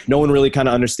 because no one really kind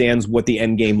of understands what the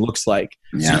end game looks like.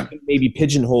 Yeah. So you can maybe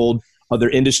pigeonhole other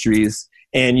industries,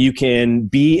 and you can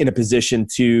be in a position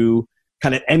to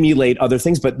kind of emulate other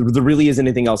things, but there really isn't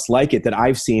anything else like it that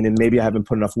I've seen, and maybe I haven't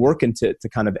put enough work into to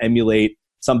kind of emulate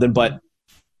something. But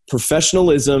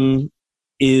professionalism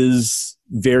is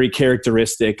very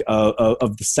characteristic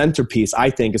of the centerpiece, I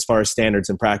think, as far as standards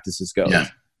and practices go. Yeah.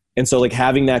 And so like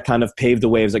having that kind of pave the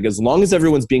way is like, as long as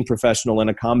everyone's being professional and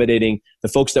accommodating the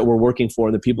folks that we're working for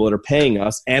and the people that are paying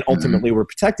us, and ultimately we're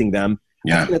protecting them,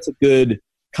 I think that's a good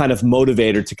kind of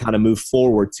motivator to kind of move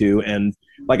forward to. And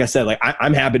like I said, like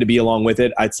I'm happy to be along with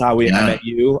it. That's how I met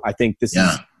you. I think this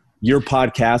is your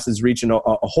podcast is reaching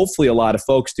hopefully a lot of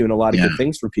folks, doing a lot of good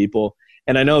things for people.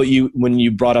 And I know when you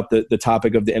brought up the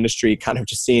topic of the industry, kind of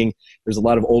just seeing there's a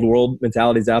lot of old world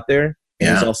mentalities out there. And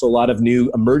there's also a lot of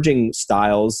new emerging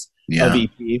styles of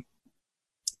EP.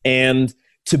 And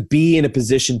to be in a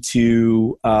position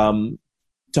to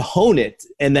hone it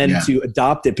and then to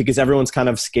adopt it, because everyone's kind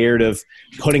of scared of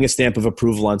putting a stamp of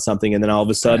approval on something. And then all of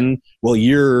a sudden, well,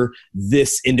 you're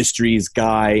this industry's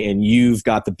guy and you've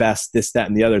got the best, this, that,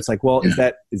 and the other. It's like, well, is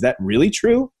that really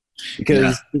true?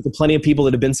 Because there's plenty of people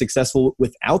that have been successful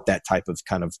without that type of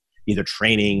kind of either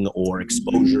training or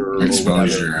exposure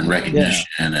and recognition.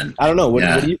 And I don't know. What do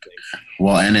you think?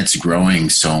 Well, and it's growing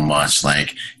so much.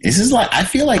 Like, this is like, I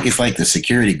feel like it's like the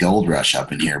security gold rush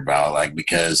up in here, bro. Like,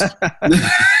 because,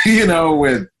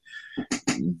 with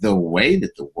the way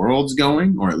that the world's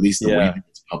going, or at least the way that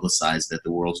it's publicized that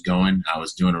the world's going. I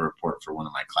was doing a report for one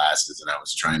of my classes, and I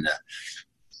was trying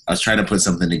to put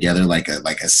something together like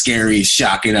a scary,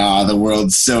 shocking, the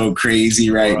world's so crazy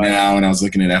right now. And I was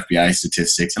looking at FBI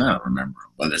statistics, and I don't remember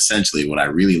them. But essentially what I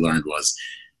really learned was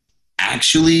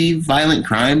actually violent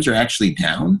crimes are actually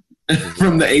down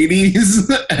from the 80s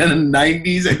and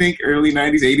 90s, I think, early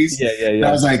 90s, 80s. Yeah. And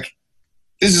I was like,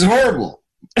 this is horrible.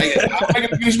 Like, how am I going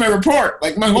to finish my report?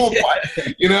 Like my whole life.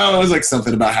 It was like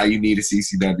something about how you need a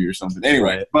CCW or something.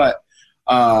 Anyway, but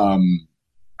I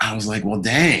was like, well,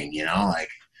 dang,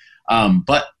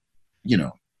 but,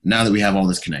 now that we have all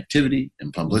this connectivity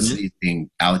and publicity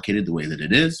being allocated the way that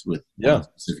it is with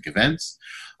specific events,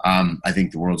 I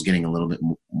think the world's getting a little bit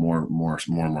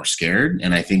more scared.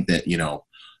 And I think that,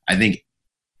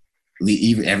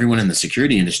 everyone in the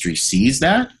security industry sees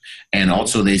that. And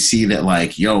also they see that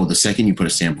like, the second you put a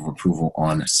stamp of approval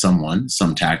on someone,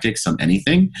 some tactics, some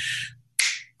anything,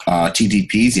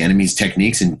 TTPs, the enemy's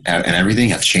techniques and everything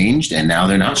have changed, and now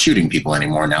they're not shooting people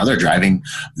anymore. Now they're driving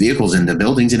vehicles into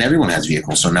buildings, and everyone has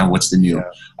vehicles. So now what's the new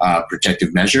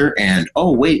protective measure? And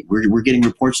wait, we're getting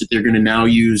reports that they're going to now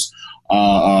use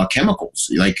like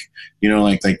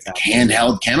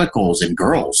handheld chemicals and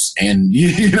girls, and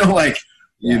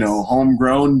you know,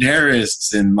 homegrown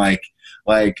terrorists and like,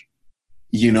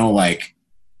 you know, like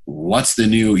what's the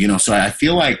new, you know, so I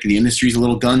feel like the industry's a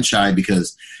little gun shy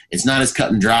because it's not as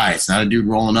cut and dry. It's not a dude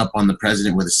rolling up on the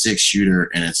president with a 6-shooter,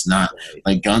 and it's not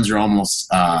like guns are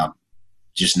almost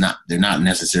just not, they're not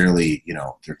necessarily, you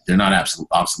know, they're not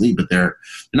obsolete, but they're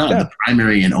not the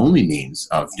primary and only means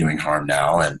of doing harm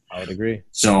now. And I would agree.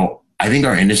 So I think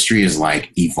our industry is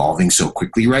like evolving so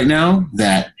quickly right now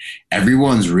that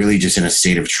everyone's really just in a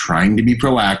state of trying to be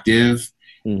proactive.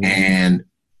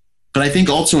 But I think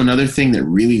also another thing that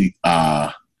really,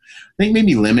 I think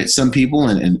maybe limits some people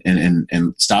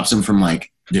and stops them from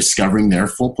like discovering their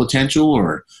full potential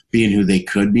or being who they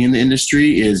could be in the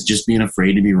industry is just being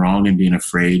afraid to be wrong and being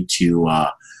afraid to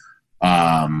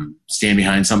stand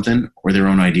behind something or their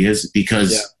own ideas,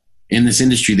 because in this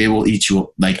industry, they will eat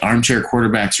you. Like armchair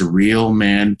quarterbacks are real,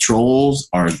 man. Trolls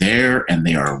are there and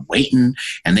they are waiting,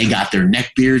 and they got their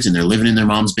neck beards and they're living in their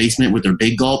mom's basement with their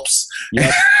big gulps.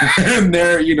 Yep. And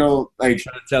they're, you know, like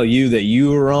trying to tell you that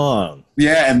you were wrong.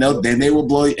 Yeah, and then they will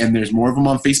blow you. And there's more of them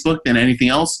on Facebook than anything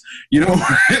else, you know.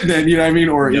 Then you know what I mean,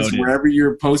 or it's wherever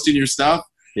you're posting your stuff.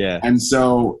 Yeah. And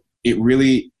so it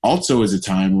really also is a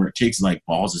time where it takes like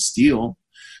balls of steel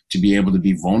to be able to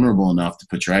be vulnerable enough to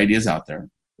put your ideas out there.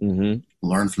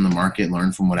 Learn from the market,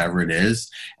 learn from whatever it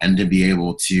is, and to be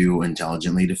able to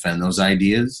intelligently defend those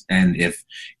ideas. And if,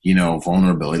 you know,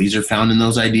 vulnerabilities are found in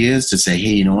those ideas, to say, hey,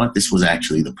 you know what, this was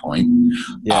actually the point.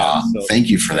 Thank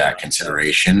you for that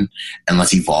consideration. And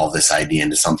let's evolve this idea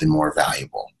into something more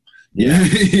valuable. Yeah.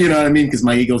 You know what I mean? Because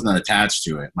my ego's not attached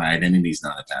to it. My identity's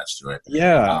not attached to it.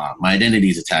 Yeah. My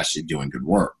identity is attached to doing good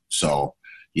work. So,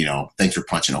 you know, thanks for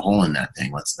punching a hole in that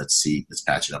thing. Let's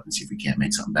patch it up and see if we can't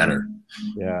make something better.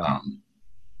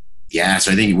 Yeah.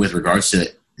 So I think with regards to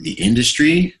the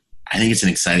industry, I think it's an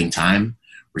exciting time.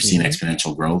 We're seeing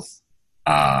exponential growth.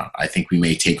 I think we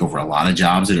may take over a lot of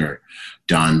jobs that are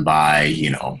done by, you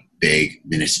know, big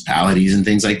municipalities and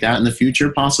things like that in the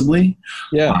future, possibly.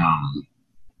 Yeah.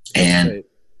 And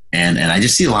I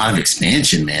just see a lot of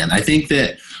expansion, man. I think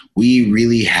that we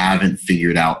really haven't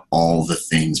figured out all the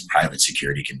things private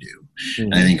security can do.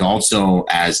 And I think also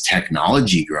as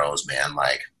technology grows, man,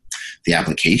 like the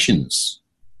applications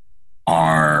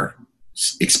are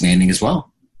expanding as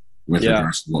well with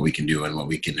regards to what we can do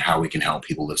and how we can help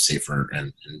people live safer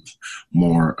and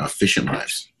more efficient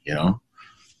lives, you know?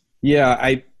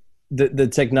 Yeah. The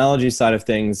technology side of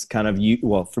things kind of,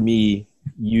 for me,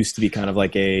 used to be kind of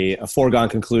like a foregone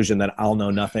conclusion that I'll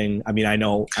know nothing. I mean, I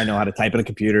know how to type in a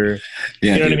computer.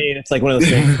 You know what I mean? It's like one of those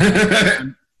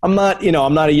things. I'm not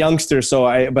a youngster,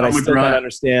 but I still kind of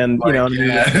understand, like, you know,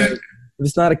 if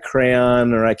it's not a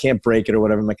crayon or I can't break it or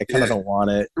whatever, I'm like, I kind of don't want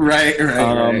it. Right.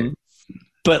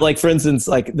 But like, for instance,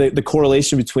 like the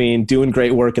correlation between doing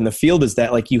great work in the field is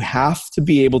that like you have to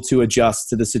be able to adjust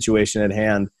to the situation at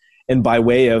hand. And by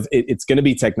way of it's going to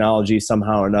be technology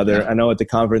somehow or another. I know at the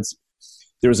conference,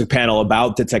 there was a panel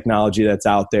about the technology that's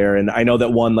out there. And I know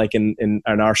that one, like in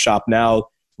our shop now,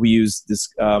 we use this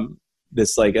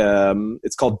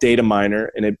it's called Data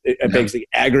Miner, and it basically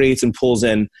aggregates and pulls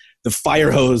in the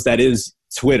fire hose that is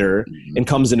Twitter and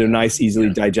comes in a nice, easily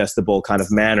digestible kind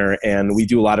of manner. And we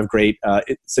do a lot of great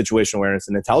situational awareness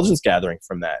and intelligence gathering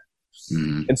from that.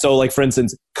 And so, like, for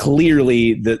instance,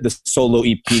 clearly the solo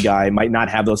EP guy might not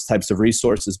have those types of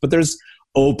resources, but there's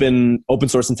open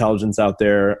source intelligence out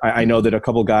there. I know that a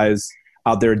couple guys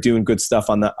out there are doing good stuff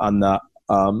on the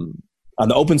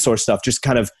open source stuff, just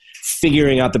kind of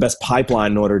figuring out the best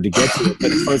pipeline in order to get to it.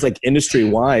 But as far as like industry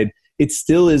wide, it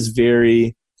still is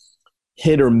very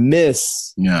hit or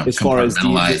miss as far as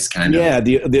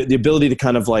the ability to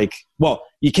kind of like, well,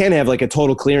 you can't have like a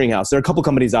total clearinghouse. There are a couple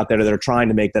companies out there that are trying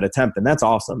to make that attempt, and that's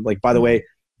awesome. Like, by the way,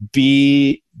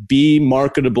 be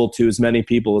marketable to as many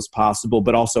people as possible,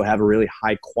 but also have a really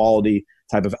high quality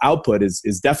type of output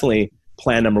is definitely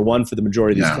plan number one for the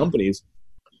majority of these companies.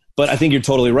 But I think you're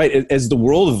totally right. As the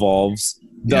world evolves,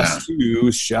 thus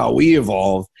too shall we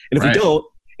evolve. And if we don't,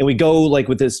 and we go like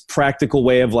with this practical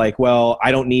way of like, well,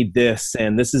 I don't need this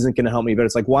and this isn't going to help me, but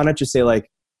it's like, why not just say like,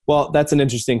 well, that's an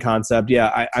interesting concept.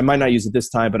 Yeah, I might not use it this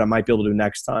time, but I might be able to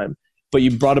next time. But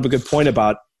you brought up a good point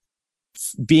about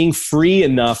being free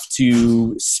enough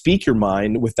to speak your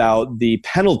mind without the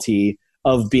penalty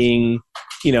of being,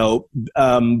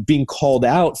 being called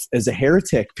out as a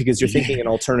heretic because you're thinking an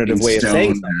alternative way of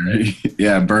saying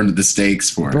something. Burn at the stakes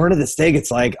for it. Burn at the stake.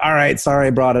 It's like, all right, sorry I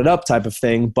brought it up type of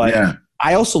thing. But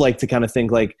I also like to kind of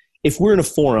think like, if we're in a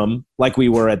forum like we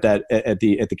were at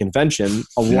the convention,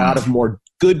 a lot of more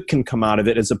good can come out of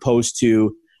it as opposed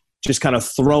to just kind of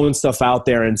throwing stuff out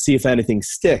there and see if anything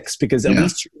sticks, because at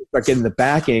least you start getting the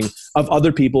backing of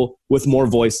other people with more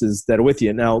voices that are with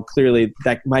you. Now, clearly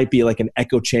that might be like an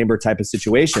echo chamber type of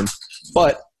situation,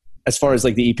 but as far as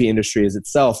like the EP industry as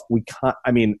itself, we can't,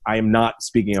 I mean, I am not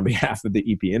speaking on behalf of the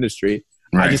EP industry.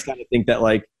 Right. I just kind of think that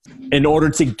like, in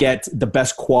order to get the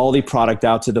best quality product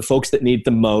out to the folks that need the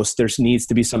most, there needs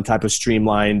to be some type of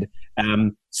streamlined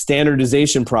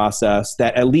standardization process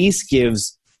that at least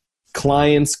gives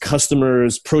clients,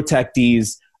 customers,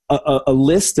 protectees a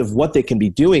list of what they can be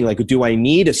doing. Like, do I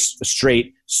need a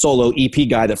straight solo EP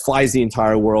guy that flies the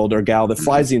entire world, or gal that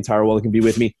flies the entire world that can be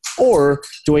with me? Or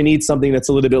do I need something that's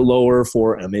a little bit lower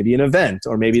for maybe an event,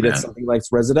 or maybe that's something like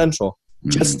residential,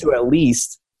 just to at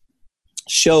least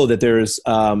show that there's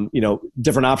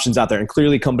different options out there. And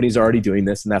clearly companies are already doing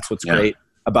this, and that's what's great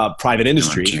about private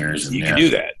industry. You can do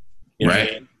that. You know what I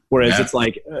mean? Whereas it's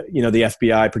like, the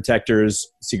FBI protectors,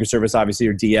 Secret Service, obviously,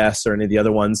 or DS, or any of the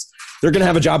other ones, they're going to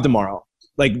have a job tomorrow.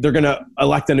 Like, they're going to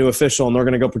elect a new official and they're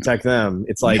going to go protect them.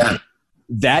 It's like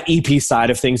that EP side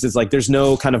of things is like, there's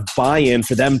no kind of buy-in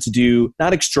for them to do,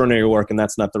 not extraordinary work, and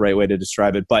that's not the right way to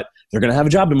describe it, but they're going to have a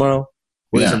job tomorrow.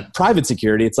 Whereas in private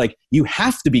security, it's like, you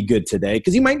have to be good today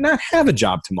because you might not have a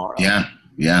job tomorrow. Yeah.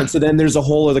 And so then there's a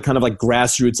whole other kind of like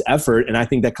grassroots effort, and I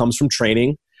think that comes from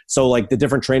training. So like the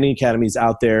different training academies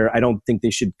out there, I don't think they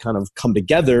should kind of come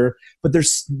together, but there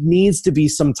needs to be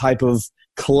some type of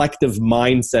collective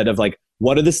mindset of like,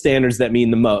 what are the standards that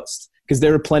mean the most? Because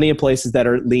there are plenty of places that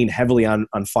are lean heavily on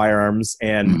firearms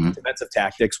and defensive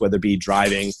tactics, whether it be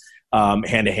driving,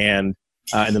 hand-to-hand,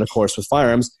 and then of course with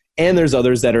firearms. And there's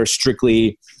others that are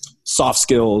strictly soft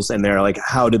skills, and they're like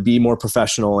how to be more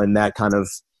professional and that kind of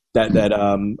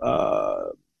the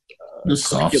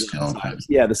soft skill.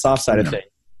 Yeah, the soft side of things.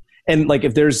 And like,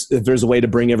 if there's a way to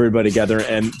bring everybody together,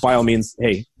 and by all means,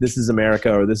 hey, this is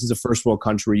America, or this is a first world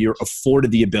country where you're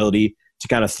afforded the ability to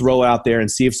kind of throw out there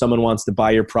and see if someone wants to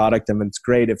buy your product, and it's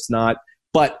great. If it's not,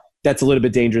 but that's a little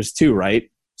bit dangerous too, right?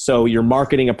 So you're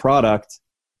marketing a product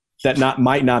that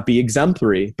might not be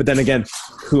exemplary, but then again,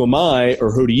 who am I,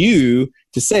 or who do you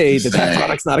to say that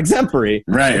product's not exemplary?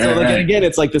 Right. Again,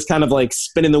 it's like this kind of like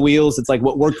spinning the wheels. It's like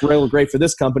what worked real great for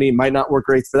this company might not work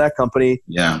great for that company.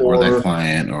 Yeah, or that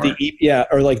client, or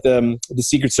or like the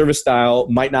Secret Service style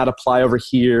might not apply over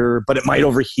here, but it might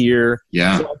over here.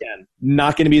 Yeah. So again,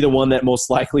 not going to be the one that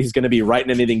most likely is going to be writing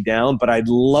anything down, but I'd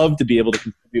love to be able to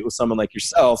contribute with someone like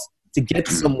yourself to get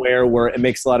somewhere where it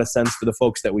makes a lot of sense for the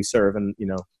folks that we serve, and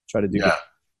try to do that.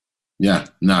 Yeah,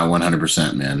 no,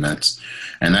 100%, man. That's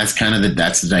kind of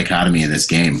that's the dichotomy of this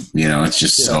game. It's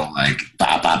just so like,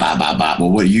 bah, bah, bah, bah, bah. Well,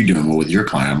 what are you doing? Well, with your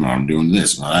client, I'm doing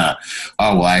this. Oh,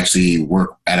 well, I actually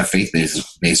work at a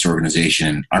faith-based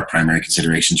organization. Our primary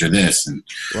considerations are this, and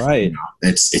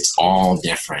it's all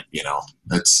different.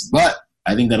 But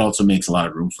I think that also makes a lot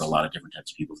of room for a lot of different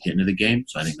types of people to get into the game.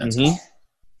 So I think that's cool.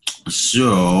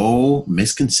 So,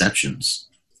 misconceptions.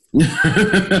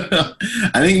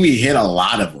 I think we hit a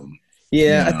lot of them.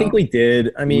 Yeah, I think we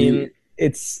did. I mean,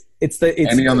 it's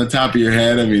any on the top of your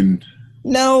head? I mean,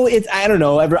 no, I don't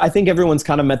know. I think everyone's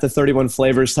kind of met the 31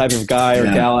 flavors type of guy or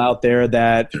gal out there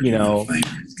that,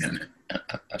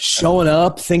 showing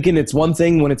up thinking it's one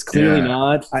thing when it's clearly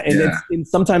not. And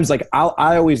sometimes like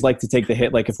I always like to take the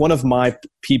hit. Like if one of my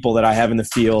people that I have in the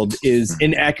field is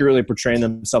inaccurately portraying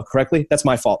themselves correctly, that's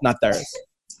my fault, not theirs.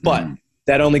 But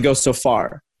that only goes so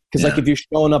far. Because like if you're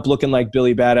showing up looking like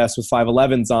Billy Badass with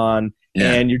 511s on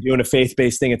and you're doing a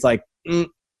faith-based thing, it's like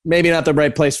maybe not the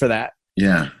right place for that.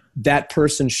 Yeah. That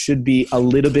person should be a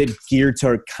little bit geared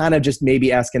to kind of just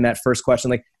maybe asking that first question,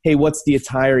 like, hey, what's the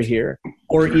attire here?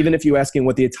 Or even if you're asking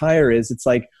what the attire is, it's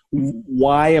like,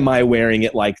 why am I wearing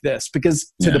it like this?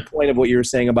 Because to the point of what you were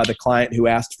saying about the client who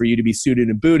asked for you to be suited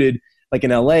and booted, like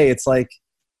in LA, it's like,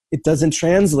 it doesn't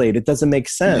translate. It doesn't make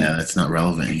sense. Yeah, that's not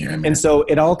relevant here. And so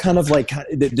it all kind of like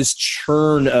this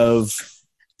churn of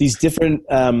these different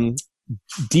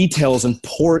details and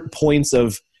points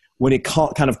of when it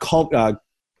culminates,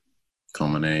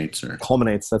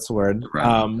 that's the word.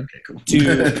 Okay, cool.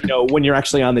 To when you're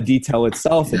actually on the detail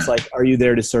itself, it's like, are you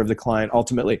there to serve the client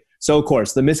ultimately? So of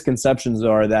course the misconceptions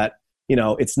are that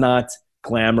it's not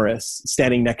glamorous.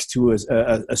 Standing next to a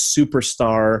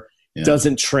superstar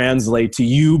doesn't translate to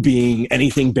you being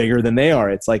anything bigger than they are.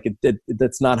 It's like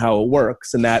that's not how it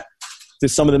works. And that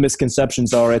some of the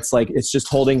misconceptions are it's like it's just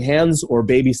holding hands or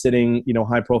babysitting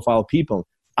high profile people.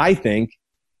 I think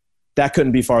that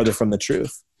couldn't be farther from the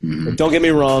truth. But don't get me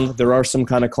wrong, there are some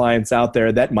kind of clients out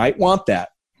there that might want that.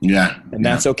 Yeah. And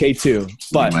that's okay too.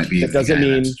 But that doesn't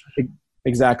mean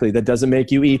that doesn't make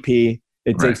you EP.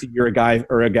 It takes you're a guy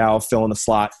or a gal filling a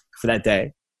slot for that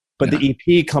day. But the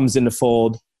EP comes into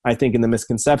fold, I think, in the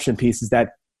misconception piece is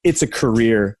that it's a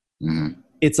career.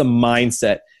 It's a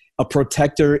mindset. A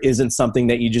protector isn't something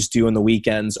that you just do on the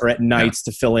weekends or at nights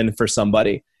to fill in for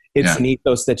somebody. It's an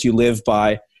ethos that you live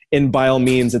by. And by all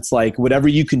means, it's like whatever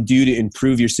you can do to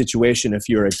improve your situation. If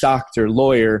you're a doctor,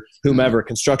 lawyer, whomever,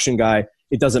 construction guy,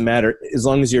 it doesn't matter. As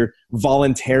long as you're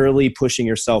voluntarily pushing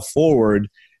yourself forward,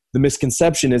 the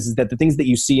misconception is that the things that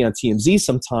you see on TMZ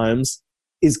sometimes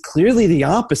is clearly the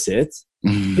opposite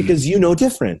because you know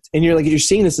different. And you're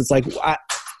seeing this, it's like,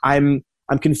 I'm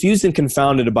confused and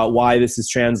confounded about why this is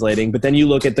translating. But then you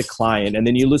look at the client and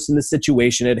then you listen to the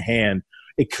situation at hand.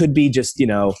 It could be just,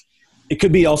 it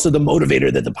could be also the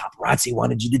motivator that the paparazzi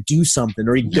wanted you to do something,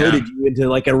 or he goaded you into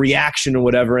like a reaction or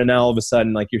whatever. And now all of a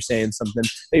sudden, like, you're saying something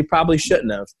they probably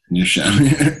shouldn't have. You should.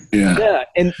 Yeah.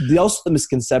 And also the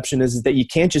misconception is that you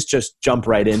can't just jump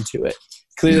right into it.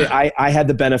 Clearly, I had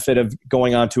the benefit of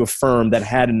going on to a firm that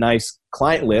had a nice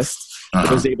client list that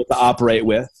I was able to operate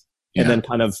with and then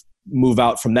kind of move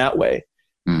out from that way.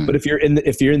 But if you're in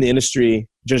the industry,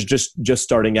 just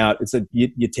starting out, it's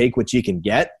you take what you can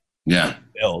get,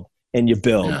 build. And you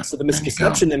build. So the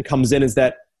misconception then comes in is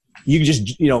that you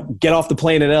just, get off the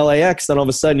plane at LAX, then all of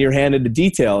a sudden you're handed a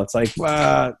detail. It's like,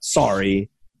 sorry.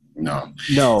 No.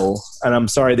 And I'm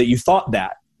sorry that you thought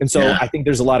that. And so I think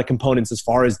there's a lot of components as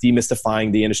far as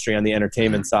demystifying the industry on the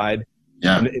entertainment side.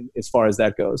 As far as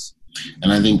that goes.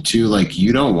 And I think too, like,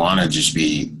 you don't want to just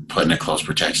be put in a close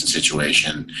protection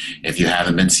situation if you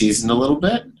haven't been seasoned a little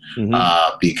bit,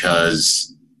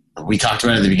 because we talked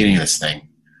about it at the beginning of this thing.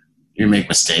 You make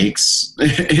mistakes.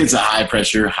 It's a high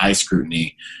pressure, high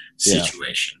scrutiny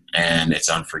situation, and it's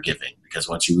unforgiving because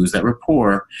once you lose that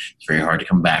rapport, it's very hard to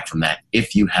come back from that.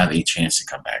 If you have a chance to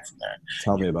come back from that,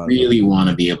 tell me about it. You really want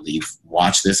to be able to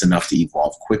watch this enough to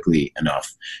evolve quickly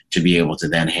enough to be able to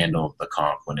then handle the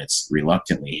comp when it's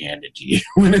reluctantly handed to you,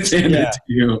 when it's handed to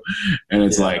you, and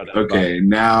it's okay,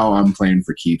 now I'm playing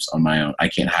for keeps on my own. I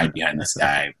can't hide behind this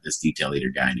guy, this detail leader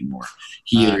guy anymore.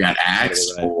 He either got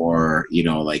axed or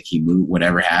like he moved,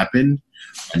 whatever happened,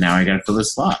 and now I got to fill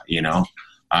this slot.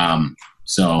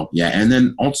 So and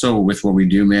then also with what we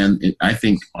do, man, I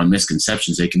think on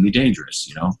misconceptions they can be dangerous,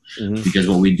 because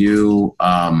what we do,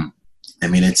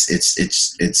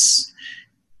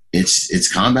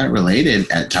 it's combat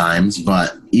related at times,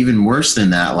 but even worse than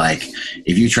that, like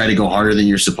if you try to go harder than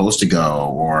you're supposed to go,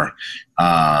 or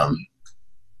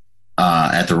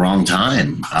at the wrong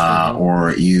time,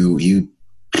 or you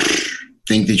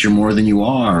think that you're more than you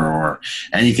are, or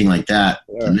anything like that.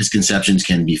 The misconceptions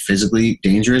can be physically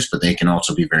dangerous, but they can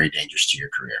also be very dangerous to your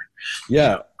career.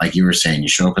 Like you were saying, you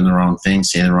show up in the wrong thing,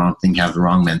 say the wrong thing, have the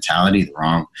wrong mentality,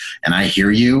 and I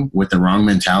hear you with the wrong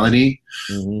mentality.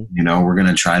 We're going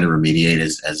to try to remediate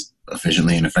as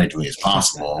efficiently and effectively as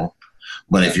possible.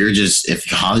 But if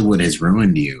Hollywood has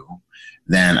ruined you,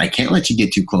 then I can't let you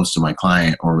get too close to my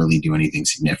client or really do anything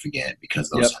significant, because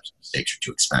those types of mistakes are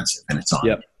too expensive, and it's on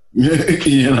you.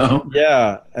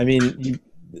 I mean,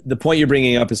 the point you're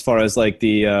bringing up as far as like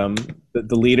the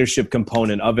leadership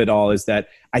component of it all is that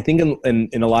I think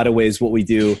in a lot of ways what we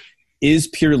do is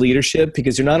pure leadership,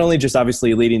 because you're not only just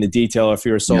obviously leading the detail, or if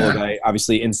you're a solo guy,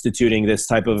 obviously instituting this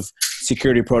type of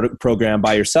security program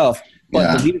by yourself.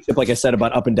 But the leadership, like I said,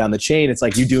 about up and down the chain, it's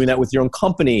like you doing that with your own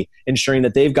company, ensuring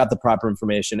that they've got the proper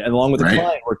information, and along with the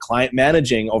client, or client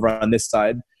managing over on this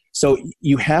side. So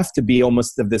you have to be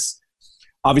almost of this,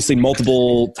 obviously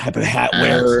multiple type of hat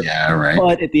wearer.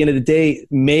 But at the end of the day,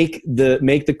 make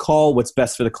the call what's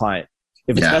best for the client.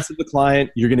 If it's best for the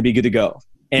client, you're going to be good to go.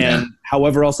 And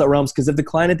however else that realms, because if the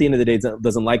client at the end of the day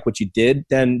doesn't like what you did,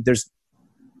 then there's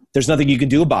nothing you can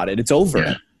do about it. It's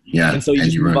over. And so you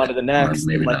just move on to the next.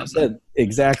 Like you said,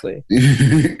 exactly.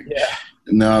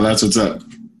 No, that's what's up.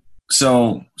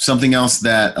 So something else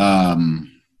that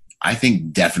I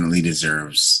think definitely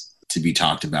deserves to be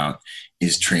talked about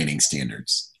is training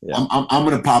standards. I'm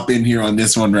going to pop in here on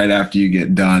this one right after you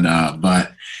get done.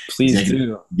 But please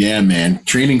do. Yeah, man.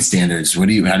 Training standards. How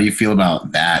do you feel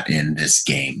about that in this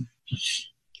game?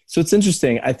 So it's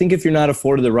interesting. I think if you're not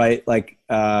afforded the right, like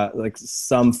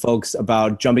some folks,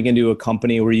 about jumping into a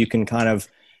company where you can kind of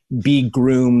be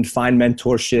groomed, find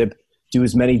mentorship, do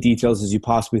as many details as you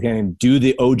possibly can, do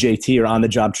the OJT or on the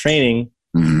job training,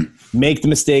 make the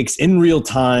mistakes in real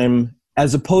time,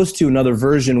 as opposed to another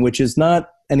version, which is not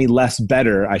any less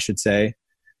better, I should say.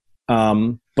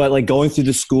 But like going through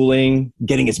the schooling,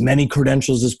 getting as many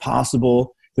credentials as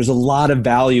possible, there's a lot of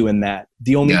value in that.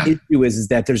 The only issue is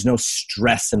that there's no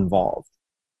stress involved.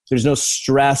 There's no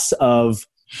stress of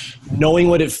knowing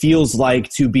what it feels like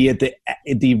to be at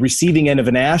the receiving end of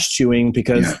an ass chewing,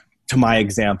 because to my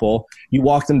example, you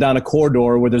walk them down a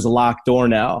corridor where there's a locked door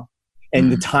now,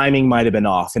 and the timing might have been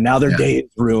off, and now their day is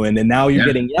ruined, and now you're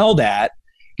getting yelled at.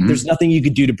 There's nothing you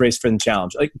could do to brace for the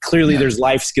challenge. Like, clearly there's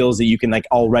life skills that you can like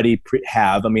already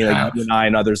have. I mean, like you and I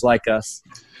and others like us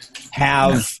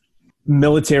have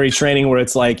military training where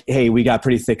it's like, hey, we got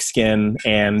pretty thick skin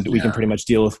and we can pretty much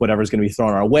deal with whatever's going to be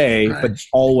thrown our way. But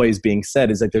always being said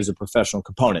is like, there's a professional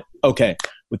component. Okay.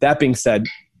 With that being said,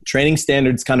 training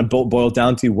standards kind of boil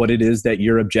down to what it is that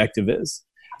your objective is.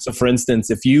 So for instance,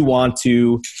 if you want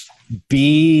to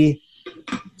be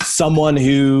someone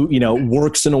who, you know,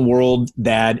 works in a world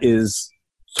that is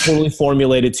totally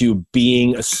formulated to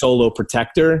being a solo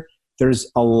protector, there's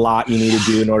a lot you need to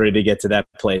do in order to get to that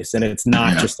place. And it's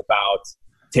not just about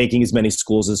taking as many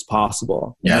schools as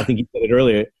possible. And I think you said it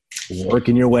earlier,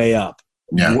 working your way up,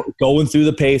 going through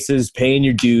the paces, paying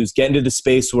your dues, getting to the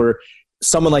space where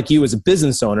someone like you as a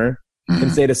business owner can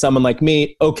say to someone like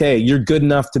me, okay, you're good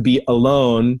enough to be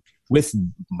alone with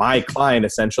my client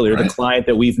essentially, or the client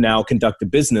that we've now conducted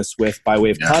business with by way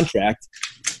of contract.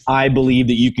 I believe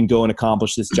that you can go and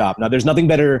accomplish this job. Now there's nothing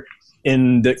better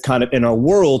in the kind of in our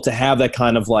world to have that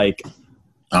kind of like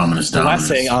ominous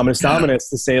dominance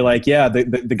to say like,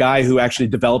 the guy who actually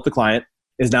developed the client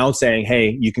is now saying,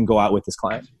 hey, you can go out with this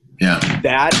client.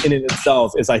 That in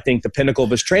itself is, I think, the pinnacle of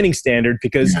this training standard,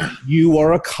 because you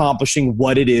are accomplishing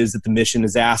what it is that the mission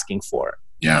is asking for.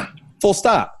 Full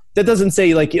stop. That doesn't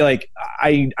say like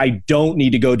I don't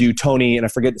need to go do Tony, and I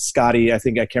forget Scotty, I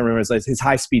think I can't remember his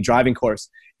high speed driving course.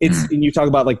 It's and you talk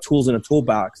about like tools in a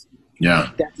toolbox.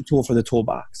 That's a tool for the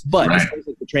toolbox. But as far as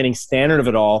like the training standard of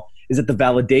it all is that the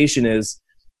validation is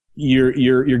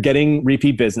you're getting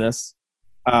repeat business.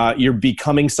 You're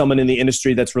becoming someone in the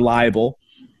industry that's reliable.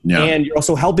 And you're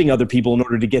also helping other people in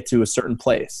order to get to a certain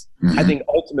place. I think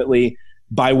ultimately,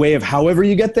 by way of however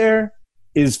you get there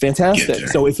is fantastic.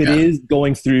 So if it is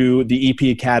going through the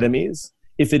EP academies,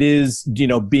 if it is, you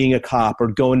know, being a cop or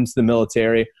going into the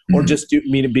military, or just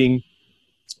being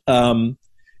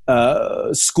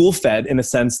school fed in a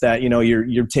sense that, you know,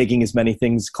 you're taking as many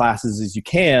classes as you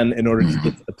can in order to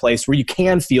get to the place where you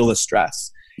can feel the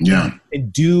stress.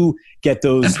 And do get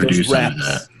those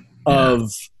reps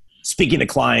of speaking to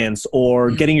clients,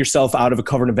 or getting yourself out of a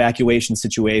covered evacuation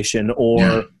situation,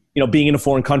 or you know, being in a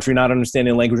foreign country, not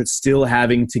understanding the language, but still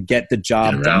having to get the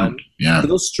job done. So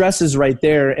those stresses right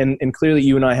there, and clearly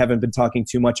you and I haven't been talking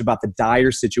too much about the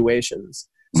dire situations.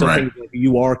 So things like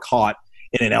you are caught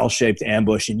in an L-shaped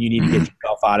ambush and you need to get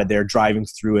yourself out of there, driving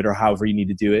through it, or however you need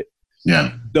to do it.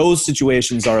 Those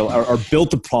situations are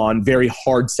built upon very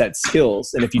hard set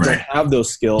skills. And if you don't have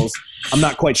those skills, I'm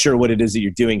not quite sure what it is that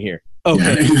you're doing here.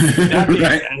 Okay.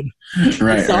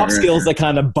 Soft skills that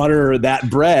kind of butter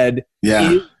that bread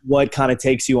is what kind of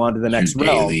takes you on to the next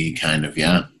realm. Daily kind of,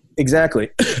 Exactly.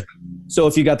 So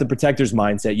if you got the protector's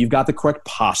mindset, you've got the correct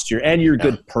posture, and you're a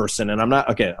good person. And I'm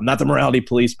not the morality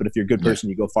police, but if you're a good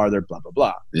person, you go farther, blah, blah,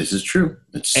 blah. This is true.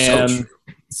 It's so true.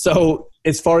 So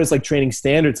as far as like training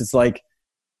standards, it's like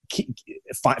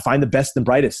find the best and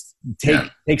brightest.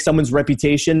 Take someone's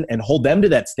reputation and hold them to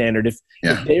that standard. If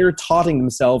they're touting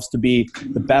themselves to be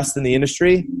the best in the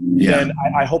industry, then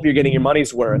I hope you're getting your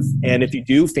money's worth. And if you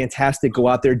do, fantastic. Go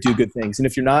out there, do good things. And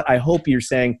if you're not, I hope you're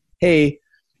saying, hey,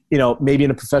 you know, maybe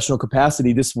in a professional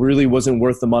capacity, this really wasn't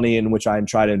worth the money in which I'm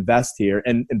trying to invest here.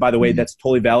 And by the way, that's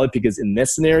totally valid, because in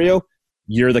this scenario,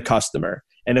 you're the customer.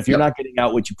 And if you're not getting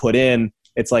out what you put in,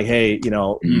 it's like, hey, you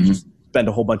know, you just spend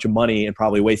a whole bunch of money and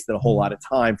probably wasted a whole lot of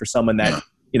time for someone that,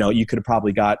 you know, you could have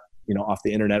probably got, you know, off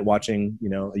the internet watching, you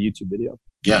know, a YouTube video.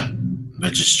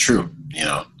 Which is true. You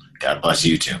know, God bless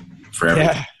YouTube for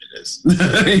everything it is.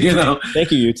 You know,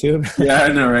 thank you, YouTube. I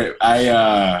know,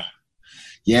 right?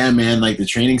 Man, like the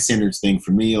training standards thing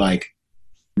for me, like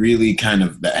really kind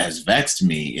of that has vexed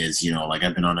me is, you know, like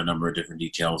I've been on a number of different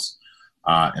details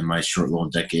in my short little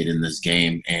decade in this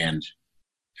game. And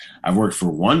I've worked for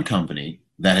one company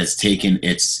that has taken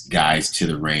its guys to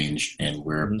the range, and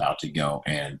we're about to go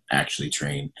and actually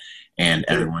train, and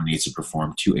everyone needs to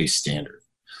perform to a standard.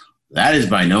 That is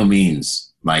by no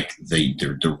means like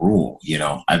the rule. You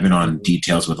know, I've been on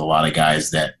details with a lot of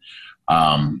guys that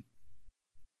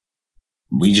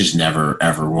we just never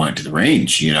ever went to the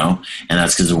range, you know, and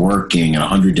that's because of working and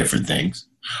 100 different things.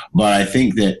 But I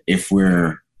think that if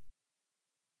we're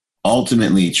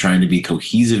ultimately trying to be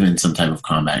cohesive in some type of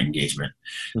combat engagement,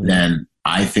 then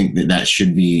I think that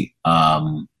should be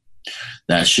some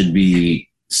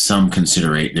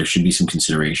consideration. There should be some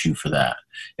consideration for that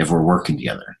if we're working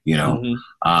together, you know.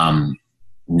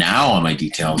 Now on my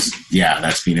details,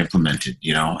 that's being implemented,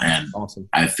 you know, and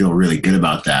I feel really good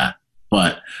about that.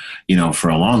 But for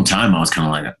a long time, I was kind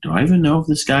of like, do I even know if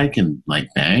this guy can like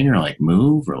bang or like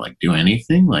move or like do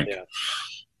anything? Like,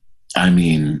 I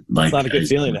mean, like, it's not a good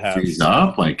feeling to have. Freeze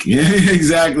up, like, yeah,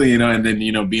 exactly. And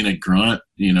then, being a grunt,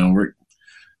 we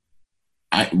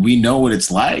know what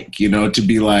it's like, to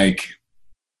be like,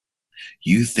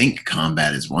 you think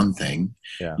combat is one thing,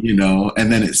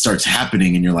 and then it starts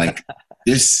happening and you're like,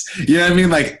 this, I mean?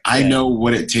 Like, I know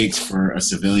what it takes for a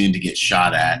civilian to get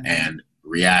shot at and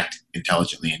react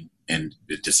intelligently and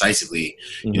decisively.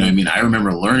 Mm-hmm. I mean? I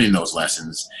remember learning those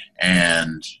lessons,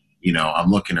 and, I'm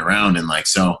looking around and like,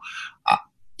 so,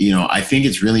 I think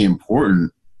it's really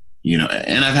important,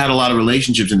 and I've had a lot of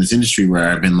relationships in this industry where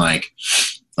I've been like,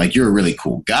 you're a really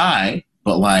cool guy,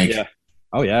 but like,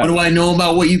 oh yeah, what do I know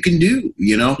about what you can do?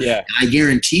 And I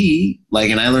guarantee,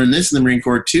 like, and I learned this in the Marine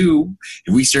Corps too,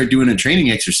 if we start doing a training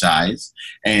exercise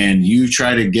and you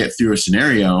try to get through a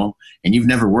scenario and you've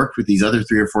never worked with these other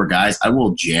 3 or 4 guys, I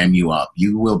will jam you up.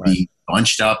 You will be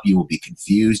bunched up. You will be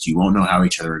confused. You won't know how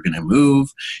each other are going to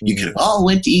move. You could have all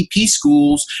went to EP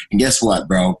schools, and guess what,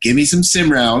 bro? Give me some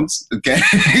sim rounds, okay?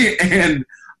 And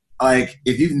like,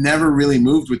 if you've never really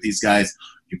moved with these guys,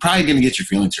 you're probably going to get your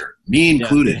feelings hurt, me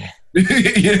included. Yeah.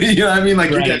 You know what I mean?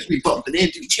 Like, you guys be bumping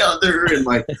into each other and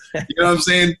like, you know what I'm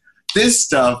saying? This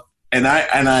stuff, and I,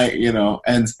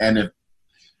 and if,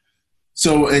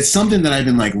 so it's something that I've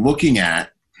been like looking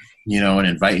at, and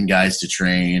inviting guys to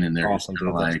train, and they're awesome,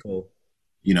 dude. like, cool.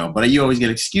 But you always get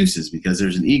excuses because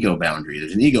there's an ego boundary.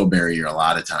 There's an ego barrier a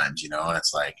lot of times, and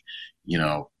it's like,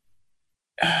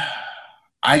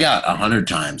 I got 100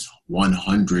 times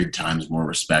more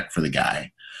respect for the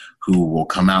guy who will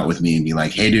come out with me and be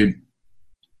like, hey, dude,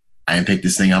 I ain't picked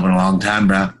this thing up in a long time,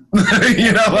 bro.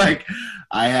 Like,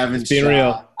 I haven't being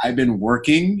real. I've been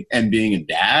working and being a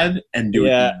dad and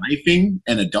doing knifing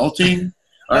and adulting.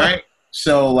 All right.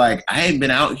 So like, I ain't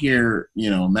been out here,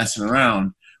 messing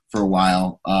around for a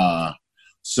while.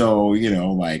 So,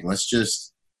 like, let's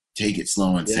just take it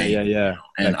slow and safe. Yeah.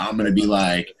 And I'm going to be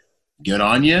like, good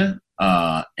on you.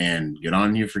 And good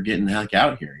on you for getting the heck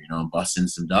out here, busting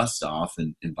some dust off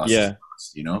and busting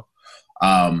some dust,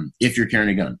 if you're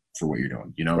carrying a gun for what you're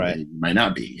doing, it might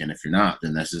not be. And if you're not,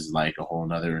 then this is like a whole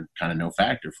nother kind of no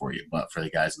factor for you. But for the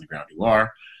guys on the ground who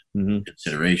are,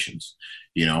 considerations,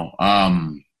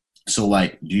 so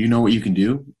like, do you know what you can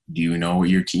do? Do you know what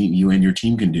you and your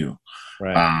team can do?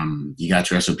 Right. You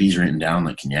got your SOPs written down,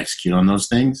 like, can you execute on those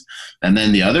things? And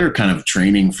then the other kind of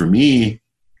training for me,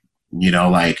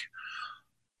 like,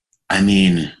 I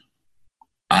mean,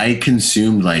 I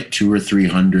consumed like 200 or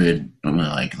 300,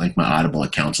 like my Audible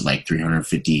accounts of like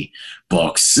 350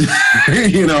 books,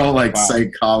 like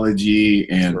psychology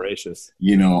and,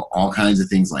 all kinds of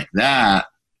things like that.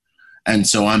 And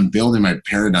so I'm building my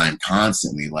paradigm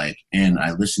constantly, like, and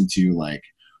I listen to, like,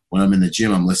 when I'm in the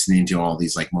gym, I'm listening to all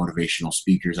these like motivational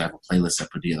speakers. I have a playlist I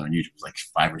put together on YouTube, like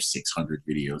 500 or 600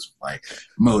 videos of like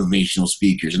motivational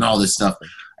speakers and all this stuff.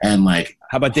 And like,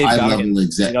 how about Dave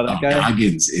Goggins?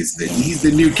 Goggins he's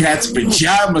the new cat's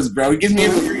pajamas, bro. He gives me a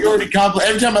priority compliment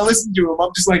every time I listen to him.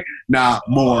 I'm just like, nah,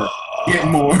 more, get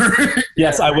more.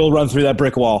 Yes, I will run through that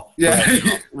brick wall.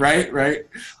 Yeah, right.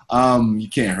 You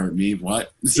can't hurt me.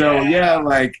 What? So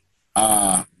like,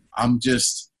 I'm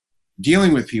just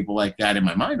dealing with people like that in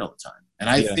my mind all the time. And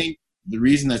I think the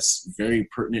reason that's very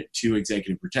pertinent to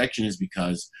executive protection is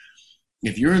because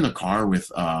if you're in the car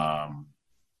with a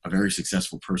very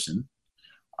successful person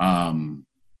and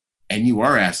you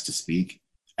are asked to speak,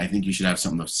 I think you should have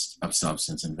something of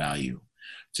substance and value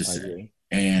to say.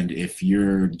 And if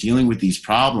you're dealing with these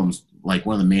problems, like,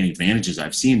 one of the main advantages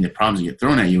I've seen, the problems that get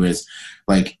thrown at you is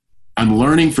like, I'm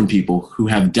learning from people who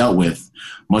have dealt with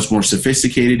much more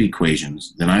sophisticated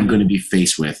equations than I'm going to be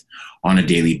faced with on a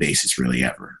daily basis, really,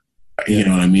 ever. You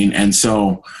know what I mean? And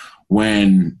so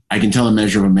when I can tell a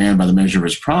measure of a man by the measure of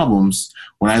his problems,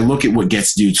 when I look at what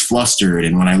gets dudes flustered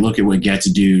and when I look at what gets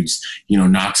dudes,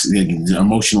 knocks,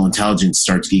 emotional intelligence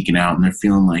starts geeking out and they're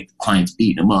feeling like the client's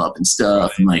beating them up and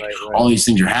stuff. And like all these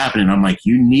things are happening. I'm like,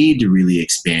 you need to really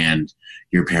expand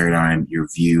your paradigm, your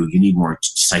view. You need more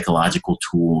psychological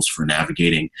tools for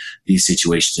navigating these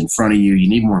situations in front of you. You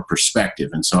need more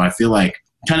perspective. And so I feel like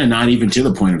kind of not even to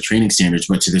the point of training standards,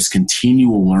 but to this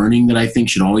continual learning that I think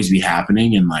should always be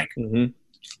happening. And like,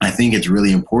 I think it's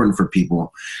really important for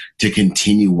people to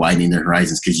continue widening their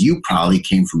horizons because you probably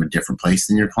came from a different place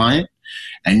than your client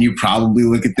and you probably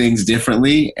look at things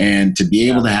differently. And to be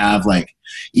able to have like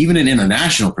even an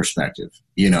international perspective,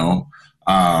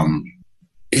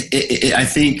 I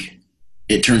think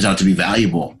it turns out to be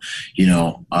valuable, in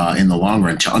the long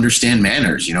run, to understand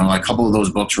manners. A couple of those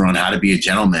books were on how to be a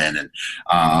gentleman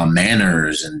and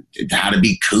manners and how to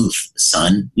be couth,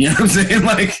 son. You know what I'm saying?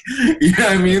 Like, you know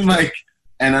what I mean? Like,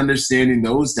 and understanding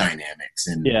those dynamics.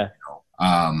 And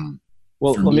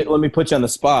well, let me put you on the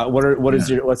spot.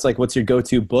 What's your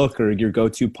go-to book or your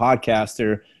go-to podcast,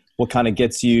 or what kind of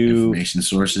gets you information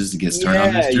sources to get started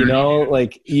on this journey?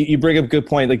 Like you bring up a good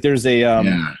point. Like there's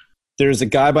a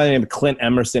guy by the name of Clint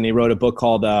Emerson. He wrote a book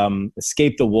called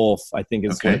Escape the Wolf, I think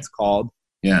is what it's called.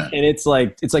 Yeah. And it's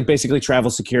like basically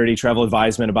travel security, travel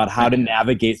advisement about how to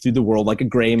navigate through the world like a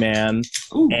gray man.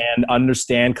 Ooh. And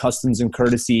understand customs and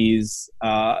courtesies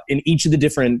in each of the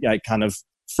different kind of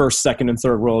first, second, and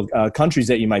third world countries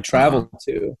that you might travel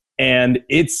to. And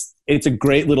it's a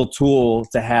great little tool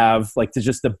to have, like,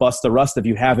 to bust the rust if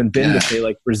you haven't been to, say,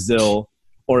 like Brazil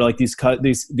or like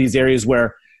these areas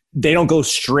where they don't go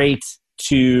straight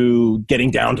to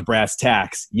getting down to brass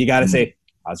tacks. You got to say,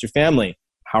 how's your family?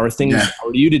 How are things? Yeah. How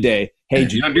are you today? Hey,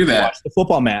 you don't do that. Watch the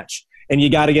football match? And you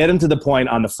got to get them to the point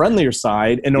on the friendlier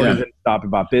side in order to stop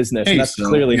about business. Hey, and that's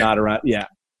clearly not around. Yeah,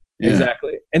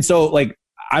 exactly. And so, like,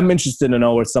 I'm interested to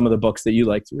know what some of the books that you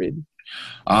like to read.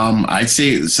 I'd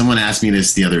say someone asked me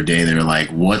this the other day. They were like,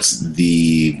 if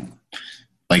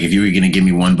you were going to give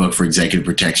me one book for executive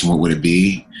protection, what would it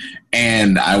be?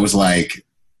 And I was like,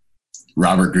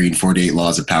 Robert Greene, 48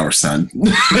 Laws of Power, son.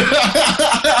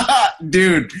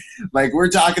 Dude, like, we're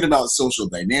talking about social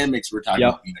dynamics. We're talking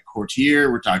about being a courtier.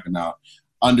 We're talking about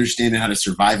understanding how to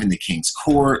survive in the king's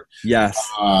court. Yes.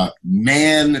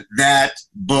 Man, that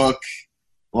book,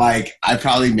 like, I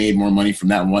probably made more money from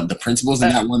that one. The principles in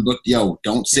that one book,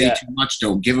 don't say too much.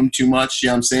 Don't give them too much. You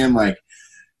know what I'm saying? Like,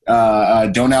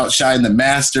 don't outshine the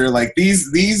master. Like,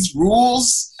 these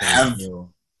rules have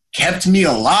kept me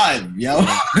alive, and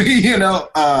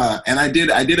I did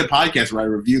a podcast where I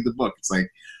reviewed the book. It's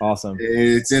like, awesome.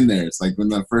 It's in there. It's like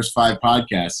one of the first 5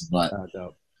 podcasts, but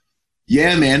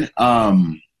yeah, man.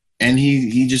 And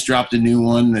he just dropped a new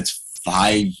one that's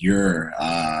 5-year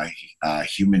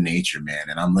human nature, man.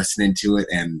 And I'm listening to it,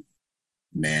 and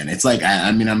man, it's like,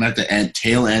 I'm at the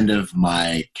tail end of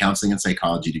my counseling and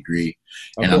psychology degree,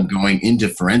 and I'm going into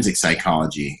forensic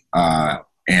psychology.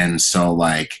 And so,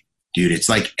 like, dude, it's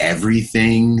like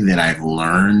everything that I've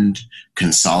learned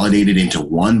consolidated into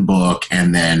one book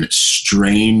and then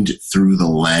strained through the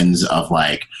lens of,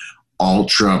 like,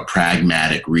 ultra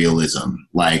pragmatic realism,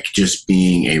 like just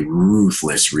being a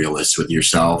ruthless realist with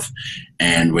yourself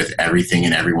and with everything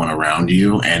and everyone around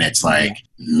you. And it's like,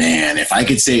 man, if I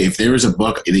could say, if there was a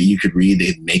book that you could read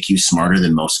that'd make you smarter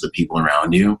than most of the people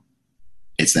around you,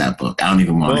 it's that book. I don't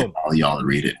even want all y'all to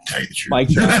read it, to tell you the truth. Mike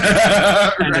John.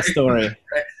 End of story.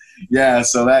 Right. Yeah,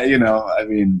 so that,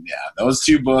 those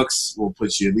 2 books will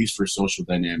put you, at least for social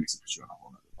dynamics, put you on a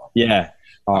whole other level. Yeah.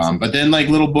 Awesome. But then, like,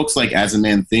 little books like As a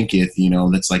Man Thinketh,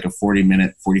 that's like a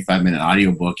 45-minute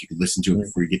audiobook. You could listen to it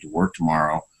before you get to work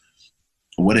tomorrow.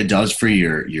 What it does for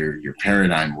your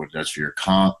paradigm, what it does for your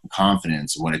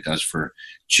confidence, what it does for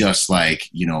just, like,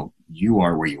 you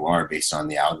are where you are based on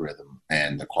the algorithm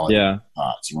and the quality of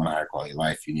thoughts. You want a higher quality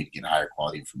life, you need to get higher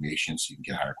quality information so you can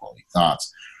get higher quality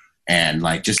thoughts. And,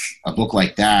 like, just a book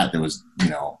like that was,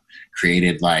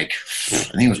 created, like, I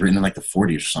think it was written in like the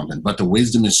 40s or something, but the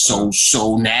wisdom is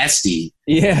so nasty.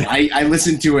 Yeah. I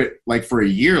listened to it, like, for a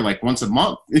year, like once a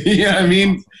month. You know what I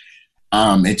mean?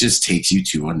 It just takes you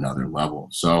to another level.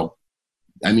 So,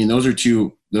 I mean, those are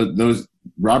 2, those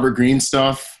Robert Greene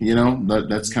stuff,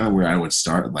 that's kind of where I would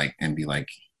start, like, and be like,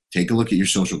 take a look at your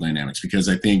social dynamics, because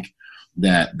I think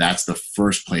that's the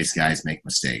first place guys make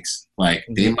mistakes. Like,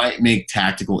 they might make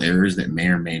tactical errors that may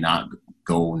or may not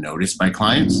go noticed by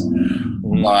clients,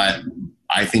 but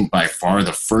I think by far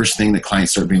the first thing that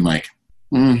clients start being like,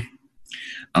 I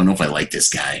don't know if I like this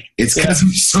guy. It's because of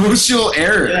social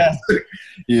error.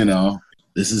 Yeah.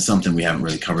 This is something we haven't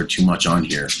really covered too much on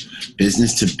here.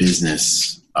 Business to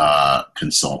business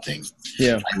consulting.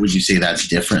 Yeah. How would you say that's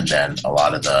different than a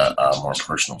lot of the more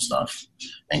personal stuff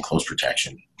and close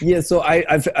protection? Yeah. So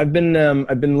I've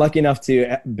been lucky enough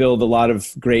to build a lot of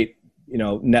great,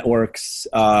 networks,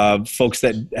 folks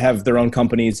that have their own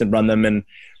companies and run them and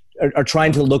are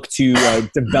trying to look to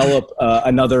develop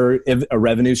a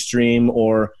revenue stream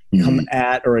or come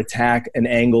at or attack an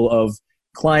angle of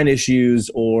client issues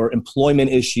or employment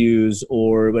issues,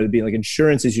 or whether it be like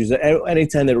insurance issues,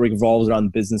 anytime that revolves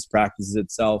around business practices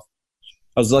itself.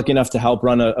 I was lucky enough to help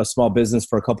run a small business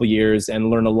for a couple of years and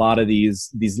learn a lot of these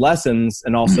lessons,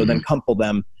 and also then couple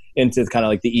them into kind of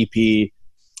like the EP,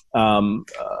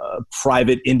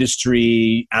 private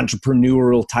industry,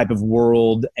 entrepreneurial type of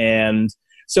world. And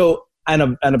so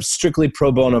on a strictly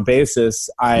pro bono basis,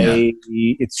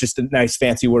 it's just a nice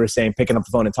fancy word of saying picking up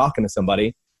the phone and talking to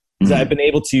somebody. Mm-hmm. I've been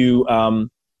able to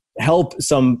help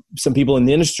some people in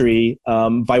the industry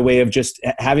by way of just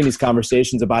having these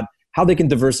conversations about how they can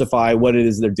diversify what it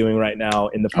is they're doing right now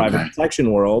in the private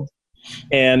protection world,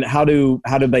 and how to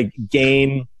like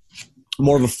gain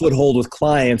more of a foothold with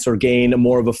clients, or gain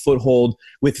more of a foothold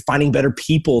with finding better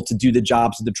people to do the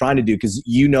jobs that they're trying to do. Because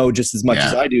just as much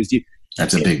as I do, is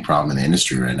that's a big problem in the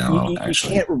industry right now.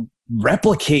 Actually, you can't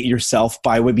replicate yourself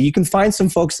by way, but you can find some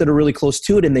folks that are really close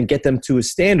to it and then get them to a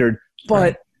standard.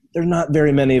 But there are not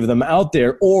very many of them out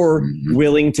there, or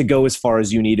willing to go as far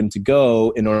as you need them to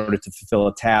go in order to fulfill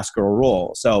a task or a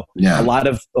role. So a lot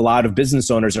of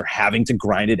business owners are having to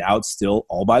grind it out still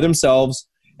all by themselves,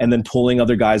 and then pulling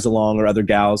other guys along or other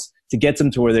gals to get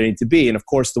them to where they need to be. And of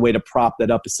course, the way to prop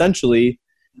that up essentially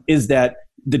is that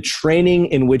the training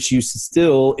in which you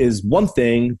still is one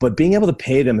thing, but being able to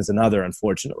pay them is another,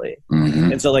 unfortunately.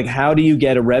 Mm-hmm. And so like, how do you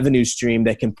get a revenue stream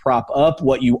that can prop up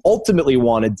what you ultimately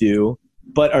want to do,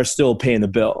 but are still paying the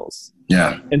bills?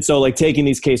 Yeah. And so like taking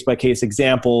these case by case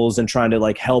examples and trying to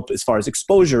like help as far as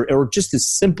exposure, or just as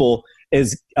simple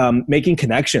as making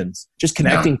connections, just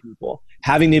connecting people,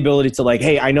 having the ability to like,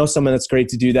 hey, I know someone that's great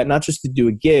to do that, not just to do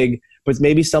a gig, but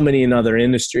maybe somebody in another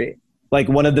industry. Like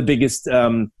one of the biggest,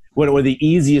 one of the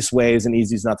easiest ways, and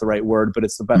easy is not the right word, but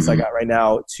it's the best I got right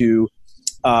now, to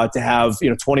have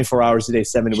 24 hours a day,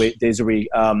 7 to 8 days a week,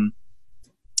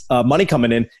 money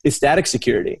coming in, is static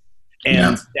security.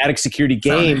 And static security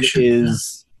game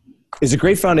is a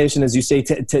great foundation, as you say,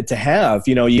 to have.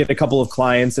 You get a couple of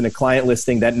clients and a client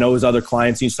listing that knows other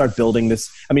clients, and you start building this.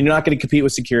 I mean, you're not going to compete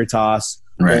with Securitas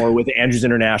or with Andrews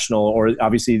International, or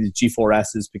obviously the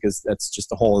G4S's, because that's just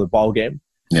the whole of the ball game.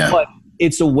 Yeah. But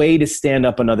it's a way to stand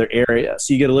up another area.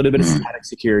 So you get a little bit of static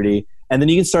security, and then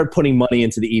you can start putting money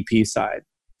into the EP side,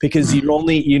 because you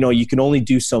can only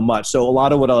do so much. So a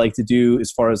lot of what I like to do,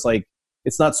 as far as like,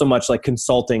 it's not so much like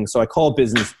consulting. So I call it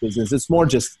business. It's more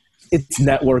just, it's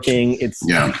networking.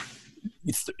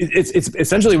 It's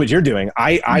essentially what you're doing.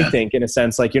 I think, in a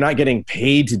sense, like, you're not getting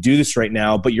paid to do this right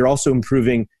now, but you're also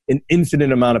improving an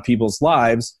infinite amount of people's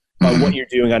lives by what you're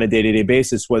doing on a day-to-day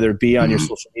basis, whether it be on your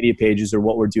social media pages or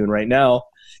what we're doing right now.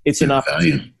 It's enough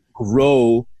to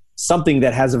grow something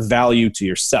that has a value to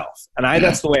yourself. And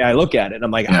that's the way I look at it.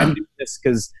 I'm like, I'm doing this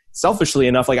because, selfishly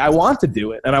enough, like, I want to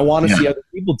do it, and I want to see other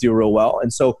people do real well.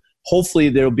 And so hopefully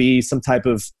there'll be some type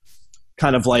of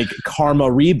kind of like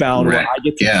karma rebound where I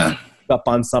get to up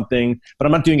on something, but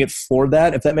I'm not doing it for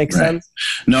that, if that makes sense.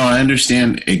 No, I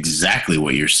understand exactly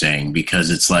what you're saying,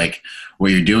 because it's like,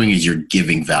 what you're doing is you're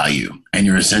giving value, and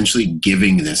you're essentially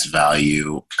giving this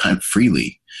value kind of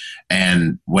freely.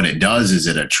 And what it does is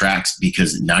it attracts,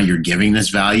 because now you're giving this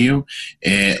value,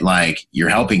 it like, you're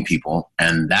helping people,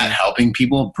 and that helping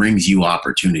people brings you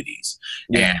opportunities.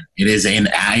 And it is an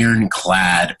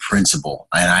ironclad principle,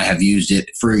 and I have used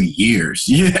it for years.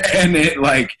 And it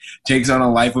like takes on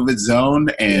a life of its own.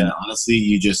 And honestly,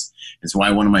 it's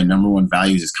why one of my number one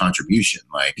values is contribution.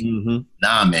 Like,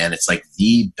 nah, man, it's like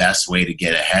the best way to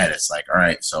get ahead. It's like, all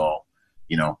right, so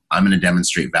I'm going to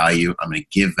demonstrate value, I'm going to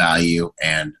give value,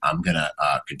 and I'm going to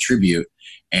contribute,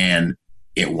 and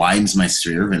it widens my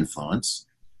sphere of influence.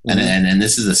 And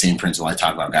this is the same principle I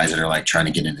talk about guys that are like trying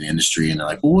to get into the industry, and they're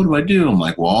like, well, what do I do? I'm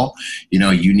like, well, you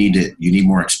need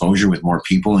more exposure with more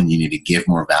people, and you need to give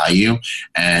more value.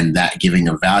 And that giving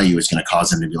of value is going to cause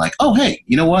them to be like, oh, hey,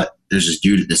 you know what? There's this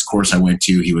dude at this course I went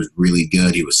to. He was really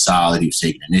good. He was solid. He was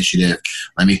taking initiative.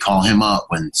 Let me call him up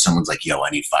when someone's like, yo, I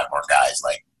need 5 more guys.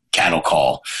 Like, cattle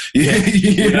call,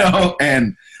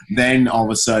 and then all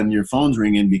of a sudden your phone's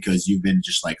ringing because you've been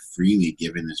just like freely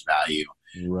giving this value,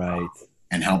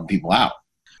 and helping people out.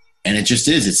 And it just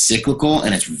is, it's cyclical,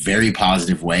 and it's a very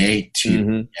positive way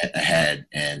to get ahead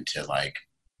and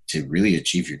to really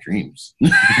achieve your dreams.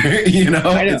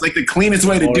 It's like the cleanest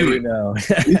way to do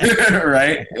it.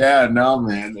 Right? Yeah, no,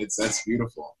 man, that's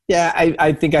beautiful. Yeah,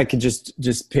 I think I could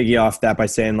just piggy off that by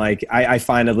saying, like, I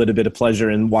find a little bit of pleasure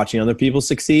in watching other people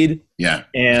succeed. Yeah.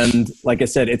 And like I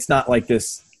said, it's not like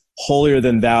this holier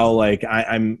than thou, like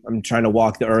I'm trying to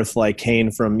walk the earth like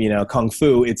Kane from, Kung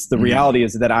Fu. It's the reality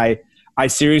is that I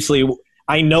seriously,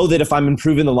 I know that if I'm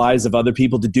improving the lives of other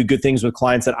people to do good things with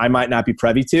clients that I might not be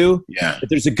privy to, that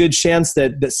there's a good chance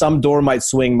that some door might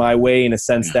swing my way, in a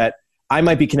sense that I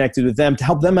might be connected with them to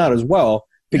help them out as well.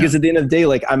 Because at the end of the day,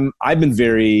 like I've been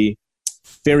very,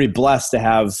 very blessed to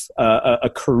have a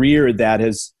career that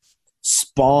has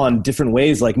spawned different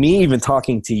ways. Like me even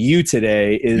talking to you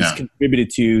today is contributed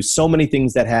to so many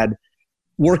things that had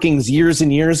workings years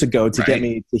and years ago to get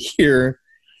me to here.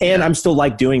 And I'm still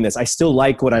like doing this. I still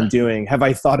like what I'm doing. Have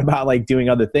I thought about like doing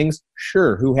other things?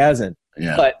 Sure. Who hasn't?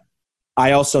 Yeah. But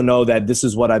I also know that this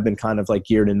is what I've been kind of like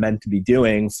geared and meant to be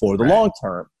doing for the long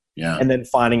term. Yeah. And then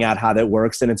finding out how that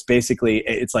works. And it's basically,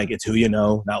 it's like, it's who you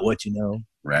know, not what you know.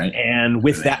 Right. And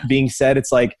with that being said,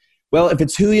 it's like, well, if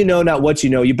it's who you know, not what you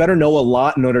know, you better know a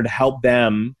lot in order to help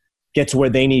them get to where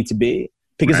they need to be.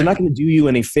 Because they're not going to do you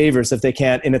any favors if they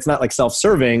can't. And it's not like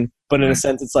self-serving, but in a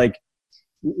sense, it's like,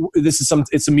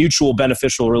 it's a mutual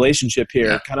beneficial relationship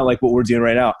here, kind of like what we're doing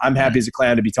right now. I'm happy as a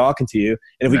client to be talking to you.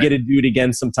 And if we get to do it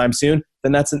again sometime soon,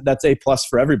 then that's a plus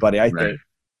for everybody, I think.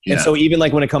 Yeah. And so even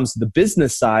like when it comes to the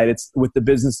business side, it's with the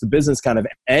business to business kind of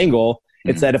angle.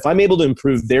 It's that if I'm able to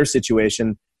improve their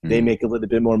situation, they make a little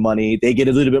bit more money. They get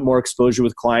a little bit more exposure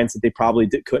with clients that they probably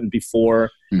couldn't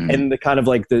before. And the kind of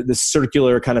like the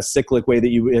circular kind of cyclic way that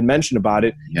you had mentioned about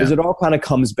it is it all kind of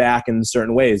comes back in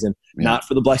certain ways, and not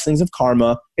for the blessings of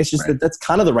karma. It's just that's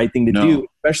kind of the right thing to do,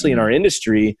 especially in our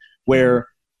industry where,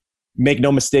 make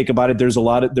no mistake about it,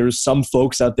 there's some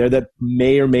folks out there that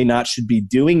may or may not should be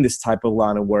doing this type of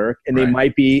line of work, and they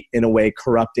might be in a way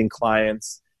corrupting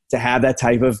clients to have that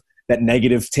type of that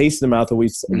negative taste in the mouth that we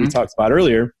talked about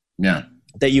earlier. Yeah.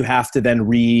 That you have to then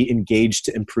re-engage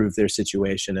to improve their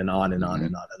situation, and on and on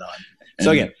and on and on.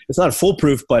 So again, it's not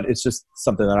foolproof, but it's just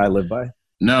something that I live by.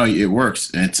 No, it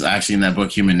works. It's actually in that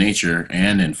book, Human Nature,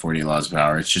 and in 40 Laws of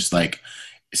Power. It's just like,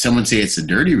 someone say it's a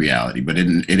dirty reality, but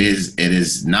it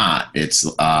is not. It's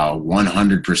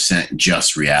 100%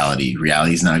 just reality.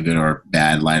 Reality is not good or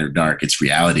bad, light or dark. It's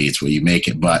reality. It's what you make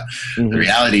it. But the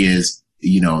reality is,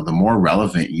 the more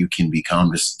relevant you can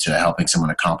become to helping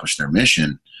someone accomplish their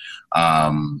mission,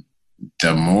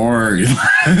 the more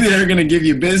they're going to give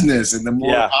you business, and the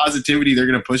more positivity they're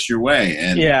going to push your way.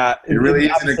 And it really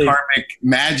isn't a karmic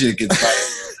magic. It's like,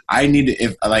 I need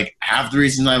to, half the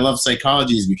reason I love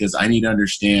psychology is because I need to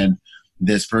understand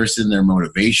this person, their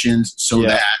motivations, so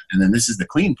that, and then this is the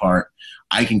clean part,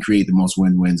 I can create the most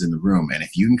win-wins in the room. And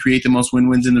if you can create the most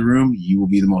win-wins in the room, you will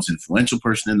be the most influential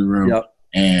person in the room.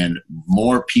 And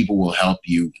more people will help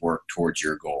you work towards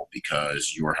your goal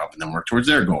because you are helping them work towards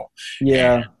their goal.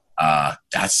 And,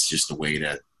 that's just the way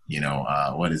to,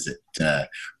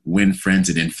 win friends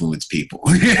and influence people.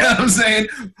 You know what I'm saying?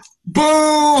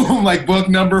 Boom! Like book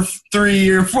number 3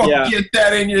 or 4. Get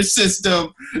that in your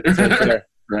system.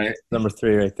 Right? Number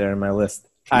 3 right there in my list.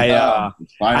 I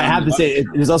have to say,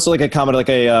 there's also like a comment,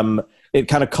 it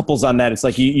kind of couples on that. It's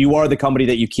like you are the company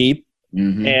that you keep.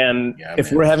 And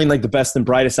if we're having like the best and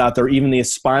brightest out there, even the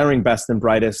aspiring best and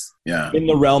brightest in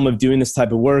the realm of doing this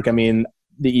type of work, I mean,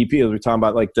 the EP, we're talking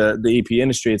about like the EP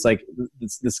industry, it's like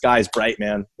the sky's bright,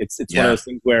 man. It's one of those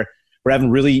things where we're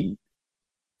having really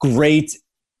great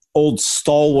old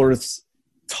stalwarts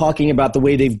talking about the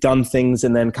way they've done things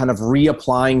and then kind of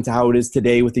reapplying to how it is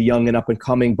today with the young and up and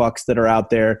coming bucks that are out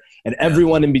there, and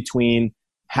everyone in between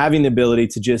having the ability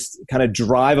to just kind of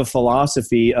drive a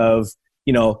philosophy of,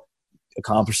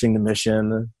 accomplishing the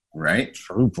mission, right?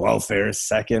 Troop welfare is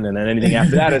second, and then anything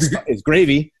after that is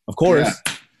gravy, of course.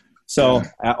 So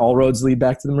all roads lead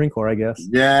back to the Marine Corps, I guess.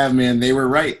 Yeah, man, they were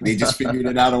right. They just figured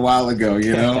it out a while ago,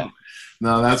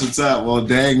 No, that's what's up. Well,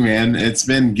 dang, man, it's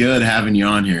been good having you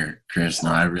on here, Chris.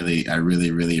 No, I really,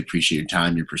 really appreciate your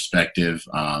time, your perspective.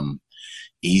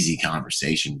 Easy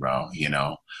conversation, bro.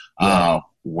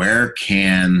 Where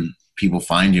can people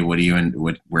find you?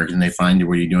 Where can they find you?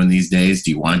 What are you doing these days? Do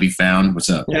you want to be found?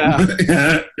 What's up?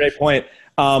 Yeah, great point.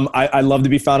 I love to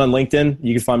be found on LinkedIn.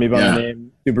 You can find me by my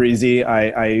name, super easy.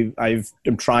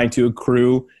 I'm trying to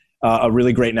accrue a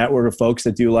really great network of folks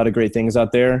that do a lot of great things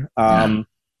out there. And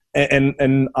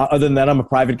other than that, I'm a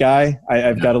private guy.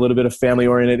 I've got a little bit of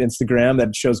family-oriented Instagram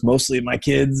that shows mostly my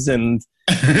kids, and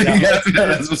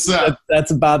that's what's up. That's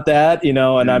about that,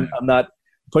 and I'm not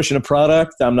pushing a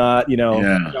product. I'm not,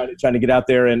 trying to get out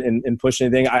there and push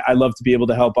anything. I love to be able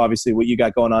to help, obviously, what you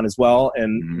got going on as well.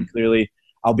 And clearly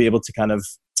I'll be able to kind of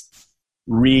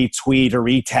retweet or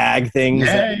retag things,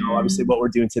 obviously what we're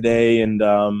doing today. And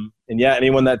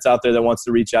anyone that's out there that wants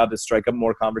to reach out to strike up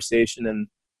more conversation, and,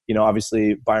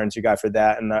 obviously Byron's your guy for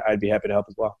that. And I'd be happy to help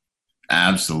as well.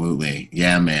 Absolutely.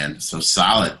 Yeah, man. So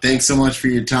solid. Thanks so much for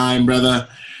your time, brother.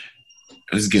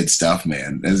 It was good stuff,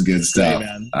 man. It was good stuff. Great,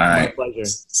 man. All right. My pleasure.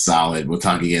 Solid. We'll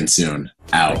talk again soon.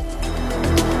 Out.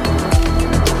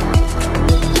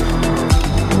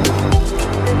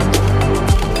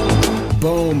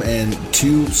 Boom. And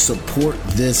to support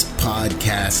this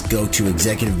podcast, go to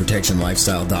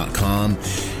executiveprotectionlifestyle.com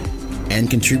and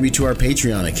contribute to our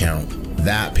Patreon account.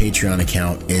 That Patreon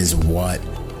account is what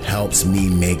helps me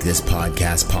make this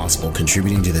podcast possible,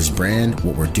 contributing to this brand,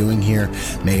 what we're doing here,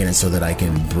 making it so that I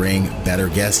can bring better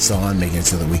guests on, making it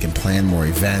so that we can plan more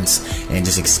events and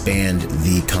just expand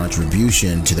the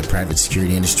contribution to the private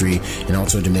security industry, and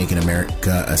also to making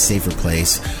America a safer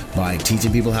place by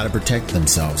teaching people how to protect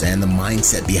themselves and the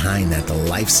mindset behind that, the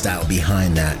lifestyle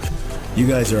behind that. You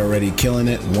guys are already killing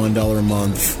it. $1 a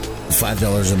month,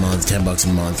 $5 a month, $10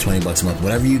 a month, $20 a month,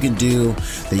 whatever you can do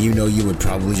that you know you would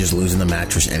probably just lose in the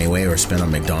mattress anyway or spend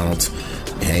on McDonald's.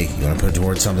 Hey, you want to put it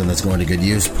towards something that's going to good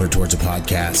use, put it towards a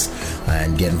podcast,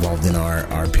 and get involved in our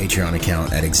Patreon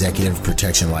account at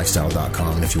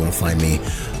executiveprotectionlifestyle.com. And if you want to find me,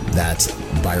 that's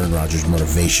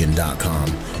ByronRogersMotivation.com.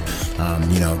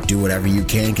 Do whatever you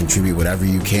can, contribute whatever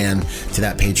you can to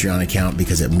that Patreon account,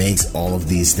 because it makes all of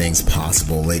these things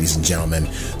possible, ladies and gentlemen.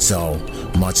 So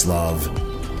much love.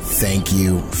 Thank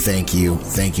you,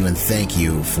 and thank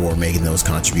you for making those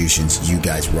contributions. You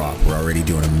guys rock. We're already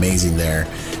doing amazing there,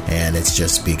 and it's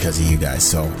just because of you guys.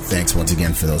 So thanks once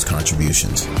again for those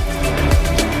contributions.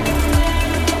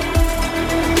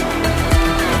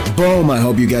 Boom. I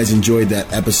hope you guys enjoyed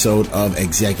that episode of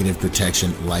Executive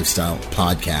Protection Lifestyle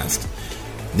Podcast.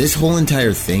 This whole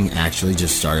entire thing actually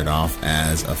just started off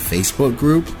as a Facebook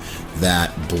group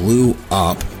that blew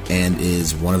up and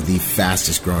is one of the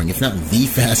fastest growing, if not the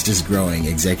fastest growing,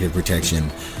 executive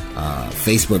protection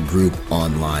Facebook group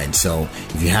online. So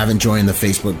if you haven't joined the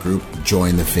Facebook group,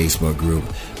 join the Facebook group.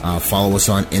 Follow us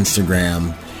on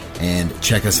Instagram and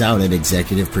check us out at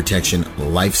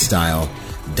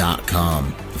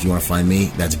executiveprotectionlifestyle.com. If you want to find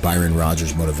me, that's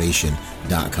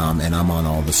ByronRogersMotivation.com, and I'm on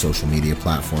all the social media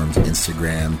platforms,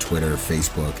 Instagram, Twitter,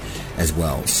 Facebook as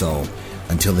well. So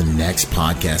until the next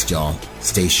podcast, y'all,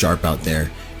 stay sharp out there.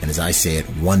 And as I say it,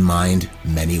 one mind,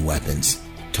 many weapons.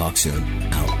 Talk soon.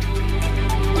 Out.